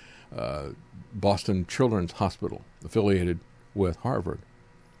by Boston Children's Hospital, affiliated with Harvard.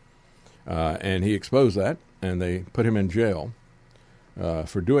 And he exposed that, and they put him in jail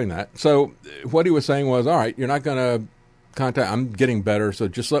for doing that. So what he was saying was, all right, you're not going to contact, I'm getting better, so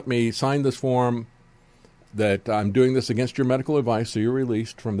just let me sign this form that I'm doing this against your medical advice, so you're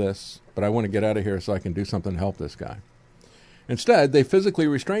released from this, but I want to get out of here so I can do something to help this guy. Instead, they physically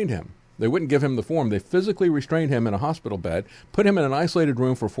restrained him. They wouldn't give him the form. They physically restrained him in a hospital bed, put him in an isolated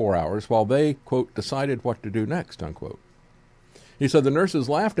room for 4 hours while they, quote, decided what to do next, unquote. He said the nurses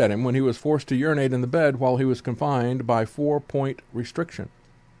laughed at him when he was forced to urinate in the bed while he was confined by 4-point restriction.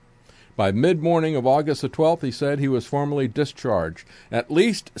 By mid-morning of August the 12th, he said he was formally discharged. At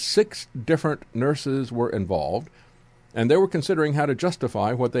least 6 different nurses were involved, and they were considering how to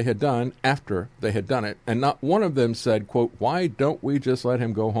justify what they had done after they had done it, and not one of them said, quote, why don't we just let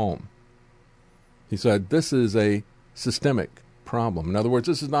him go home? He said this is a systemic problem. In other words,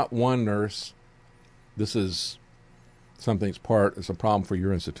 this is not one nurse. This is it's a problem for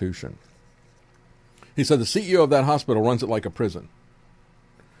your institution. He said the CEO of that hospital runs it like a prison,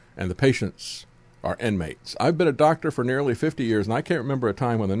 and the patients are inmates. I've been a doctor for nearly 50 years, and I can't remember a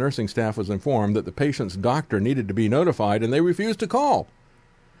time when the nursing staff was informed that the patient's doctor needed to be notified, and they refused to call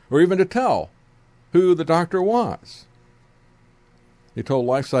or even to tell who the doctor was. He told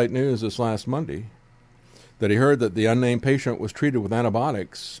LifeSite News this last Monday that he heard that the unnamed patient was treated with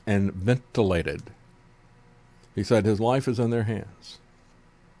antibiotics and ventilated. He said his life is in their hands.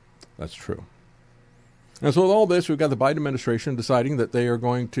 That's true. And so with all this, we've got the Biden administration deciding that they are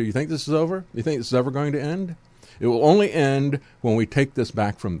going to, you think this is over? You think this is ever going to end? It will only end when we take this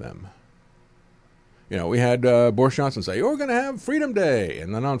back from them. You know, we had Boris Johnson say, we're going to have Freedom Day.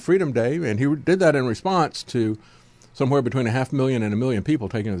 And then on Freedom Day, and he did that in response to somewhere between 500,000 and 1 million people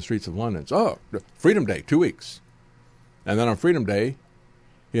taking to the streets of London. So, Freedom Day, 2 weeks. And then on Freedom Day,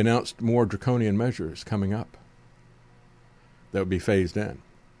 he announced more draconian measures coming up that would be phased in.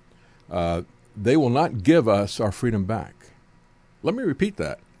 They will not give us our freedom back. Let me repeat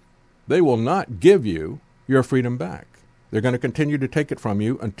that. They will not give you your freedom back. They're going to continue to take it from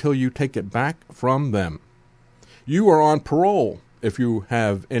you until you take it back from them. You are on parole if you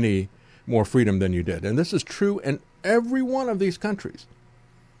have any more freedom than you did. And this is true in every one of these countries.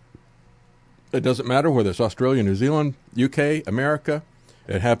 It doesn't matter whether it's Australia, New Zealand, UK, America.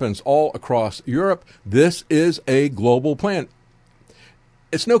 It happens all across Europe. This is a global plan.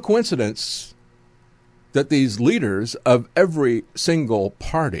 It's no coincidence that these leaders of every single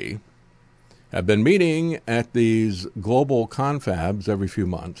party have been meeting at these global confabs every few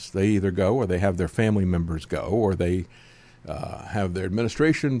months. They either go, or they have their family members go, or they have their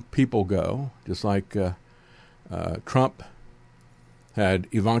administration people go, just like Trump had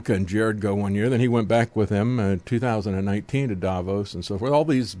Ivanka and Jared go one year. Then he went back with him in 2019 to Davos and so forth. All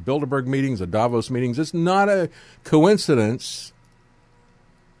these Bilderberg meetings, the Davos meetings, it's not a coincidence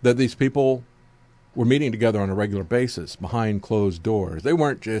that these people were meeting together on a regular basis behind closed doors. They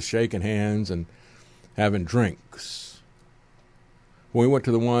weren't just shaking hands and having drinks. When we went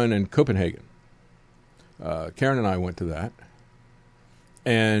to the one in Copenhagen, Karen and I went to that.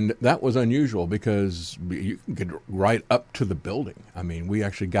 And that was unusual because you can get right up to the building. I mean, we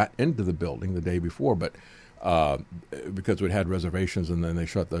actually got into the building the day before, but because we'd had reservations and then they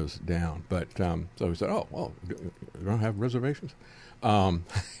shut those down. But so we said, oh, well, you don't have reservations? You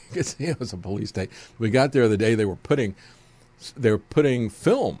could see it was a police state. We got there the day they were putting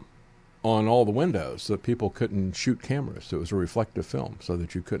film on all the windows so that people couldn't shoot cameras. So it was a reflective film so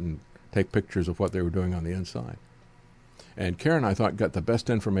that you couldn't take pictures of what they were doing on the inside. And Karen, I thought, got the best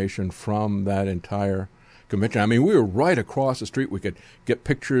information from that entire convention. I mean, we were right across the street. We could get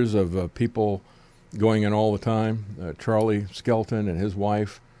pictures of people going in all the time. Charlie Skelton and his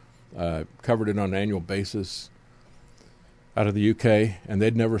wife covered it on an annual basis out of the UK, and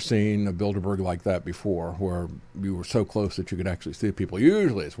they'd never seen a Bilderberg like that before, where you were so close that you could actually see people.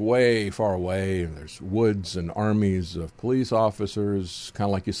 Usually it's way far away, and there's woods and armies of police officers, kind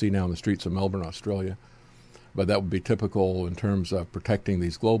of like you see now in the streets of Melbourne, Australia. But that would be typical in terms of protecting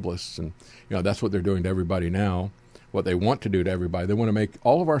these globalists. And, that's what they're doing to everybody now, what they want to do to everybody. They want to make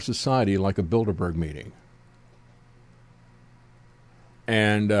all of our society like a Bilderberg meeting.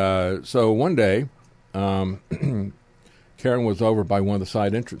 And so one day, Karen was over by one of the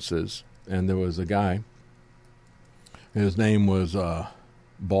side entrances, and there was a guy. His name was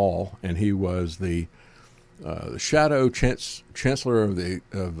Ball, and he was the shadow chancellor of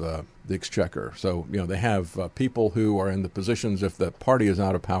the exchequer. So they have people who are in the positions. If the party is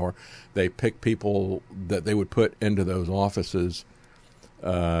out of power, they pick people that they would put into those offices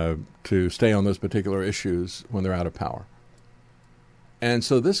to stay on those particular issues when they're out of power. And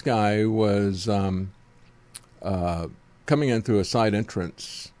so this guy was coming in through a side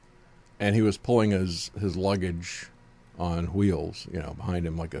entrance, and he was pulling his luggage on wheels, behind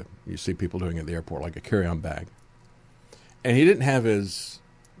him, like you see people doing at the airport, like a carry-on bag. And he didn't have his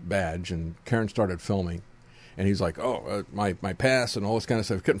badge, and Karen started filming, and he's like, "Oh, my pass and all this kind of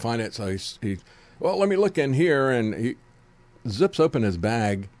stuff." Couldn't find it, so he, well, let me look in here, and he zips open his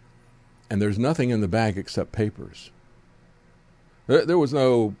bag, and there's nothing in the bag except papers. There was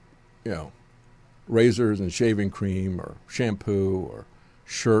no, razors and shaving cream or shampoo or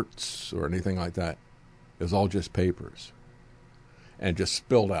shirts or anything like that. It was all just papers, and just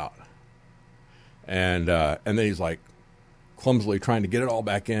spilled out. And then he's like clumsily trying to get it all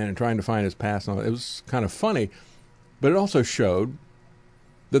back in and trying to find his pass. It was kind of funny, but it also showed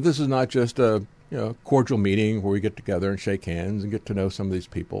that this is not just a cordial meeting where we get together and shake hands and get to know some of these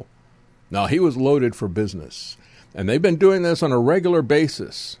people. No, he was loaded for business, and they've been doing this on a regular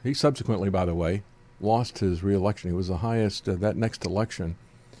basis. He subsequently, by the way, lost his re-election. He was the highest that next election.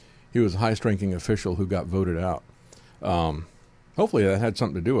 He was the highest-ranking official who got voted out. Hopefully that had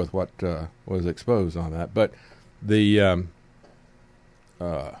something to do with what was exposed on that. But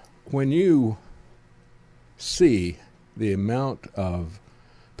when you see the amount of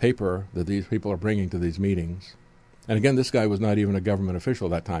paper that these people are bringing to these meetings, and again, this guy was not even a government official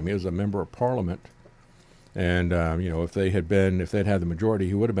at that time. He was a member of parliament. And, if they'd had the majority,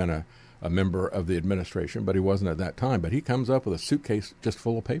 he would have been a member of the administration, but he wasn't at that time. But he comes up with a suitcase just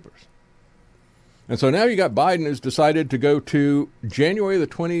full of papers. And so now you got Biden, who's decided to go to January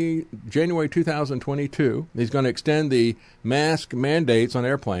 2022. He's going to extend the mask mandates on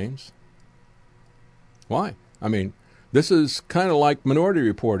airplanes. Why? I mean, this is kind of like Minority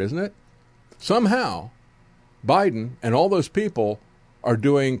Report, isn't it? Somehow, Biden and all those people are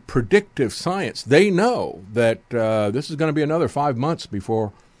doing predictive science. They know that this is going to be another 5 months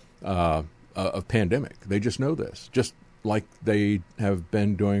before a pandemic. They just know this, just like they have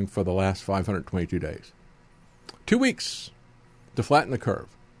been doing for the last 522 days. 2 weeks to flatten the curve.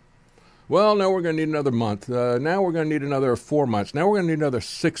 Well, now we're going to need another month. Now we're going to need another 4 months. Now we're going to need another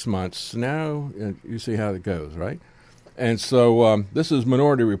 6 months. Now you see how it goes, right? And so this is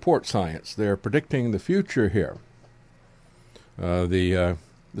Minority Report science. They're predicting the future here.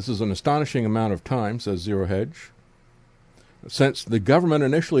 This is an astonishing amount of time, says Zero Hedge, since the government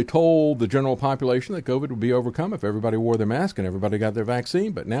initially told the general population that COVID would be overcome if everybody wore their mask and everybody got their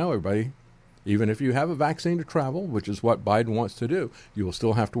vaccine. But now everybody, even if you have a vaccine to travel, which is what Biden wants to do, you will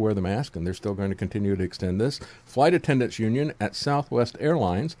still have to wear the mask, and they're still going to continue to extend this. Flight Attendants Union at Southwest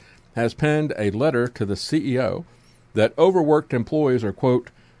Airlines has penned a letter to the CEO that overworked employees are, quote,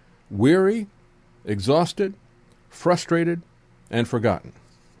 weary, exhausted, frustrated, and forgotten.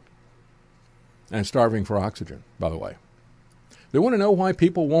 And starving for oxygen, by the way. They want to know why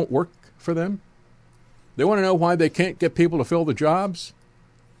people won't work for them. They want to know why they can't get people to fill the jobs.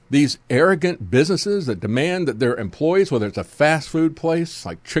 These arrogant businesses that demand that their employees, whether it's a fast food place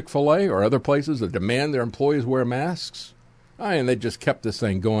like Chick-fil-A or other places that demand their employees wear masks. And they just kept this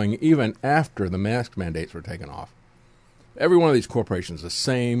thing going even after the mask mandates were taken off. Every one of these corporations, the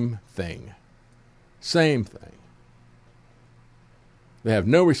same thing. Same thing. They have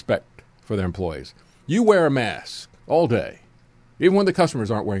no respect for their employees. You wear a mask all day. Even when the customers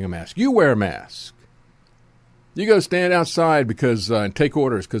aren't wearing a mask, you wear a mask. You go stand outside and take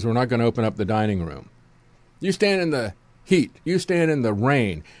orders because we're not going to open up the dining room. You stand in the heat, you stand in the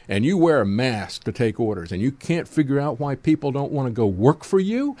rain, and you wear a mask to take orders, and you can't figure out why people don't want to go work for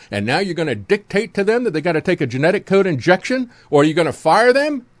you, and now you're going to dictate to them that they got to take a genetic code injection, or are you going to fire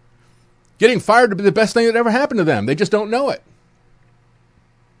them? Getting fired would be the best thing that ever happened to them. They just don't know it.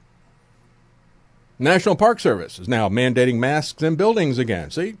 National Park Service is now mandating masks in buildings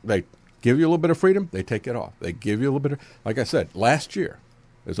again. See, they give you a little bit of freedom, they take it off. They give you a little bit of, like I said, last year,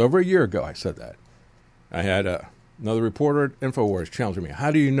 it was over a year ago I said that. I had another reporter at InfoWars challenging me,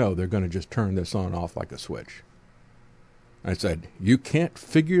 how do you know they're going to just turn this on and off like a switch? I said, you can't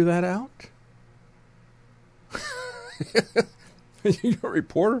figure that out? You're a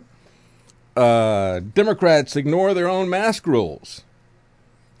reporter? Democrats ignore their own mask rules.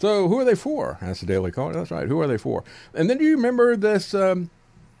 So who are they for? That's the Daily Caller. That's right. Who are they for? And then do you remember this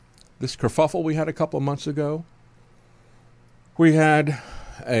this kerfuffle we had a couple of months ago? We had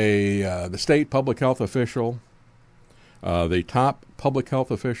the state public health official, the top public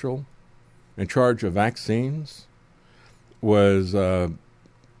health official in charge of vaccines, was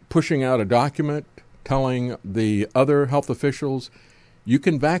pushing out a document telling the other health officials, you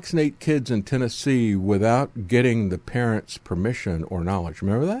can vaccinate kids in Tennessee without getting the parents' permission or knowledge.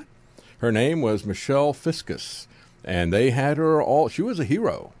 Remember that? Her name was Michelle Fiskus, and they had her all. She was a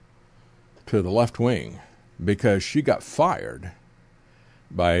hero to the left wing because she got fired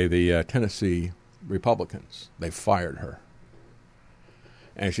by the Tennessee Republicans. They fired her.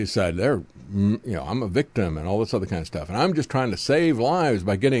 And she said, I'm a victim and all this other kind of stuff. And I'm just trying to save lives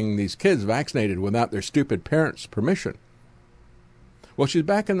by getting these kids vaccinated without their stupid parents' permission. Well, she's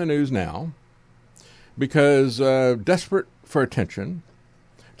back in the news now because desperate for attention,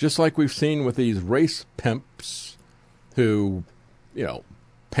 just like we've seen with these race pimps who,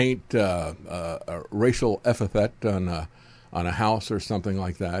 paint a racial epithet on a house or something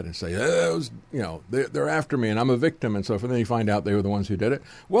like that and say, they're after me and I'm a victim and so forth. And then you find out they were the ones who did it.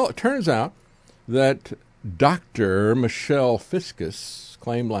 Well, it turns out that Dr. Michelle Fiskus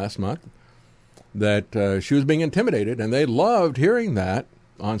claimed last month that she was being intimidated, and they loved hearing that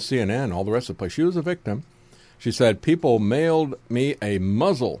on CNN, all the rest of the place. She was a victim. She said, people mailed me a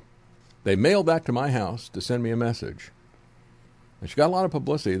muzzle. They mailed that to my house to send me a message. And she got a lot of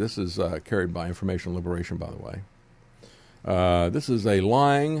publicity. This is carried by Information Liberation, by the way. This is a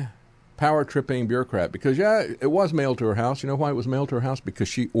lying, power-tripping bureaucrat because, it was mailed to her house. You know why it was mailed to her house? Because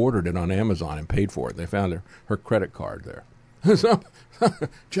she ordered it on Amazon and paid for it. They found her credit card there. So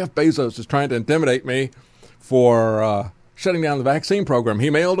Jeff Bezos is trying to intimidate me for shutting down the vaccine program. He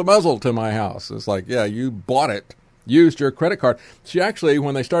mailed a muzzle to my house. It's like, yeah, you bought it, used your credit card. She actually,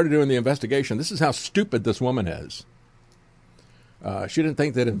 when they started doing the investigation, this is how stupid this woman is. She didn't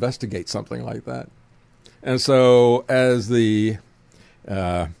think they'd investigate something like that. And so as the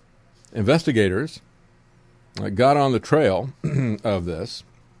investigators got on the trail of this,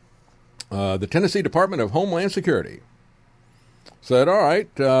 the Tennessee Department of Homeland Security said, all right,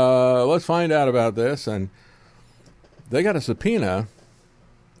 let's find out about this. And they got a subpoena,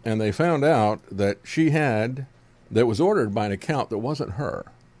 and they found out that that was ordered by an account that wasn't her.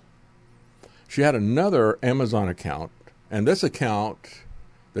 She had another Amazon account, and this account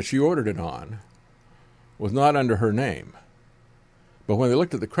that she ordered it on was not under her name. But when they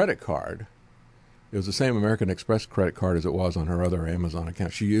looked at the credit card, it was the same American Express credit card as it was on her other Amazon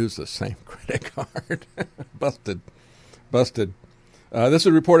account. She used the same credit card. Busted. This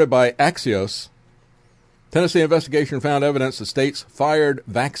is reported by Axios. Tennessee investigation found evidence the state's fired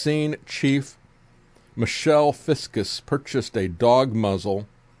vaccine chief, Michelle Fiscus, purchased a dog muzzle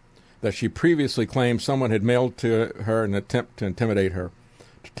that she previously claimed someone had mailed to her in an attempt to intimidate her.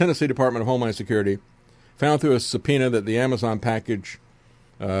 The Tennessee Department of Homeland Security found through a subpoena that the Amazon package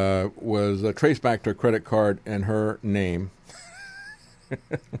was traced back to a credit card and her name.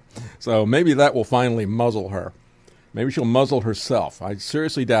 So maybe that will finally muzzle her. Maybe she'll muzzle herself. I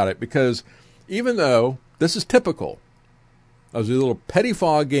seriously doubt it, because even though this is typical of these little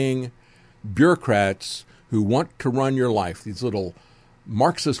pettifogging bureaucrats who want to run your life, these little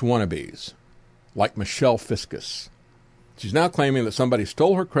Marxist wannabes like Michelle Fiscus. She's now claiming that somebody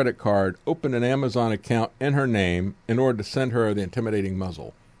stole her credit card, opened an Amazon account in her name in order to send her the intimidating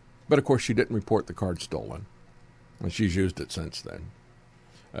muzzle. But, of course, she didn't report the card stolen, and she's used it since then.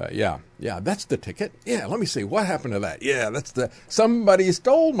 Yeah, that's the ticket. Yeah, let me see. What happened to that? Yeah, somebody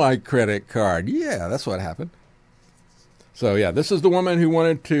stole my credit card. Yeah, that's what happened. So, yeah, this is the woman who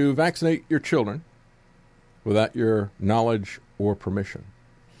wanted to vaccinate your children without your knowledge or permission.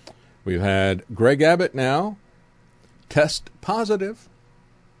 We've had Greg Abbott now test positive.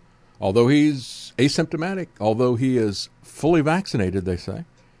 Although he's asymptomatic, although he is fully vaccinated, they say,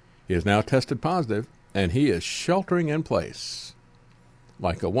 he is now tested positive, and he is sheltering in place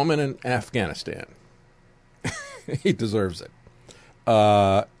like a woman in Afghanistan. He deserves it.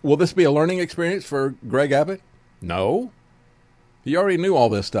 Will this be a learning experience for Greg Abbott? No. He already knew all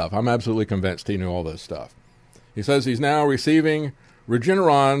this stuff. I'm absolutely convinced he knew all this stuff. He says he's now receiving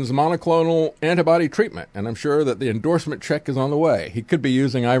Regeneron's monoclonal antibody treatment, and I'm sure that the endorsement check is on the way. He could be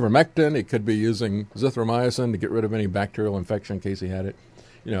using ivermectin. He could be using zithromycin to get rid of any bacterial infection in case he had it.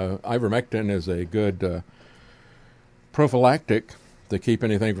 You know, ivermectin is a good prophylactic to keep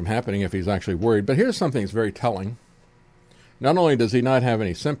anything from happening if he's actually worried. But here's something that's very telling. Not only does he not have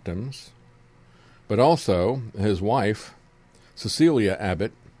any symptoms, but also his wife, Cecilia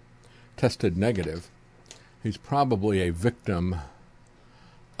Abbott, tested negative. He's probably a victim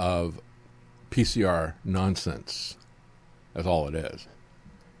of PCR nonsense. That's all it is.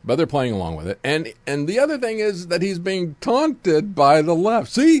 But they're playing along with it. And the other thing is that he's being taunted by the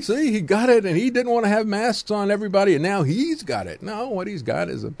left. See, he got it, and he didn't want to have masks on everybody, and now he's got it. No, what he's got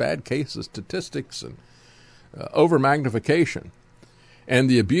is a bad case of statistics and over-magnification and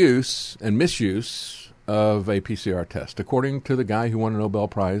the abuse and misuse of a PCR test, according to the guy who won a Nobel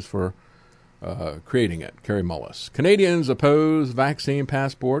Prize for creating it, Kerry Mullis. Canadians oppose vaccine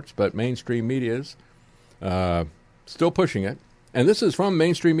passports, but mainstream media's still pushing it. And this is from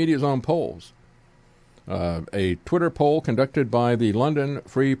mainstream media's own polls. A Twitter poll conducted by the London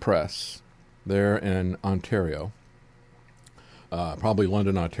Free Press there in Ontario, probably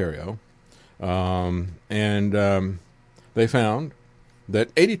London, Ontario. And they found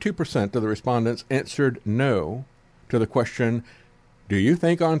that 82% of the respondents answered no to the question, do you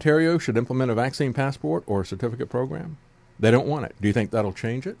think Ontario should implement a vaccine passport or a certificate program? They don't want it. Do you think that'll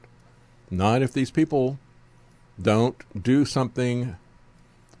change it? Not if these people don't do something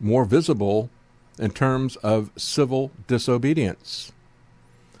more visible in terms of civil disobedience.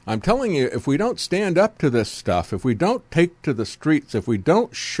 I'm telling you, if we don't stand up to this stuff, if we don't take to the streets, if we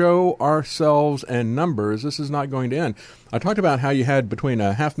don't show ourselves in numbers, this is not going to end. I talked about how you had between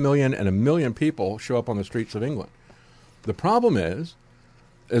 500,000 and 1 million people show up on the streets of England. The problem is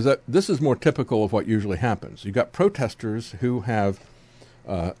that this is more typical of what usually happens. You've got protesters who have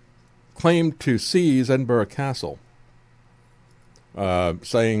claimed to seize Edinburgh Castle,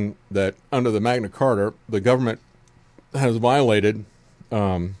 saying that under the Magna Carta, the government has violated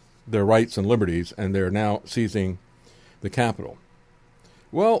their rights and liberties, and they're now seizing the capital.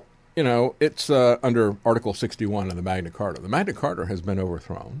 Well, you know, it's under Article 61 of the Magna Carta. The Magna Carta has been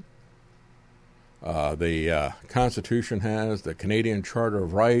overthrown. The Constitution has, the Canadian Charter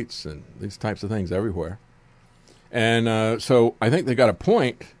of Rights, and these types of things everywhere. And so I think they got a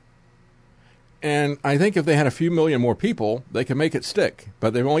point. And I think if they had a few million more people, they can make it stick.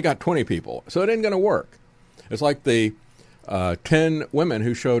 But they've only got 20 people, so it ain't going to work. It's like the 10 women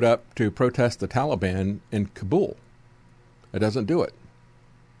who showed up to protest the Taliban in Kabul. It doesn't do it.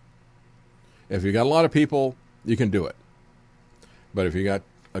 If you got a lot of people, you can do it. But if you got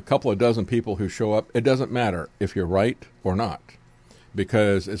a couple of dozen people who show up, it doesn't matter if you're right or not,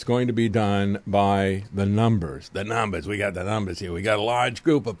 because it's going to be done by the numbers. The numbers. We got the numbers here. We got a large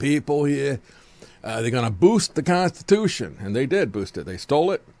group of people here. They're going to boost the Constitution, and they did boost it. They stole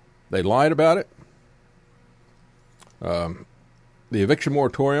it. They lied about it. The eviction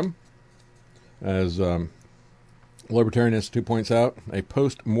moratorium, as Libertarian Institute points out, a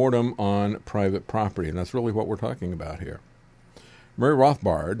post-mortem on private property, and that's really what we're talking about here. Murray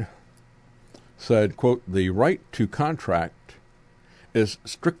Rothbard said, quote, "The right to contract is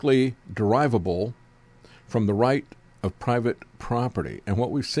strictly derivable from the right of private property." And what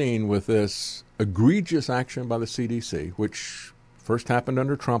we've seen with this egregious action by the CDC, which first happened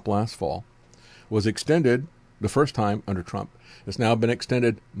under Trump last fall, was extended the first time under Trump. It's now been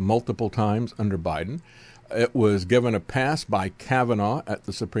extended multiple times under Biden. It was given a pass by Kavanaugh at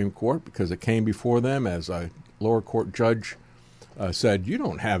the Supreme Court because it came before them as a lower court judge said, "You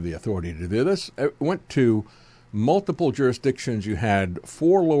don't have the authority to do this." It went to multiple jurisdictions. You had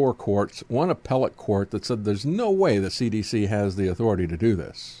 4 lower courts, 1 appellate court that said there's no way the CDC has the authority to do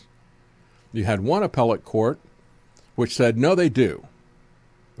this. You had 1 appellate court which said, no, they do.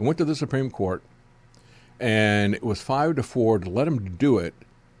 It went to the Supreme Court, and it was 5-4 to let them do it,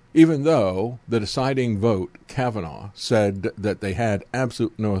 even though the deciding vote, Kavanaugh, said that they had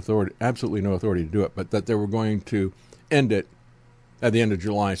absolutely no authority to do it, but that they were going to end it at the end of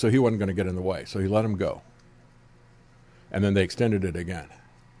July, so he wasn't going to get in the way. So he let them go. And then they extended it again.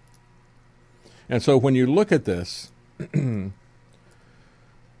 And so when you look at this, the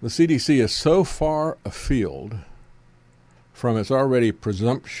CDC is so far afield from its already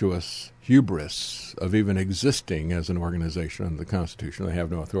presumptuous hubris of even existing as an organization under the Constitution. They have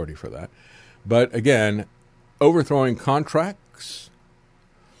no authority for that. But again, overthrowing contracts,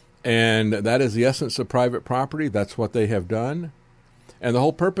 and that is the essence of private property. That's what they have done. And the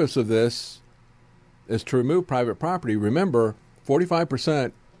whole purpose of this is to remove private property. Remember,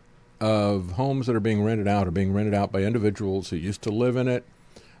 45% of homes that are being rented out by individuals who used to live in it.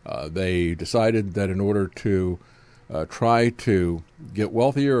 They decided that in order to try to get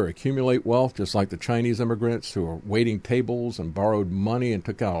wealthier or accumulate wealth, just like the Chinese immigrants who were waiting tables and borrowed money and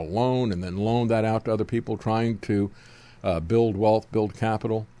took out a loan and then loaned that out to other people trying to build wealth, build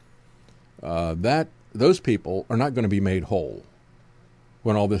capital, those people are not going to be made whole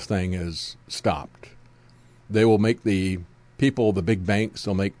when all this thing is stopped. They will make the people, the big banks,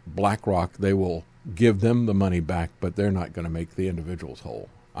 they'll make BlackRock, they will give them the money back, but they're not going to make the individuals whole.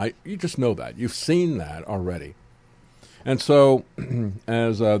 You just know that. You've seen that already. And so,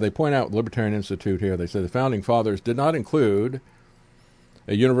 as they point out, Libertarian Institute here, they say the Founding Fathers did not include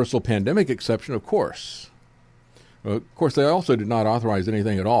a universal pandemic exception, of course. Of course, they also did not authorize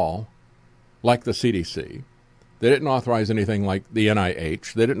anything at all, like the CDC. They didn't authorize anything like the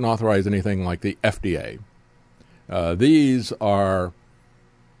NIH. They didn't authorize anything like the FDA. These are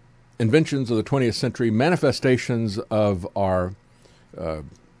inventions of the 20th century, manifestations of our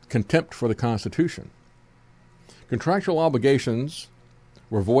contempt for the Constitution. Contractual obligations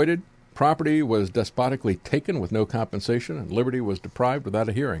were voided, property was despotically taken with no compensation, and liberty was deprived without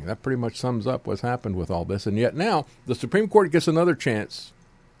a hearing. That pretty much sums up what's happened with all this. And yet now the Supreme Court gets another chance,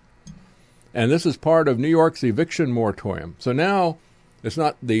 and this is part of New York's eviction moratorium. So now it's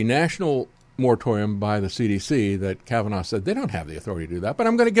not the national moratorium by the CDC that Kavanaugh said they don't have the authority to do that, but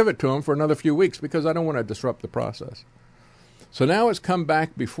I'm going to give it to them for another few weeks because I don't want to disrupt the process. So now it's come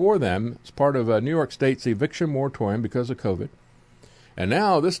back before them. It's part of New York State's eviction moratorium because of COVID. And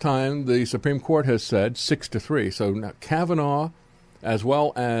now, this time, the Supreme Court has said 6-3. So now Kavanaugh, as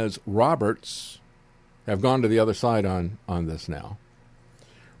well as Roberts, have gone to the other side on this now.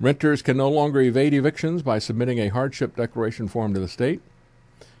 Renters can no longer evade evictions by submitting a hardship declaration form to the state,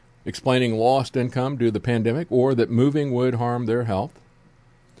 explaining lost income due to the pandemic or that moving would harm their health.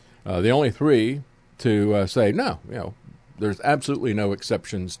 The only 3 to say, no, there's absolutely no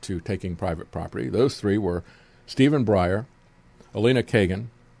exceptions to taking private property. Those 3 were Stephen Breyer, Elena Kagan,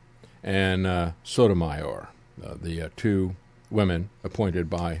 and Sotomayor, the 2 women appointed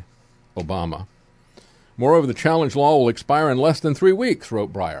by Obama. Moreover, the challenge law will expire in less than 3 weeks,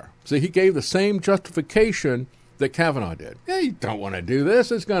 wrote Breyer. See, he gave the same justification that Kavanaugh did. Yeah, you don't want to do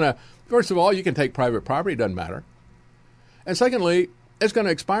this. It's going to, first of all, you can take private property, it doesn't matter. And secondly, it's going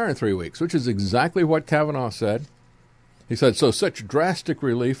to expire in 3 weeks, which is exactly what Kavanaugh said. He said, so such drastic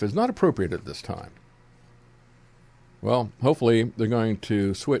relief is not appropriate at this time. Well, hopefully they're going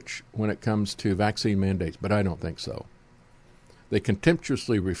to switch when it comes to vaccine mandates, but I don't think so. They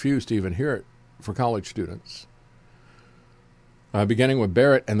contemptuously refuse to even hear it for college students, beginning with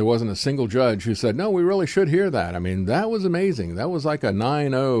Barrett, and there wasn't a single judge who said, no, we really should hear that. I mean, that was amazing. That was like a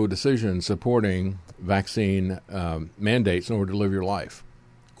 9-0 decision supporting vaccine mandates in order to live your life.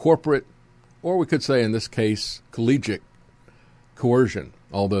 Corporate, or we could say in this case, collegiate coercion,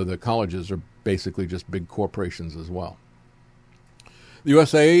 although the colleges are basically just big corporations as well. The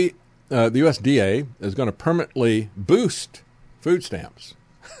USDA is going to permanently boost food stamps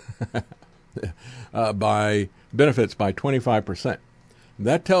by benefits by 25%.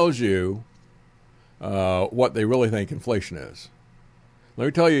 That tells you what they really think inflation is. Let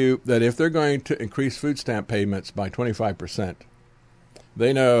me tell you that if they're going to increase food stamp payments by 25%,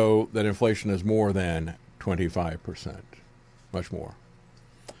 they know that inflation is more than 25%, much more.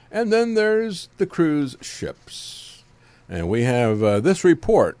 And then there's the cruise ships. And we have this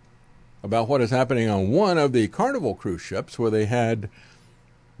report about what is happening on one of the Carnival cruise ships where they had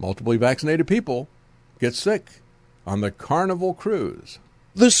multiply vaccinated people get sick on the Carnival cruise.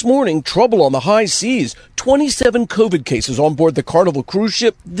 This morning, trouble on the high seas. 27 COVID cases on board the Carnival cruise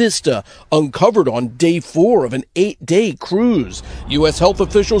ship Vista, uncovered on day 4 of an 8-day cruise. U.S. health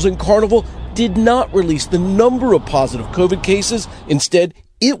officials in Carnival did not release the number of positive COVID cases. Instead,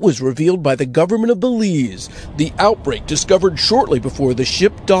 it was revealed by the government of Belize. The outbreak discovered shortly before the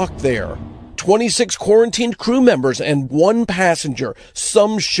ship docked there. 26 quarantined crew members and 1 passenger,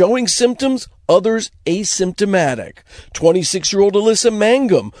 some showing symptoms, others asymptomatic. 26-year-old Alyssa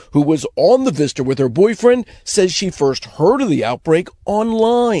Mangum, who was on the Vista with her boyfriend, says she first heard of the outbreak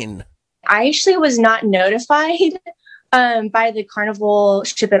online. I actually was not notified by the Carnival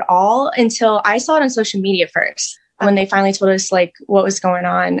ship at all until I saw it on social media first. When they finally told us like what was going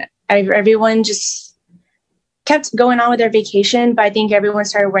on, everyone just kept going on with their vacation, but I think everyone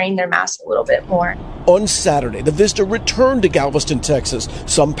started wearing their masks a little bit more. On Saturday, the Vista returned to Galveston, Texas.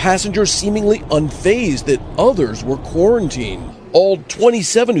 Some passengers seemingly unfazed that others were quarantined. All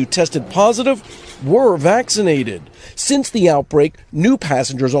 27 who tested positive were vaccinated. Since the outbreak, new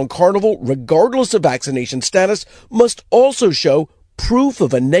passengers on Carnival, regardless of vaccination status, must also show proof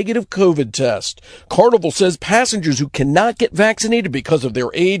of a negative COVID test. Carnival says passengers who cannot get vaccinated because of their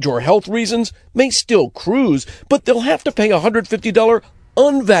age or health reasons may still cruise, but they'll have to pay a $150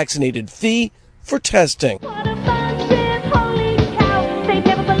 unvaccinated fee for testing.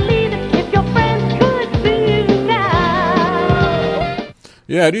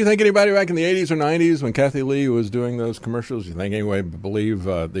 Yeah, do you think anybody back in the 80s or 90s when Kathy Lee was doing those commercials, you think anybody would believe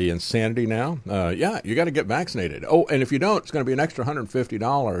the insanity now? Yeah, you got to get vaccinated. Oh, and if you don't, it's going to be an extra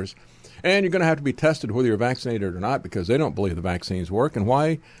 $150. And you're going to have to be tested whether you're vaccinated or not because they don't believe the vaccines work. And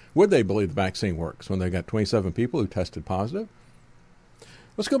why would they believe the vaccine works when they got 27 people who tested positive?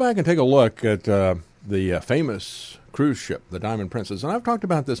 Let's go back and take a look at the famous cruise ship, the Diamond Princess. And I've talked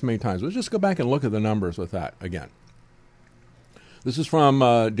about this many times. Let's just go back and look at the numbers with that again. This is from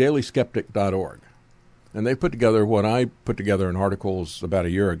dailyskeptic.org, and they put together what I put together in articles about a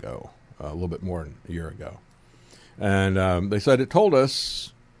year ago, a little bit more than a year ago. And they said it told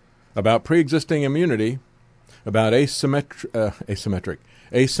us about pre-existing immunity, about asymptomatic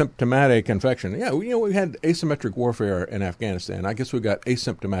infection. Yeah, we had asymmetric warfare in Afghanistan. I guess we got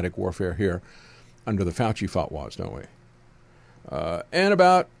asymptomatic warfare here under the Fauci fatwas, don't we? And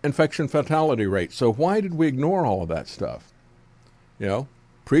about infection fatality rate. So why did we ignore all of that stuff? You know,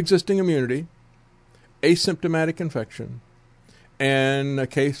 pre-existing immunity, asymptomatic infection, and a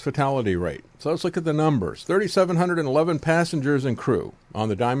case fatality rate. So let's look at the numbers. 3,711 passengers and crew on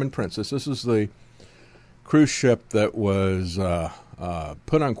the Diamond Princess. This is the cruise ship that was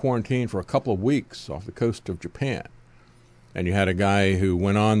put on quarantine for a couple of weeks off the coast of Japan. And you had a guy who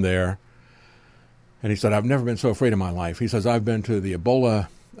went on there, and he said, I've never been so afraid in my life. He says, I've been to the Ebola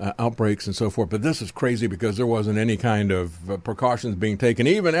outbreaks and so forth, but this is crazy because there wasn't any kind of precautions being taken,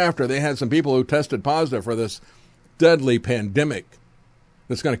 even after they had some people who tested positive for this deadly pandemic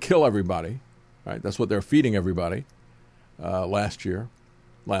that's going to kill everybody. Right? That's what they're feeding everybody last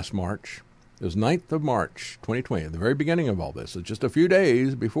March. It was 9th of March, 2020, at the very beginning of all this. It's just a few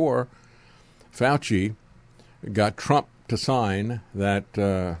days before Fauci got Trump to sign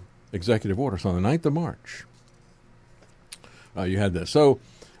that executive order. So on the 9th of March, you had this. So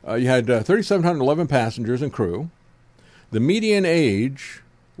you had 3,711 passengers and crew. The median age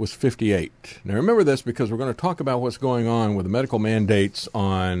was 58. Now remember this because we're going to talk about what's going on with the medical mandates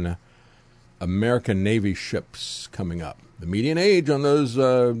on American Navy ships coming up. The median age on those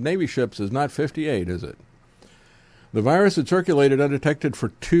Navy ships is not 58, is it? The virus had circulated undetected for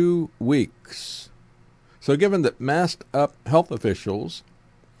 2 weeks. So given that masked up health officials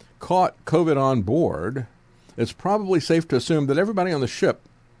caught COVID on board, it's probably safe to assume that everybody on the ship,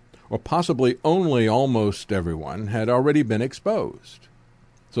 or possibly only almost everyone, had already been exposed.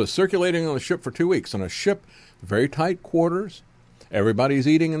 So it's circulating on the ship for 2 weeks. On a ship, very tight quarters, everybody's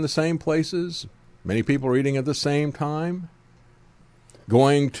eating in the same places, many people are eating at the same time,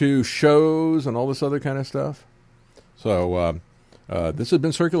 going to shows and all this other kind of stuff. So this has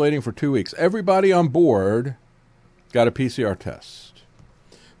been circulating for 2 weeks. Everybody on board got a PCR test.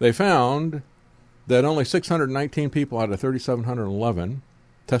 They found that only 619 people out of 3,711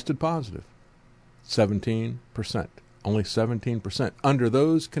 tested positive. 17%. Only 17%. Under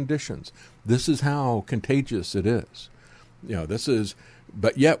those conditions. This is how contagious it is. You know, this is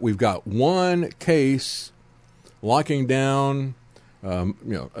But yet we've got one case locking down,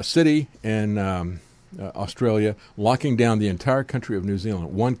 a city in Australia, locking down the entire country of New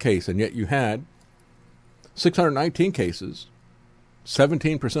Zealand. One case, and yet you had 619 cases.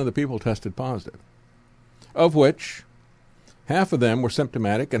 17% of the people tested positive, of which half of them were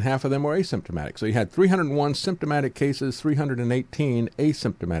symptomatic and half of them were asymptomatic. So you had 301 symptomatic cases, 318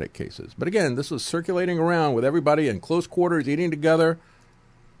 asymptomatic cases. But again, this was circulating around with everybody in close quarters eating together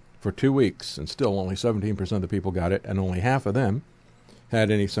for 2 weeks, and still only 17% of the people got it, and only half of them had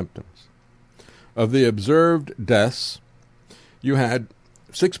any symptoms. Of the observed deaths, you had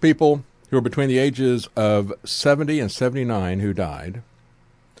 6 people who were between the ages of 70 and 79 who died.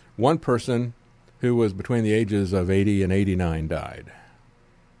 1 person who was between the ages of 80 and 89 died.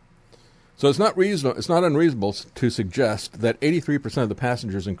 So it's not unreasonable to suggest that 83% of the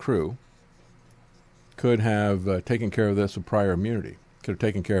passengers and crew could have taken care of this with prior immunity, could have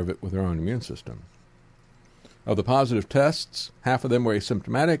taken care of it with their own immune system. Of the positive tests, half of them were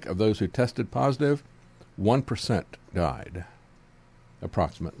asymptomatic. Of those who tested positive, 1% died,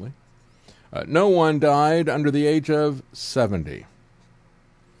 approximately. No one died under the age of 70.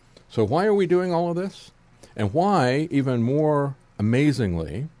 So why are we doing all of this? And why, even more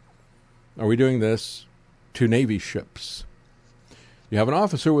amazingly, are we doing this to Navy ships? You have an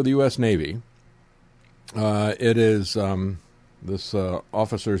officer with the U.S. Navy. This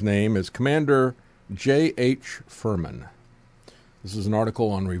officer's name is Commander J.H. Furman. This is an article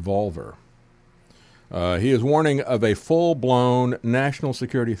on Revolver. He is warning of a full-blown national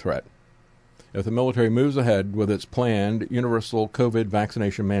security threat if the military moves ahead with its planned universal COVID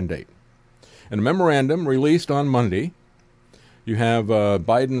vaccination mandate. In a memorandum released on Monday, you have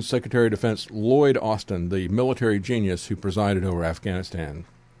Biden's Secretary of Defense Lloyd Austin, the military genius who presided over Afghanistan,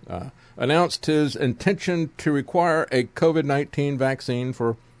 announced his intention to require a COVID-19 vaccine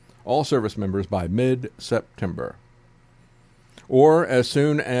for all service members by mid-September, or as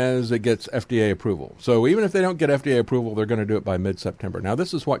soon as it gets FDA approval. So even if they don't get FDA approval, they're going to do it by mid-September. Now,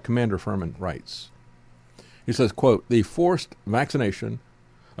 this is what Commander Furman writes. He says, quote, "The forced vaccination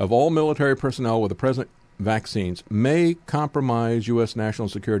of all military personnel with the present vaccines may compromise U.S. national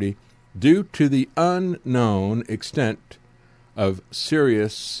security due to the unknown extent of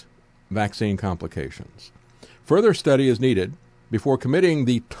serious vaccine complications. Further study is needed before committing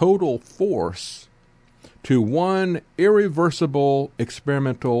the total force to one irreversible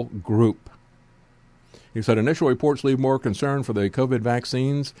experimental group." He said initial reports leave more concern for the COVID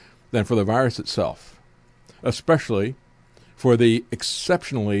vaccines than for the virus itself, especially for the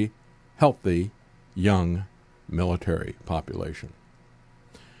exceptionally healthy young military population.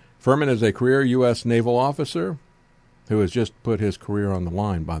 Furman is a career U.S. naval officer who has just put his career on the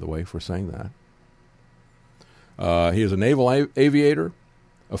line, by the way, for saying that. He is a naval aviator,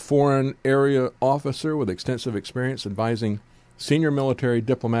 a foreign area officer with extensive experience advising senior military,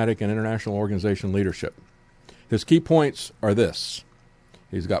 diplomatic, and international organization leadership. His key points are this.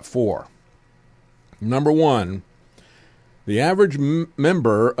 He's got 4. Number 1, the average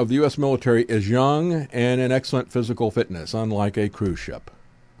member of the U.S. military is young and in excellent physical fitness, unlike a cruise ship.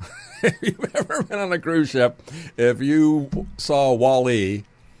 If you've ever been on a cruise ship, if you saw Wall-E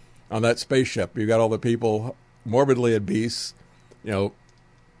on that spaceship, you got all the people morbidly obese,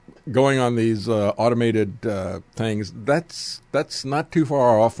 going on these automated things. That's not too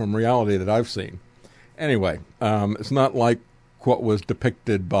far off from reality that I've seen. Anyway, it's not like what was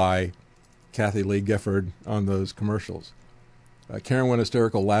depicted by Kathy Lee Gifford on those commercials. Karen went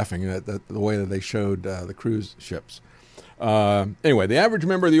hysterical laughing at the way that they showed the cruise ships. Anyway, the average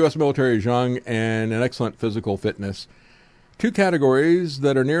member of the U.S. military is young and in excellent physical fitness, 2 categories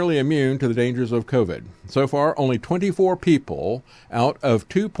that are nearly immune to the dangers of COVID. So far, only 24 people out of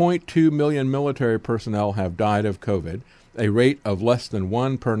 2.2 million military personnel have died of COVID, a rate of less than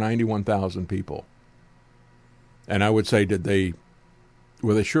 1 per 91,000 people. And I would say,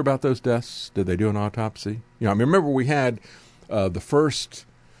 were they sure about those deaths? Did they do an autopsy? I remember we had the first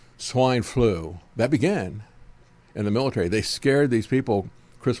swine flu. That began in the military. They scared these people.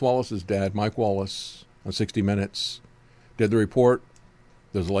 Chris Wallace's dad, Mike Wallace, on 60 Minutes, did the report.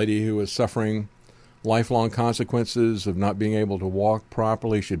 There's a lady who was suffering lifelong consequences of not being able to walk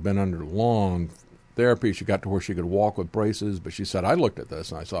properly. She'd been under long therapy. She got to where she could walk with braces, but she said, I looked at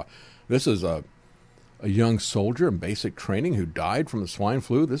this and I saw, this is a young soldier in basic training who died from the swine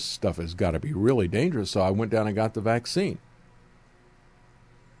flu. This stuff has got to be really dangerous. So I went down and got the vaccine.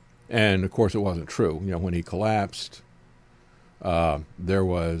 And, of course, it wasn't true. When he collapsed, there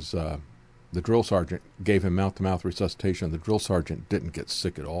was the drill sergeant gave him mouth-to-mouth resuscitation. The drill sergeant didn't get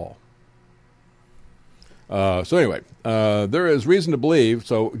sick at all. So anyway, there is reason to believe.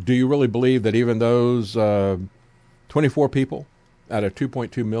 So do you really believe that even those 24 people out of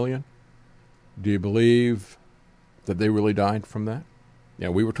 2.2 million, do you believe that they really died from that? Yeah,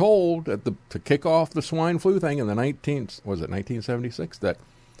 we were told to kick off the swine flu thing in the 1976 that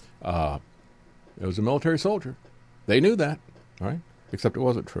it was a military soldier. They knew that, right? Except it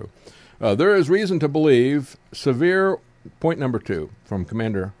wasn't true. There is reason to believe point number 2 from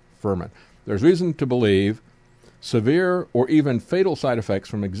Commander Furman. There's reason to believe severe or even fatal side effects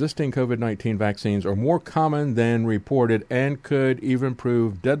from existing COVID-19 vaccines are more common than reported and could even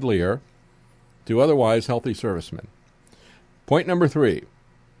prove deadlier to otherwise healthy servicemen. Point number 3,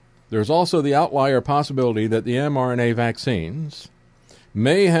 there's also the outlier possibility that the mRNA vaccines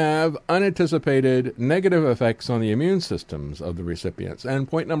may have unanticipated negative effects on the immune systems of the recipients. And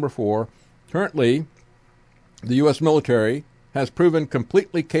point number 4, currently, the U.S. military has proven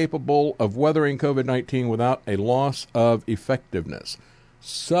completely capable of weathering COVID-19 without a loss of effectiveness.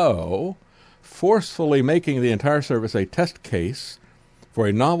 So, forcefully making the entire service a test case for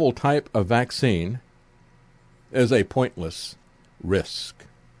a novel type of vaccine is a pointless risk.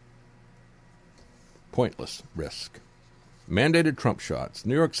 Pointless risk. Mandated Trump shots.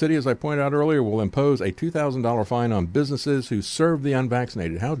 New York City, as I pointed out earlier, will impose a $2,000 fine on businesses who serve the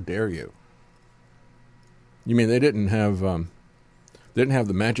unvaccinated. How dare you? You mean they didn't have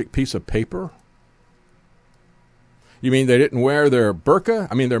the magic piece of paper? You mean they didn't wear their burqa?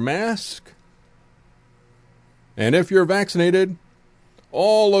 Their mask? And if you're vaccinated,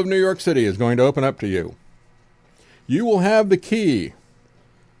 all of New York City is going to open up to you. You will have the key,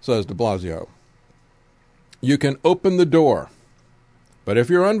 says de Blasio. You can open the door. But if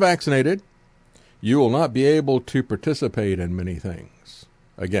you're unvaccinated, you will not be able to participate in many things.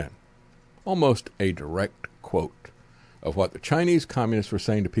 Again, almost a direct quote of what the Chinese communists were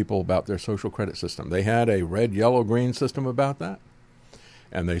saying to people about their social credit system. They had a red, yellow, green system about that.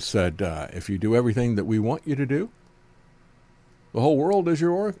 And they said, if you do everything that we want you to do, the whole world is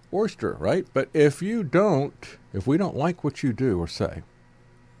your oyster, right? But if we don't like what you do or say,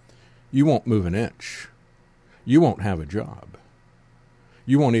 you won't move an inch. You won't have a job.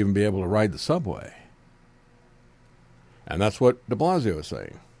 You won't even be able to ride the subway. And that's what de Blasio is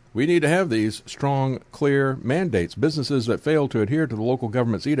saying. We need to have these strong, clear mandates. Businesses that fail to adhere to the local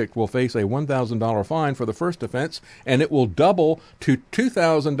government's edict will face a $1,000 fine for the first offense, and it will double to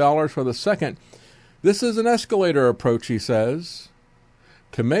 $2,000 for the second. This is an escalator approach, he says,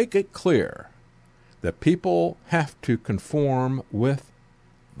 to make it clear that people have to conform with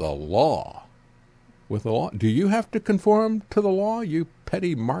the law. With the law. Do you have to conform to the law, you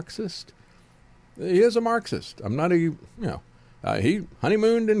petty Marxist? He is a Marxist. I'm not he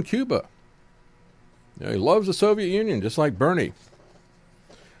honeymooned in Cuba. He loves the Soviet Union, just like Bernie.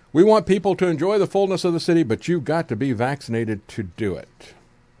 We want people to enjoy the fullness of the city, but you've got to be vaccinated to do it.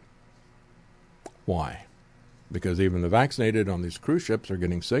 Why? Because even the vaccinated on these cruise ships are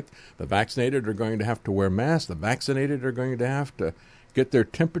getting sick. The vaccinated are going to have to wear masks. The vaccinated are going to have to get their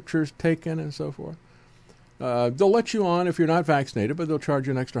temperatures taken and so forth. They'll let you on if you're not vaccinated, but they'll charge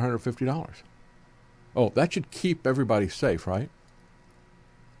you an extra $150. Oh, that should keep everybody safe, right?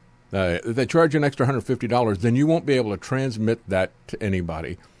 If they charge you an extra $150, then you won't be able to transmit that to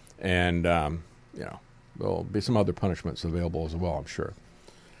anybody. And, there'll be some other punishments available as well, I'm sure.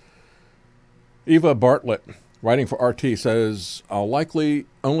 Eva Bartlett, writing for RT, says, I'll likely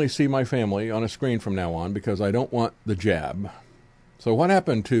only see my family on a screen from now on because I don't want the jab. So what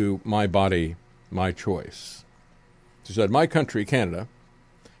happened to my body, my choice? She said, my country, Canada,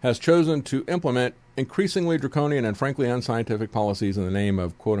 has chosen to implement increasingly draconian and frankly unscientific policies in the name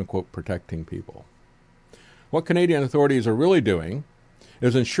of quote-unquote protecting people. What Canadian authorities are really doing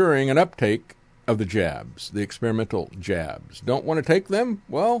is ensuring an uptake of the jabs, the experimental jabs. Don't want to take them?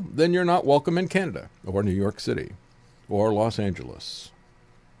 Well, then you're not welcome in Canada or New York City or Los Angeles.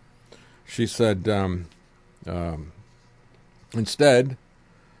 She said, instead,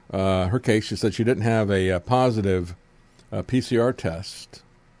 her case, she said she didn't have a positive PCR test.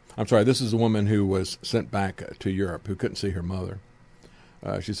 I'm sorry, this is a woman who was sent back to Europe who couldn't see her mother.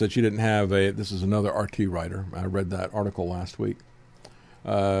 She said she didn't have this is another RT writer. I read that article last week.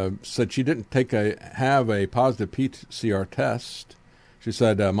 Said she didn't have a positive PCR test. She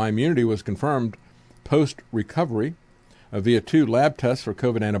said, my immunity was confirmed post-recovery via 2 lab tests for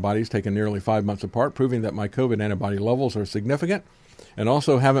COVID antibodies taken nearly 5 months apart, proving that my COVID antibody levels are significant and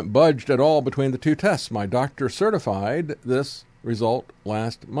also haven't budged at all between the 2 tests. My doctor certified this result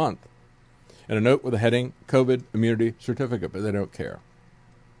last month. And a note with the heading, COVID immunity certificate, but they don't care.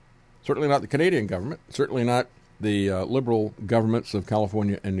 Certainly not the Canadian government, certainly not the liberal governments of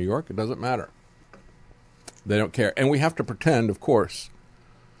California and New York. It doesn't matter. They don't care. And we have to pretend, of course,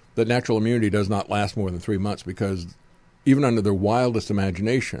 that natural immunity does not last more than 3 months, because even under their wildest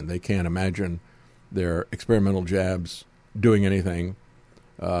imagination, they can't imagine their experimental jabs doing anything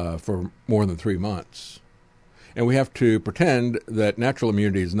for more than 3 months. And we have to pretend that natural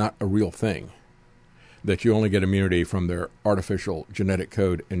immunity is not a real thing, that you only get immunity from their artificial genetic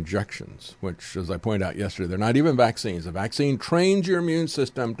code injections, which, as I pointed out yesterday, they're not even vaccines. A vaccine trains your immune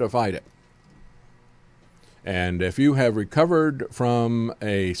system to fight it. And if you have recovered from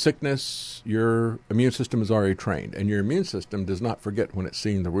a sickness, your immune system is already trained. And your immune system does not forget when it's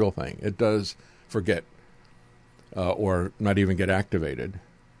seen the real thing. It does forget or not even get activated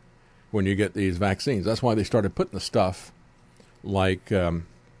when you get these vaccines. That's why they started putting the stuff like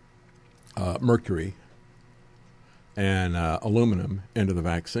mercury and aluminum into the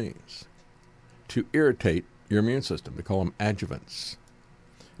vaccines to irritate your immune system. They call them adjuvants.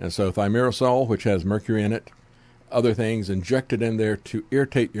 And so thimerosal, which has mercury in it, other things injected in there to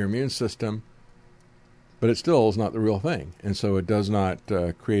irritate your immune system, but it still is not the real thing. And so it does not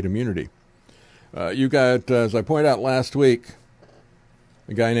create immunity. You got, as I pointed out last week,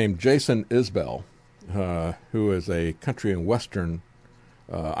 a guy named Jason Isbell, who is a country and western,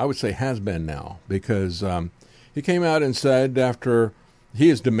 I would say has been now, because he came out and said after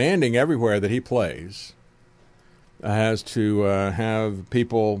he is demanding everywhere that he plays, has to have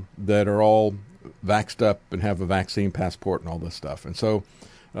people that are all vaxxed up and have a vaccine passport and all this stuff. And so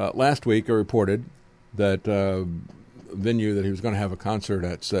last week I reported that venue that he was going to have a concert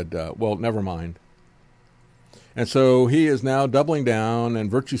at said, well, never mind. And so he is now doubling down and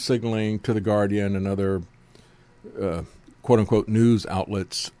virtue signaling to The Guardian and other quote-unquote news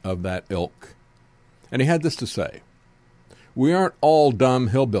outlets of that ilk. And he had this to say: we aren't all dumb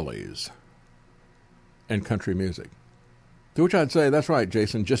hillbillies and country music. To which I'd say, that's right,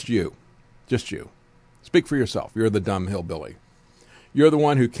 Jason, just you. Just you. Speak for yourself. You're the dumb hillbilly. You're the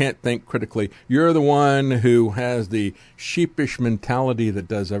one who can't think critically. You're the one who has the sheepish mentality that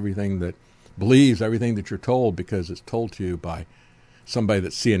does everything, that believes everything that you're told because it's told to you by somebody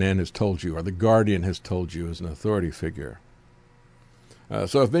that CNN has told you or The Guardian has told you as an authority figure.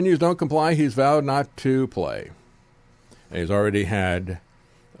 So if venues don't comply, he's vowed not to play. And he's already had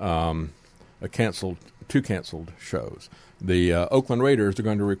two canceled shows. The Oakland Raiders are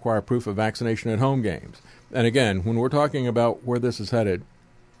going to require proof of vaccination at home games. And again, when we're talking about where this is headed,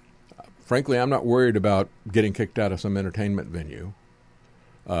 frankly, I'm not worried about getting kicked out of some entertainment venue.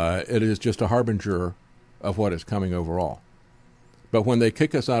 It is just a harbinger of what is coming overall. But when they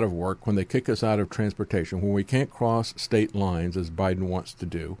kick us out of work, when they kick us out of transportation, when we can't cross state lines, as Biden wants to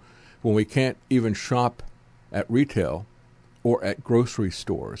do, when we can't even shop at retail or at grocery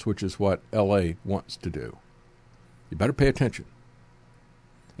stores, which is what L.A. wants to do, you better pay attention.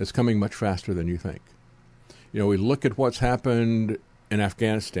 It's coming much faster than you think. You know, we look at what's happened in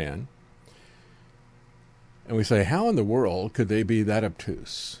Afghanistan, and we say, how in the world could they be that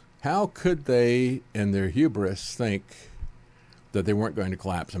obtuse? How could they, in their hubris, think that they weren't going to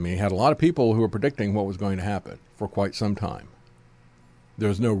collapse? I mean, you had a lot of people who were predicting what was going to happen for quite some time. There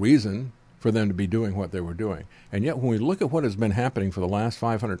was no reason for them to be doing what they were doing. And yet, when we look at what has been happening for the last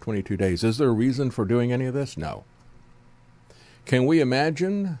 522 days, is there a reason for doing any of this? No. Can we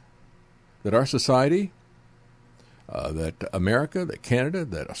imagine that our society, that America, that Canada,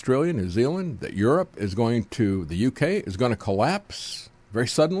 that Australia, New Zealand, that Europe is going to, the UK is going to collapse very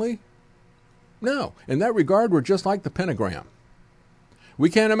suddenly? No. In that regard, we're just like the pentagram.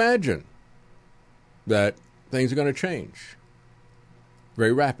 We can't imagine that things are going to change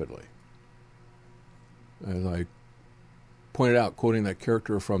very rapidly. As I pointed out, quoting that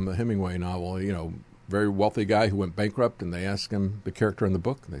character from the Hemingway novel, you know, very wealthy guy who went bankrupt, and they asked him, the character in the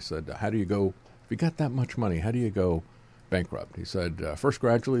book, and they said, how do you go, if you got that much money, how do you go bankrupt? He said, first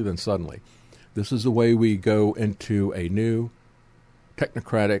gradually, then suddenly. This is the way we go into a new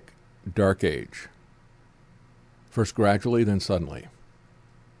technocratic dark age. First gradually, then suddenly.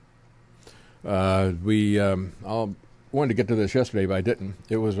 I wanted to get to this yesterday, but I didn't.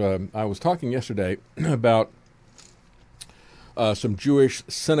 It was I was talking yesterday about some Jewish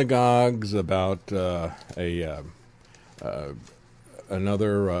synagogues, about another.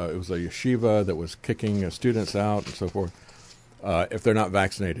 It was a yeshiva that was kicking students out and so forth. If they're not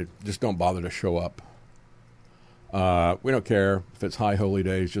vaccinated, just don't bother to show up. We don't care if it's high holy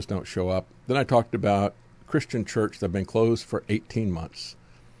days, just don't show up. Then I talked about a Christian church that had been closed for 18 months.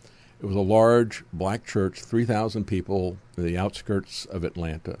 It was a large black church, 3,000 people in the outskirts of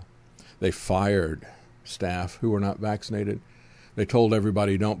Atlanta. They fired staff who were not vaccinated. They told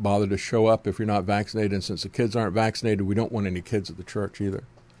everybody, don't bother to show up if you're not vaccinated. And since the kids aren't vaccinated, we don't want any kids at the church either.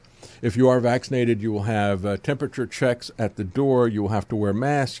 If you are vaccinated, you will have temperature checks at the door. You will have to wear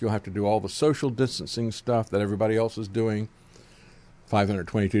masks. You'll have to do all the social distancing stuff that everybody else is doing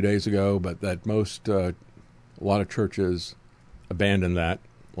 522 days ago, but that a lot of churches abandoned that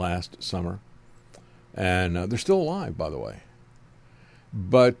last summer. And they're still alive, by the way.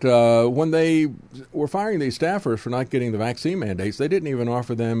 But when they were firing these staffers for not getting the vaccine mandates, they didn't even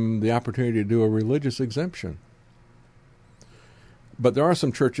offer them the opportunity to do a religious exemption. But there are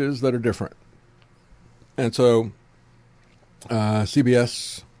some churches that are different. And so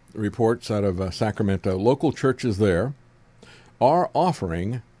CBS reports out of Sacramento, local churches there are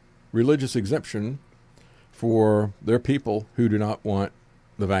offering religious exemption for their people who do not want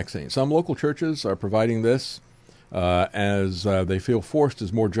the vaccine. Some local churches are providing this as they feel forced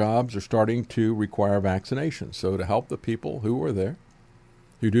as more jobs are starting to require vaccination. So to help the people who are there,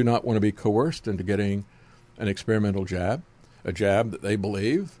 who do not want to be coerced into getting an experimental jab, a jab that they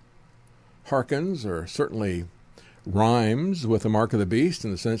believe harkens or certainly rhymes with the mark of the beast in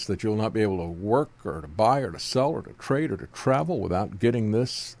the sense that you'll not be able to work or to buy or to sell or to trade or to travel without getting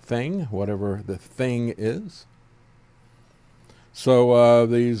this thing, whatever the thing is. So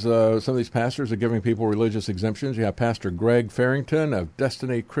some of these pastors are giving people religious exemptions. You have Pastor Greg Farrington of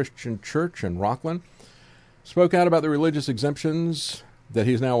Destiny Christian Church in Rockland spoke out about the religious exemptions that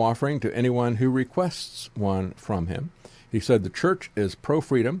he's now offering to anyone who requests one from him. He said the church is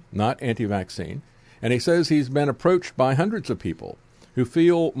pro-freedom, not anti-vaccine, and he says he's been approached by hundreds of people who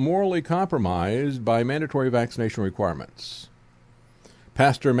feel morally compromised by mandatory vaccination requirements.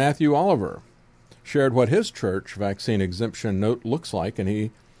 Pastor Matthew Oliver shared what his church vaccine exemption note looks like, and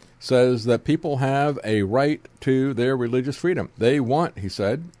he says that people have a right to their religious freedom. They want, he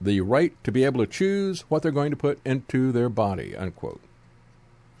said, the right to be able to choose what they're going to put into their body, unquote.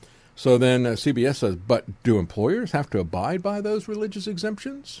 So then CBS says, but do employers have to abide by those religious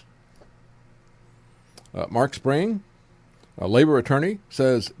exemptions? Mark Spring, a labor attorney,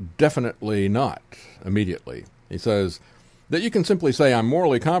 says definitely not immediately. He says that you can simply say, I'm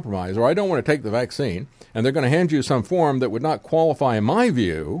morally compromised, or I don't want to take the vaccine, and they're going to hand you some form that would not qualify, in my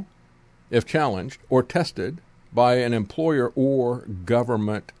view, if challenged or tested by an employer or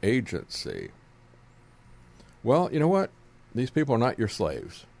government agency. Well, you know what? These people are not your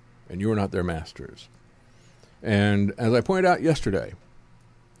slaves, and you are not their masters. And as I pointed out yesterday,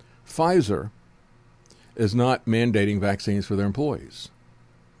 Pfizer is not mandating vaccines for their employees.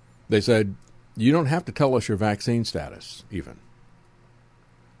 They said, you don't have to tell us your vaccine status, even.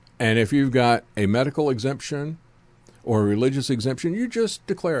 And if you've got a medical exemption or a religious exemption, you just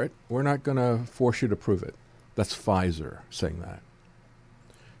declare it. We're not going to force you to prove it. That's Pfizer saying that.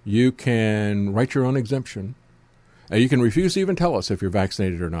 You can write your own exemption. You can refuse to even tell us if you're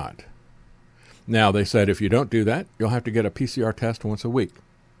vaccinated or not. Now, they said if you don't do that, you'll have to get a PCR test once a week.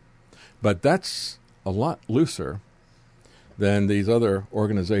 But that's a lot looser than these other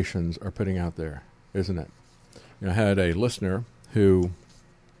organizations are putting out there, isn't it? I had a listener who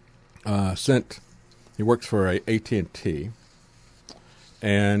he works for AT&T,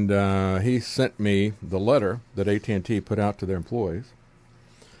 and he sent me the letter that AT&T put out to their employees,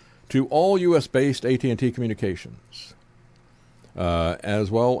 to all U.S.-based AT&T communications,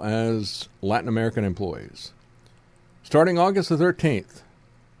 as well as Latin American employees. Starting August the 13th,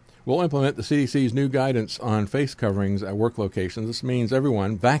 we'll implement the CDC's new guidance on face coverings at work locations. This means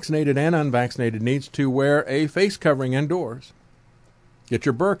everyone, vaccinated and unvaccinated, needs to wear a face covering indoors. Get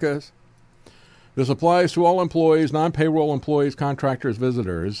your burqas. This applies to all employees, non-payroll employees, contractors,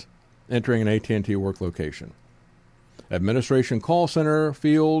 visitors entering an AT&T work location. Administration call center,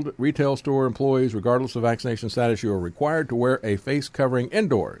 field, retail store employees, regardless of vaccination status, you are required to wear a face covering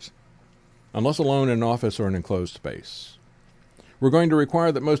indoors, unless alone in an office or an enclosed space. We're going to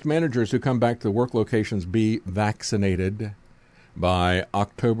require that most managers who come back to the work locations be vaccinated by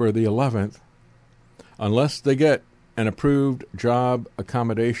October the 11th, unless they get an approved job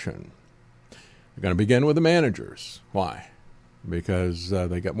accommodation. We're going to begin with the managers. Why? Because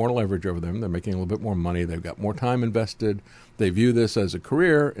they got more leverage over them. They're making a little bit more money. They've got more time invested. They view this as a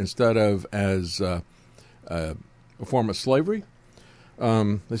career instead of as a form of slavery.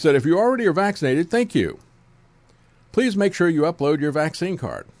 They said, if you already are vaccinated, thank you. Please make sure you upload your vaccine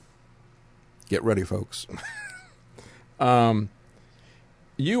card. Get ready, folks.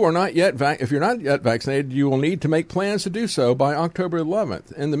 You are not yet if you're not yet vaccinated, you will need to make plans to do so by October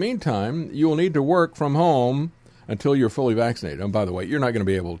 11th. In the meantime, you will need to work from home until you're fully vaccinated. And by the way, you're not going to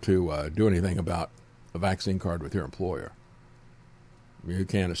be able to do anything about a vaccine card with your employer. You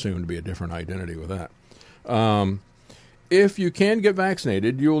can't assume to be a different identity with that. if you can get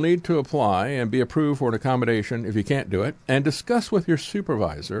vaccinated, you will need to apply and be approved for an accommodation if you can't do it, and discuss with your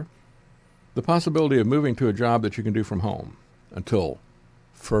supervisor the possibility of moving to a job that you can do from home until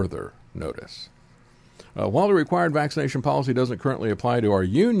further notice. While the required vaccination policy doesn't currently apply to our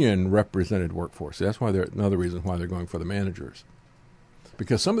union-represented workforce, that's why another reason why they're going for the managers,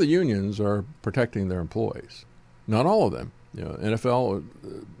 because some of the unions are protecting their employees. Not all of them. NFL,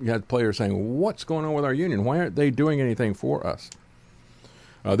 you had players saying, what's going on with our union? Why aren't they doing anything for us?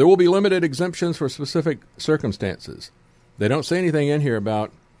 There will be limited exemptions for specific circumstances. They don't say anything in here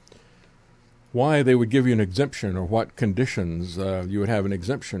about why they would give you an exemption or what conditions you would have an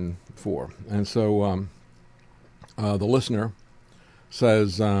exemption for. And so the listener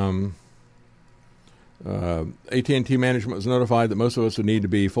says, AT&T management was notified that most of us would need to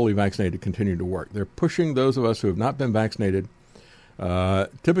be fully vaccinated to continue to work. They're pushing those of us who have not been vaccinated.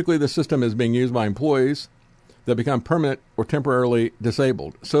 Typically, the system is being used by employees that become permanent or temporarily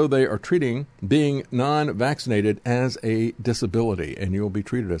disabled. So they are treating being non-vaccinated as a disability, and you'll be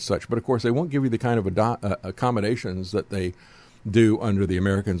treated as such. But, of course, they won't give you the kind of accommodations that they do under the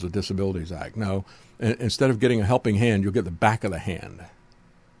Americans with Disabilities Act. No, instead of getting a helping hand, you'll get the back of the hand.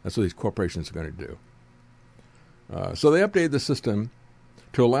 That's what these corporations are going to do. So they updated the system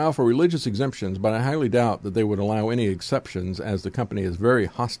to allow for religious exemptions, but I highly doubt that they would allow any exceptions, as the company is very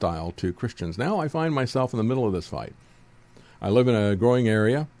hostile to Christians. Now I find myself in the middle of this fight. I live in a growing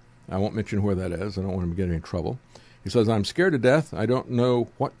area. I won't mention where that is. I don't want to get in trouble. He says, I'm scared to death. I don't know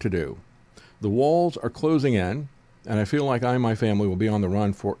what to do. The walls are closing in, and I feel like I and my family will be on the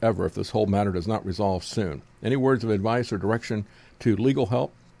run forever if this whole matter does not resolve soon. Any words of advice or direction to legal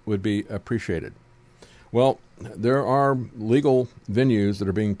help would be appreciated. Well, there are legal venues that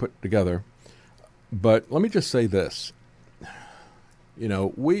are being put together, but let me just say this. A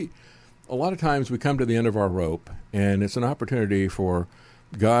lot of times we come to the end of our rope, and it's an opportunity for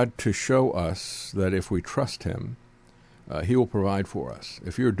God to show us that if we trust Him, He will provide for us.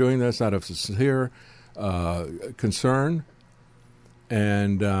 If you're doing this out of sincere concern,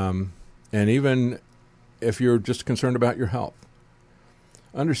 and even if you're just concerned about your health,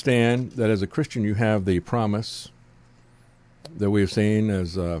 understand that as a Christian you have the promise that we have seen,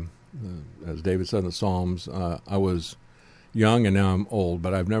 as David said in the Psalms, I was young and now I'm old,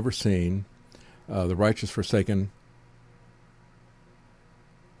 but I've never seen the righteous forsaken,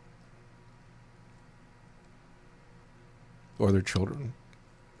 or their children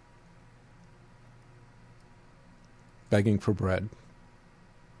begging for bread.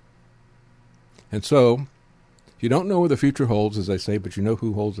 And so, you don't know what the future holds, as I say, but you know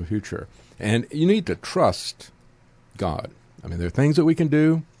who holds the future. And you need to trust God. I mean, there are things that we can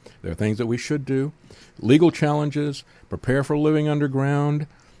do. There are things that we should do. Legal challenges, prepare for living underground,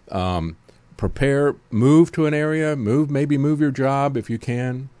 move to an area, maybe move your job if you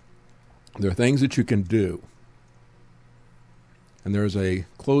can. There are things that you can do. And there's a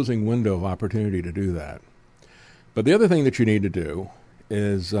closing window of opportunity to do that. But the other thing that you need to do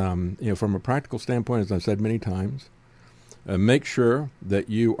is, from a practical standpoint, as I've said many times, make sure that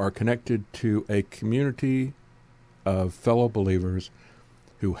you are connected to a community of fellow believers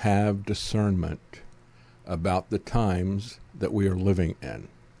who have discernment about the times that we are living in.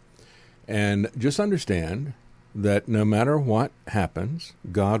 And just understand that no matter what happens,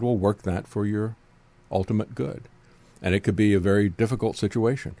 God will work that for your ultimate good. And it could be a very difficult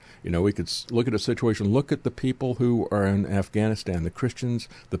situation. We could look at a situation, look at the people who are in Afghanistan, the Christians,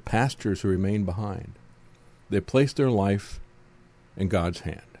 the pastors who remain behind. They place their life in God's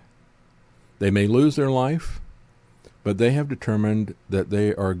hand. They may lose their life, but they have determined that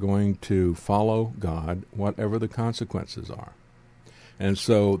they are going to follow God, whatever the consequences are. And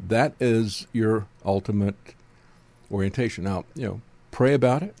so that is your ultimate orientation. Now, pray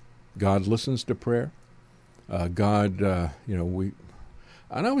about it. God listens to prayer. And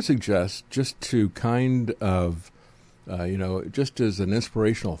I would suggest, just to kind of, just as an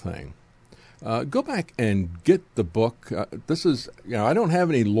inspirational thing, go back and get the book. This is, I don't have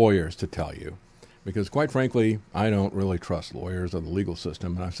any lawyers to tell you, because quite frankly, I don't really trust lawyers or the legal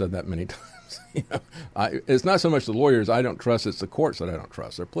system, and I've said that many times. It's not so much the lawyers I don't trust, it's the courts that I don't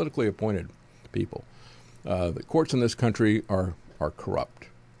trust. They're politically appointed people. The courts in this country are corrupt.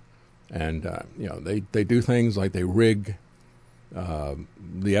 And, they do things like they rig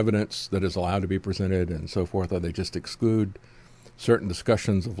the evidence that is allowed to be presented and so forth, or they just exclude certain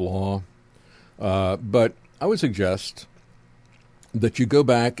discussions of law. But I would suggest that you go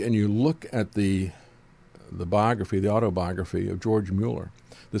back and you look at the autobiography of George Mueller.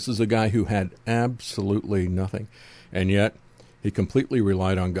 This is a guy who had absolutely nothing, and yet He completely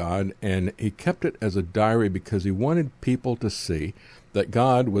relied on God, and he kept it as a diary because he wanted people to see that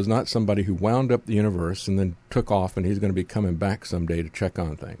God was not somebody who wound up the universe and then took off and he's going to be coming back someday to check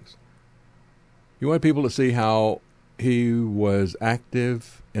on things. He wanted people to see how he was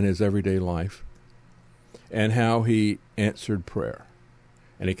active in his everyday life and how he answered prayer.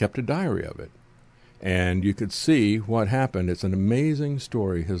 And he kept a diary of it. And you could see what happened. It's an amazing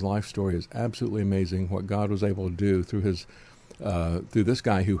story. His life story is absolutely amazing, what God was able to do through his through this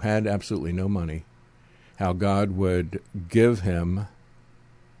guy who had absolutely no money, how God would give him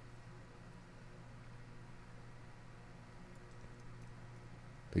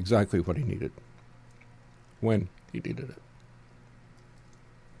exactly what he needed, when he needed it.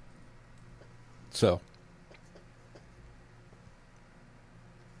 So,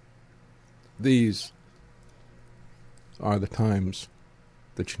 these are the times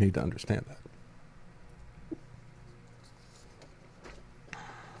that you need to understand that.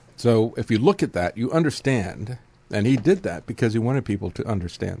 So if you look at that, you understand, and he did that because he wanted people to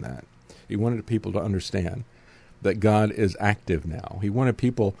understand that. He wanted people to understand that God is active now. He wanted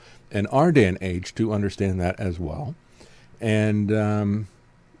people in our day and age to understand that as well. And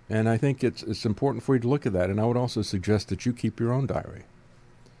I think it's important for you to look at that. And I would also suggest that you keep your own diary.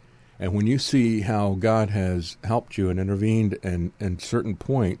 And when you see how God has helped you and intervened in certain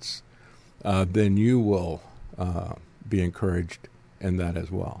points, then you will be encouraged in that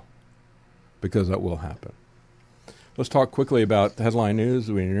as well, because that will happen. Let's talk quickly about the headline news.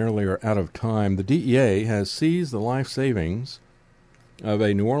 We nearly are out of time. The DEA has seized the life savings of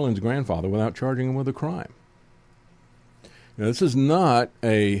a New Orleans grandfather without charging him with a crime. Now, this is not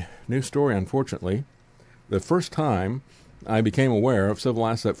a new story, unfortunately. The first time I became aware of civil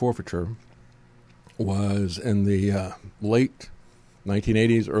asset forfeiture was in the late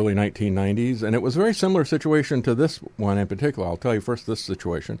 1980s, early 1990s, and it was a very similar situation to this one in particular. I'll tell you first this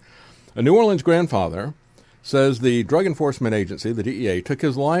situation. A New Orleans grandfather says the Drug Enforcement Agency, the DEA, took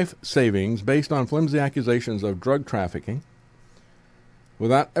his life savings based on flimsy accusations of drug trafficking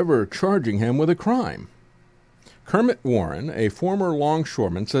without ever charging him with a crime. Kermit Warren, a former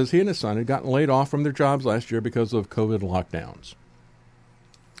longshoreman, says he and his son had gotten laid off from their jobs last year because of COVID lockdowns.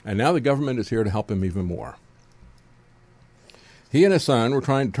 And now the government is here to help him even more. He and his son were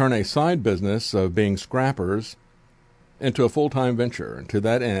trying to turn a side business of being scrappers into a full-time venture. And to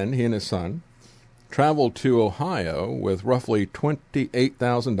that end, he and his son traveled to Ohio with roughly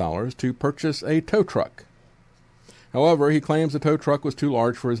 $28,000 to purchase a tow truck. However, he claims the tow truck was too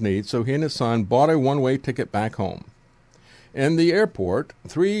large for his needs, so he and his son bought a one-way ticket back home. In the airport,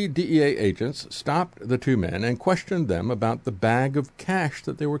 3 DEA agents stopped the two men and questioned them about the bag of cash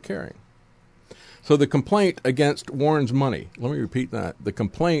that they were carrying. So the complaint against Warren's money, let me repeat that, the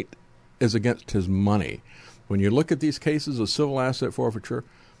complaint is against his money. When you look at these cases of civil asset forfeiture,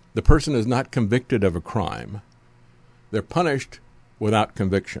 the person is not convicted of a crime. They're punished without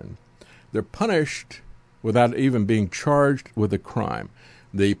conviction. They're punished without even being charged with a crime.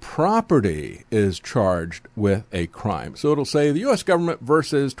 The property is charged with a crime. So it'll say the U.S. government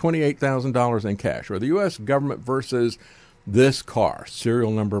versus $28,000 in cash, or the U.S. government versus this car,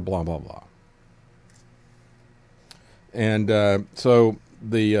 serial number, blah, blah, blah. And so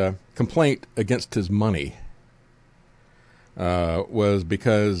the complaint against his money was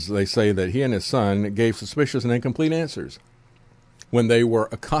because they say that he and his son gave suspicious and incomplete answers when they were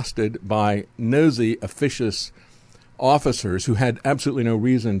accosted by nosy, officious officers who had absolutely no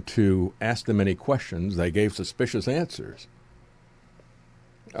reason to ask them any questions. They gave suspicious answers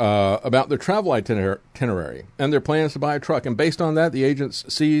about their travel itinerary and their plans to buy a truck. And based on that, the agents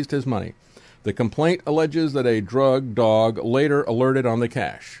seized his money. The complaint alleges that a drug dog later alerted on the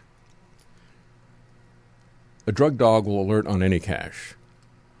cash. A drug dog will alert on any cash.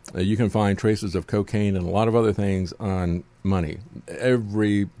 You can find traces of cocaine and a lot of other things on money.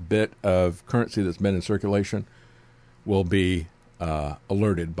 Every bit of currency that's been in circulation will be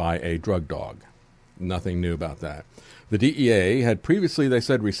alerted by a drug dog. Nothing new about that. The DEA had previously, they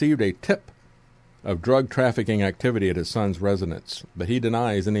said, received a tip of drug trafficking activity at his son's residence, but he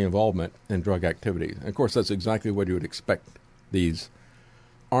denies any involvement in drug activity. And of course, that's exactly what you would expect these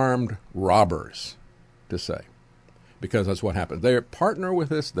armed robbers to say, because that's what happens. They partner with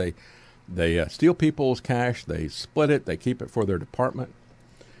this. They steal people's cash. They split it. They keep it for their department.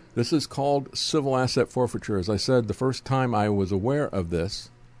 This is called civil asset forfeiture. As I said, the first time I was aware of this,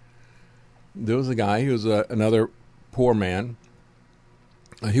 there was a guy, he was another poor man.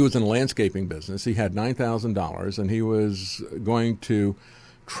 He was in a landscaping business. He had $9,000, and he was going to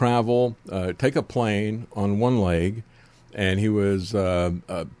travel, take a plane on one leg, and he was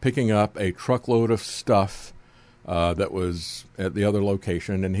picking up a truckload of stuff that was at the other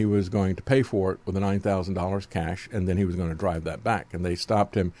location, and he was going to pay for it with the $9,000 cash, and then he was going to drive that back. And they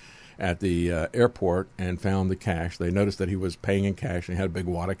stopped him at the airport and found the cash. They noticed that he was paying in cash, and he had a big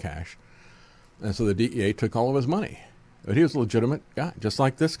wad of cash. And so the DEA took all of his money. But he was a legitimate guy, just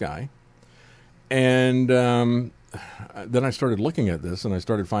like this guy. And then I started looking at this, and I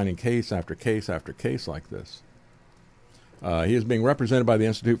started finding case after case after case like this. He is being represented by the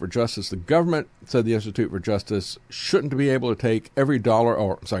Institute for Justice. The government said the Institute for Justice shouldn't be able to take every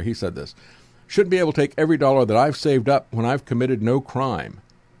dollar, he said this, shouldn't be able to take every dollar that I've saved up when I've committed no crime.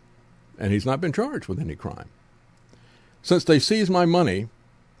 And he's not been charged with any crime. Since they seized my money,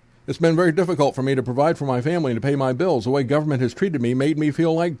 it's been very difficult for me to provide for my family and to pay my bills. The way government has treated me made me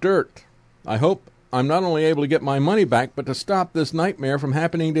feel like dirt. I hope I'm not only able to get my money back, but to stop this nightmare from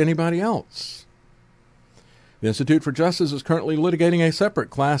happening to anybody else. The Institute for Justice is currently litigating a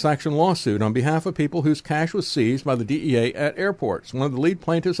separate class action lawsuit on behalf of people whose cash was seized by the DEA at airports. One of the lead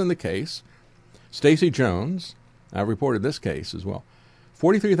plaintiffs in the case, Stacey Jones, I reported this case as well,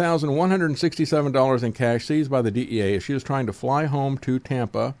 $43,167 in cash seized by the DEA as she was trying to fly home to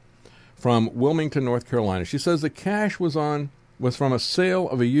Tampa from Wilmington, North Carolina. She says the cash was from a sale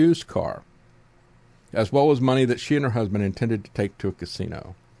of a used car, as well as money that she and her husband intended to take to a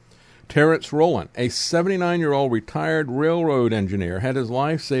casino. Terrence Rowland, a 79-year-old retired railroad engineer, had his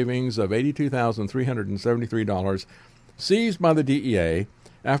life savings of $82,373 seized by the DEA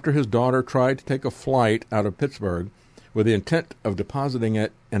after his daughter tried to take a flight out of Pittsburgh with the intent of depositing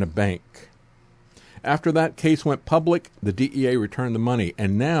it in a bank. After that case went public, the DEA returned the money,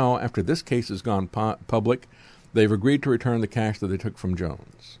 and now, after this case has gone public, they've agreed to return the cash that they took from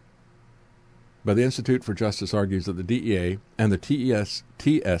Jones. But the Institute for Justice argues that the DEA and the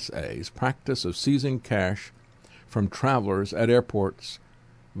TSA's practice of seizing cash from travelers at airports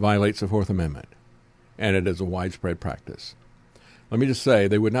violates the Fourth Amendment, and it is a widespread practice. Let me just say,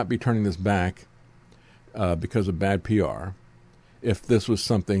 they would not be turning this back because of bad PR if this was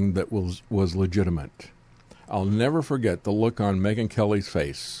something that was legitimate. I'll never forget the look on Megyn Kelly's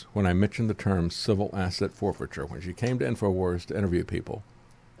face when I mentioned the term civil asset forfeiture when she came to InfoWars to interview people.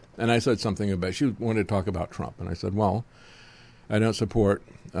 And I said something about, she wanted to talk about Trump. And I said, well, I don't support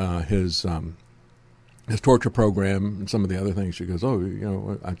his torture program and some of the other things. She goes,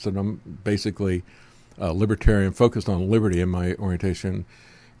 I said, I'm basically libertarian, focused on liberty in my orientation.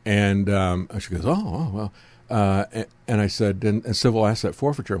 And she goes, well. And I said, and civil asset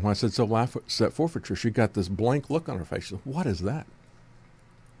forfeiture. When I said civil asset forfeiture, she got this blank look on her face. She said, what is that?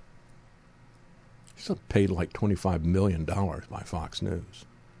 She's paid like $25 million by Fox News.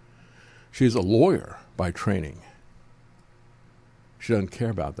 She's a lawyer by training. She doesn't care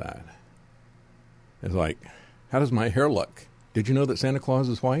about that. It's like, how does my hair look? Did you know that Santa Claus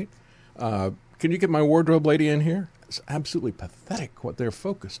is white? Can you get my wardrobe lady in here? It's absolutely pathetic what they're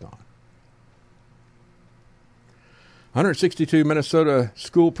focused on. 162 Minnesota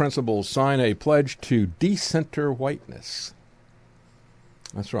school principals sign a pledge to decenter whiteness.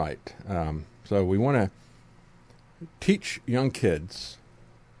 That's right. So we want to teach young kids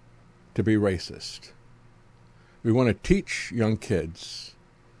to be racist. We want to teach young kids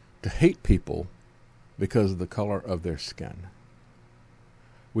to hate people because of the color of their skin.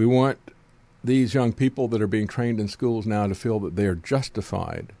 We want these young people that are being trained in schools now to feel that they are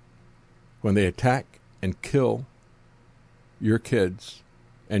justified when they attack and kill your kids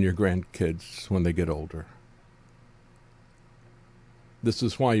and your grandkids when they get older. This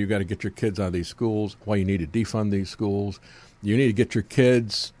is why you got to get your kids out of these schools, why you need to defund these schools. You need to get your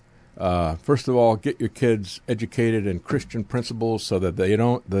kids, first of all, get your kids educated in Christian principles so that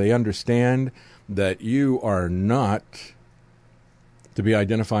they understand that you are not to be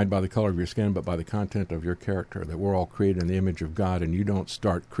identified by the color of your skin, but by the content of your character, that we're all created in the image of God, and you don't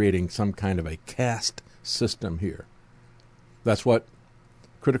start creating some kind of a caste system here. That's what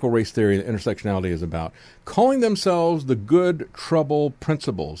critical race theory and intersectionality is about. Calling themselves the Good Trouble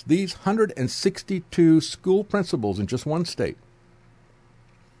Principles. These 162 school principals in just one state.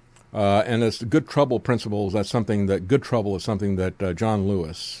 And it's the Good Trouble Principles. That's something that Good Trouble is something that John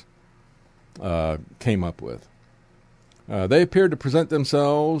Lewis came up with. They appeared to present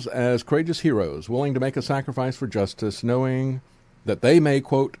themselves as courageous heroes, willing to make a sacrifice for justice, knowing that they may,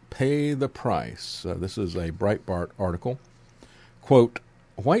 quote, pay the price. This is a Breitbart article. Quote,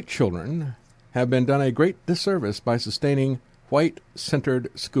 white children have been done a great disservice by sustaining white-centered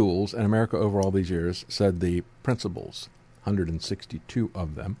schools in America over all these years, said the principals, 162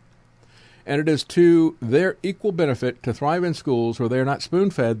 of them. And it is to their equal benefit to thrive in schools where they are not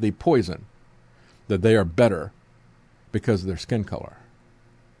spoon-fed the poison that they are better because of their skin color.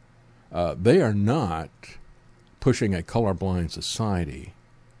 They are not pushing a colorblind society.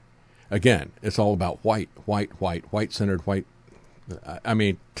 Again, it's all about white-centered, white. I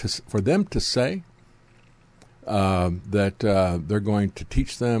mean, for them to say that they're going to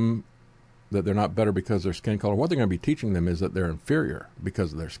teach them that they're not better because of their skin color, what they're going to be teaching them is that they're inferior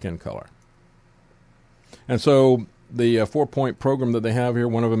because of their skin color. And so the 4-point program that they have here,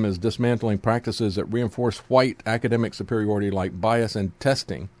 one of them is dismantling practices that reinforce white academic superiority like bias and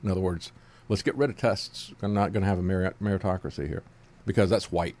testing. In other words, let's get rid of tests. We're not going to have a meritocracy here because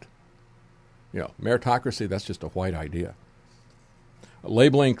that's white. Meritocracy, that's just a white idea.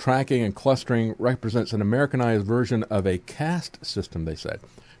 Labeling, tracking, and clustering represents an Americanized version of a caste system, they said.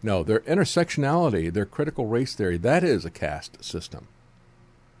 No, their intersectionality, their critical race theory, that is a caste system.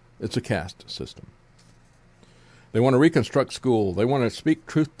 It's a caste system. They want to reconstruct school. They want to speak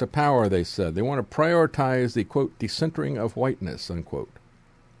truth to power, they said. They want to prioritize the, quote, decentering of whiteness, unquote.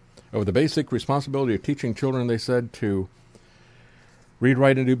 Over the basic responsibility of teaching children, they said, to read,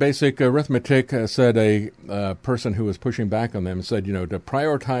 write, and do basic arithmetic, said a person who was pushing back on them, said, to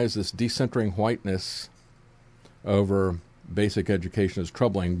prioritize this decentering whiteness over basic education is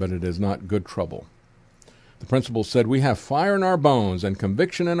troubling, but it is not good trouble. The principal said, we have fire in our bones and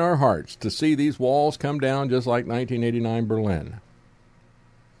conviction in our hearts to see these walls come down just like 1989 Berlin.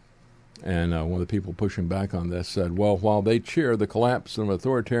 And one of the people pushing back on this said, well, while they cheer the collapse of an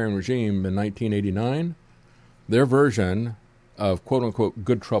authoritarian regime in 1989, their version of quote-unquote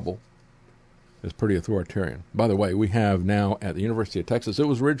good trouble is pretty authoritarian. By the way, we have now at the University of Texas, it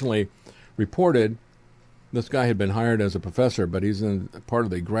was originally reported this guy had been hired as a professor, but he's in part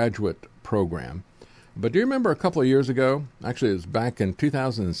of the graduate program. But do you remember a couple of years ago, actually it was back in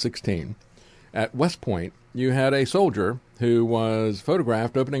 2016, at West Point, you had a soldier who was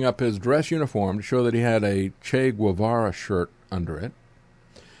photographed opening up his dress uniform to show that he had a Che Guevara shirt under it.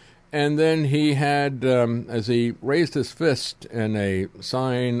 And then he had, as he raised his fist in a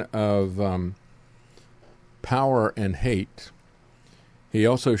sign of power and hate, he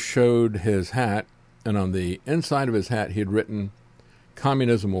also showed his hat, and on the inside of his hat he had written,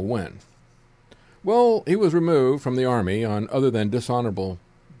 "Communism will win." Well, he was removed from the Army on other than dishonorable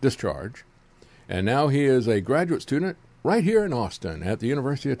discharge, and now he is a graduate student right here in Austin at the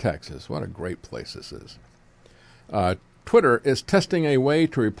University of Texas. What a great place this is. Twitter is testing a way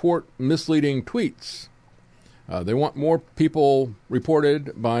to report misleading tweets. They want more people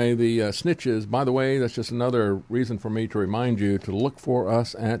reported by the snitches. By the way, that's just another reason for me to remind you to look for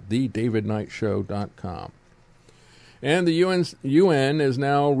us at thedavidknightshow.com. And the UN is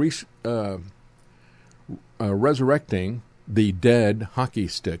now resurrecting the dead hockey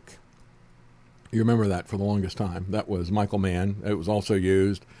stick. You remember that for the longest time. That was Michael Mann. It was also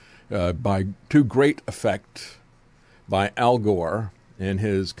used to great effect by Al Gore in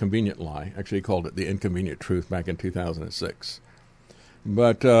his Convenient Lie. Actually, he called it The Inconvenient Truth back in 2006.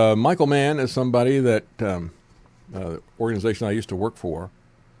 But Michael Mann is somebody that the organization I used to work for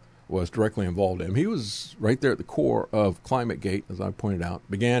was directly involved in. He was right there at the core of ClimateGate, as I pointed out.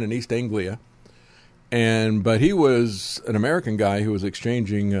 Began in East Anglia. But he was an American guy who was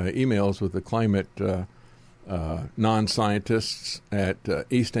exchanging emails with the climate non-scientists at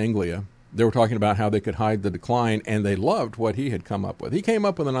East Anglia. They were talking about how they could hide the decline, and they loved what he had come up with. He came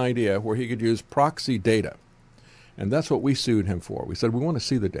up with an idea where he could use proxy data, and that's what we sued him for. We said, we want to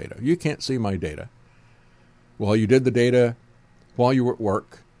see the data. You can't see my data. Well, you did the data while you were at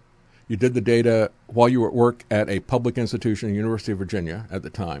work. You did the data while you were at work at a public institution, University of Virginia at the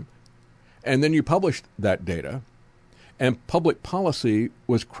time. And then you published that data, and public policy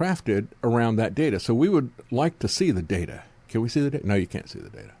was crafted around that data. So we would like to see the data. Can we see the data? No, you can't see the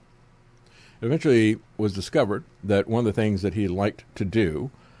data. Eventually, it was discovered that one of the things that he liked to do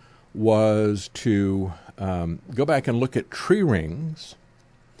was to go back and look at tree rings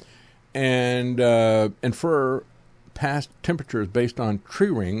and infer past temperatures based on tree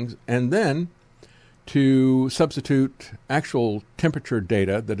rings, and then to substitute actual temperature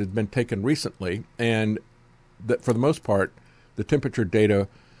data that had been taken recently, and that for the most part, the temperature data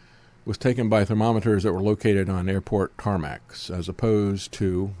was taken by thermometers that were located on airport tarmacs, as opposed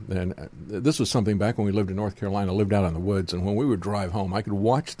to, and this was something back when we lived in North Carolina, lived out in the woods, and when we would drive home, I could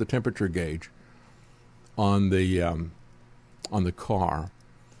watch the temperature gauge on the car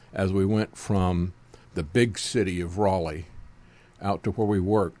as we went from the big city of Raleigh out to where we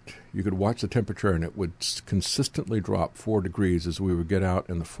worked. You could watch the temperature, and it would consistently drop 4 degrees as we would get out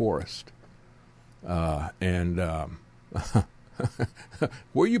in the forest.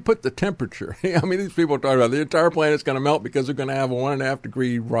 Where you put the temperature? I mean, these people are talking about the entire planet's going to melt because they're going to have a 1.5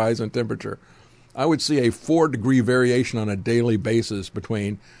 degree rise in temperature. I would see a 4 degree variation on a daily basis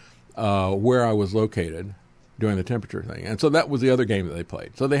between where I was located, doing the temperature thing. And so that was the other game that they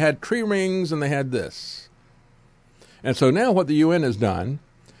played. So they had tree rings and they had this. And so now what the UN has done,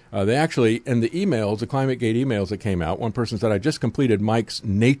 they actually, in the emails, the ClimateGate emails that came out, one person said, I just completed Mike's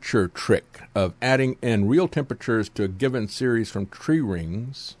nature trick of adding in real temperatures to a given series from tree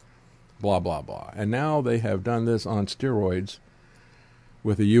rings, blah, blah, blah. And now they have done this on steroids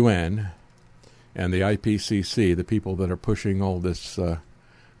with the UN and the IPCC, the people that are pushing all this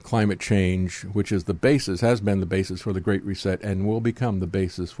climate change, which is the basis, has been the basis for the Great Reset, and will become the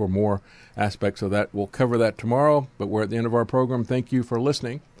basis for more aspects of that. We'll cover that tomorrow, but we're at the end of our program. Thank you for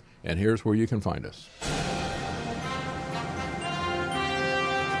listening, and here's where you can find us.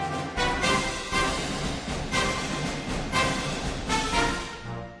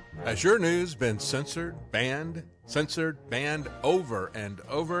 Has your news been censored, banned over and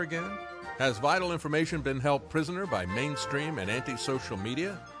over again? Has vital information been held prisoner by mainstream and anti-social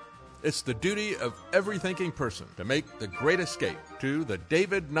media? It's the duty of every thinking person to make the great escape to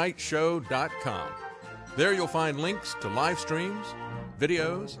thedavidknightshow.com. There you'll find links to live streams,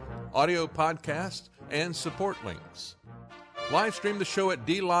 videos, audio podcasts, and support links. Live stream the show at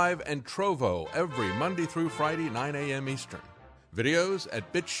DLive and Trovo every Monday through Friday, 9 a.m. Eastern. Videos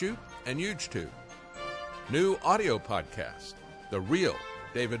at BitChute and YouTube. New audio podcast, The Real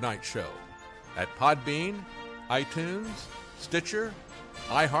David Knight Show, at Podbean, iTunes, Stitcher,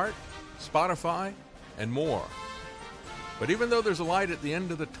 iHeart, Spotify, and more. But even though there's a light at the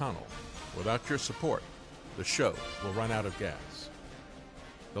end of the tunnel, without your support, the show will run out of gas.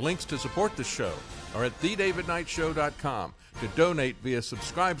 The links to support the show are at thedavidknightshow.com. To donate via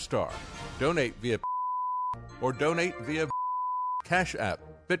Subscribestar, donate via or donate via Cash App,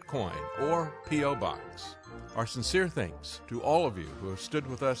 Bitcoin, or P.O. Box. Our sincere thanks to all of you who have stood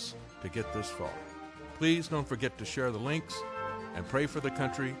with us to get this far. Please don't forget to share the links and pray for the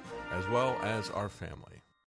country as well as our family.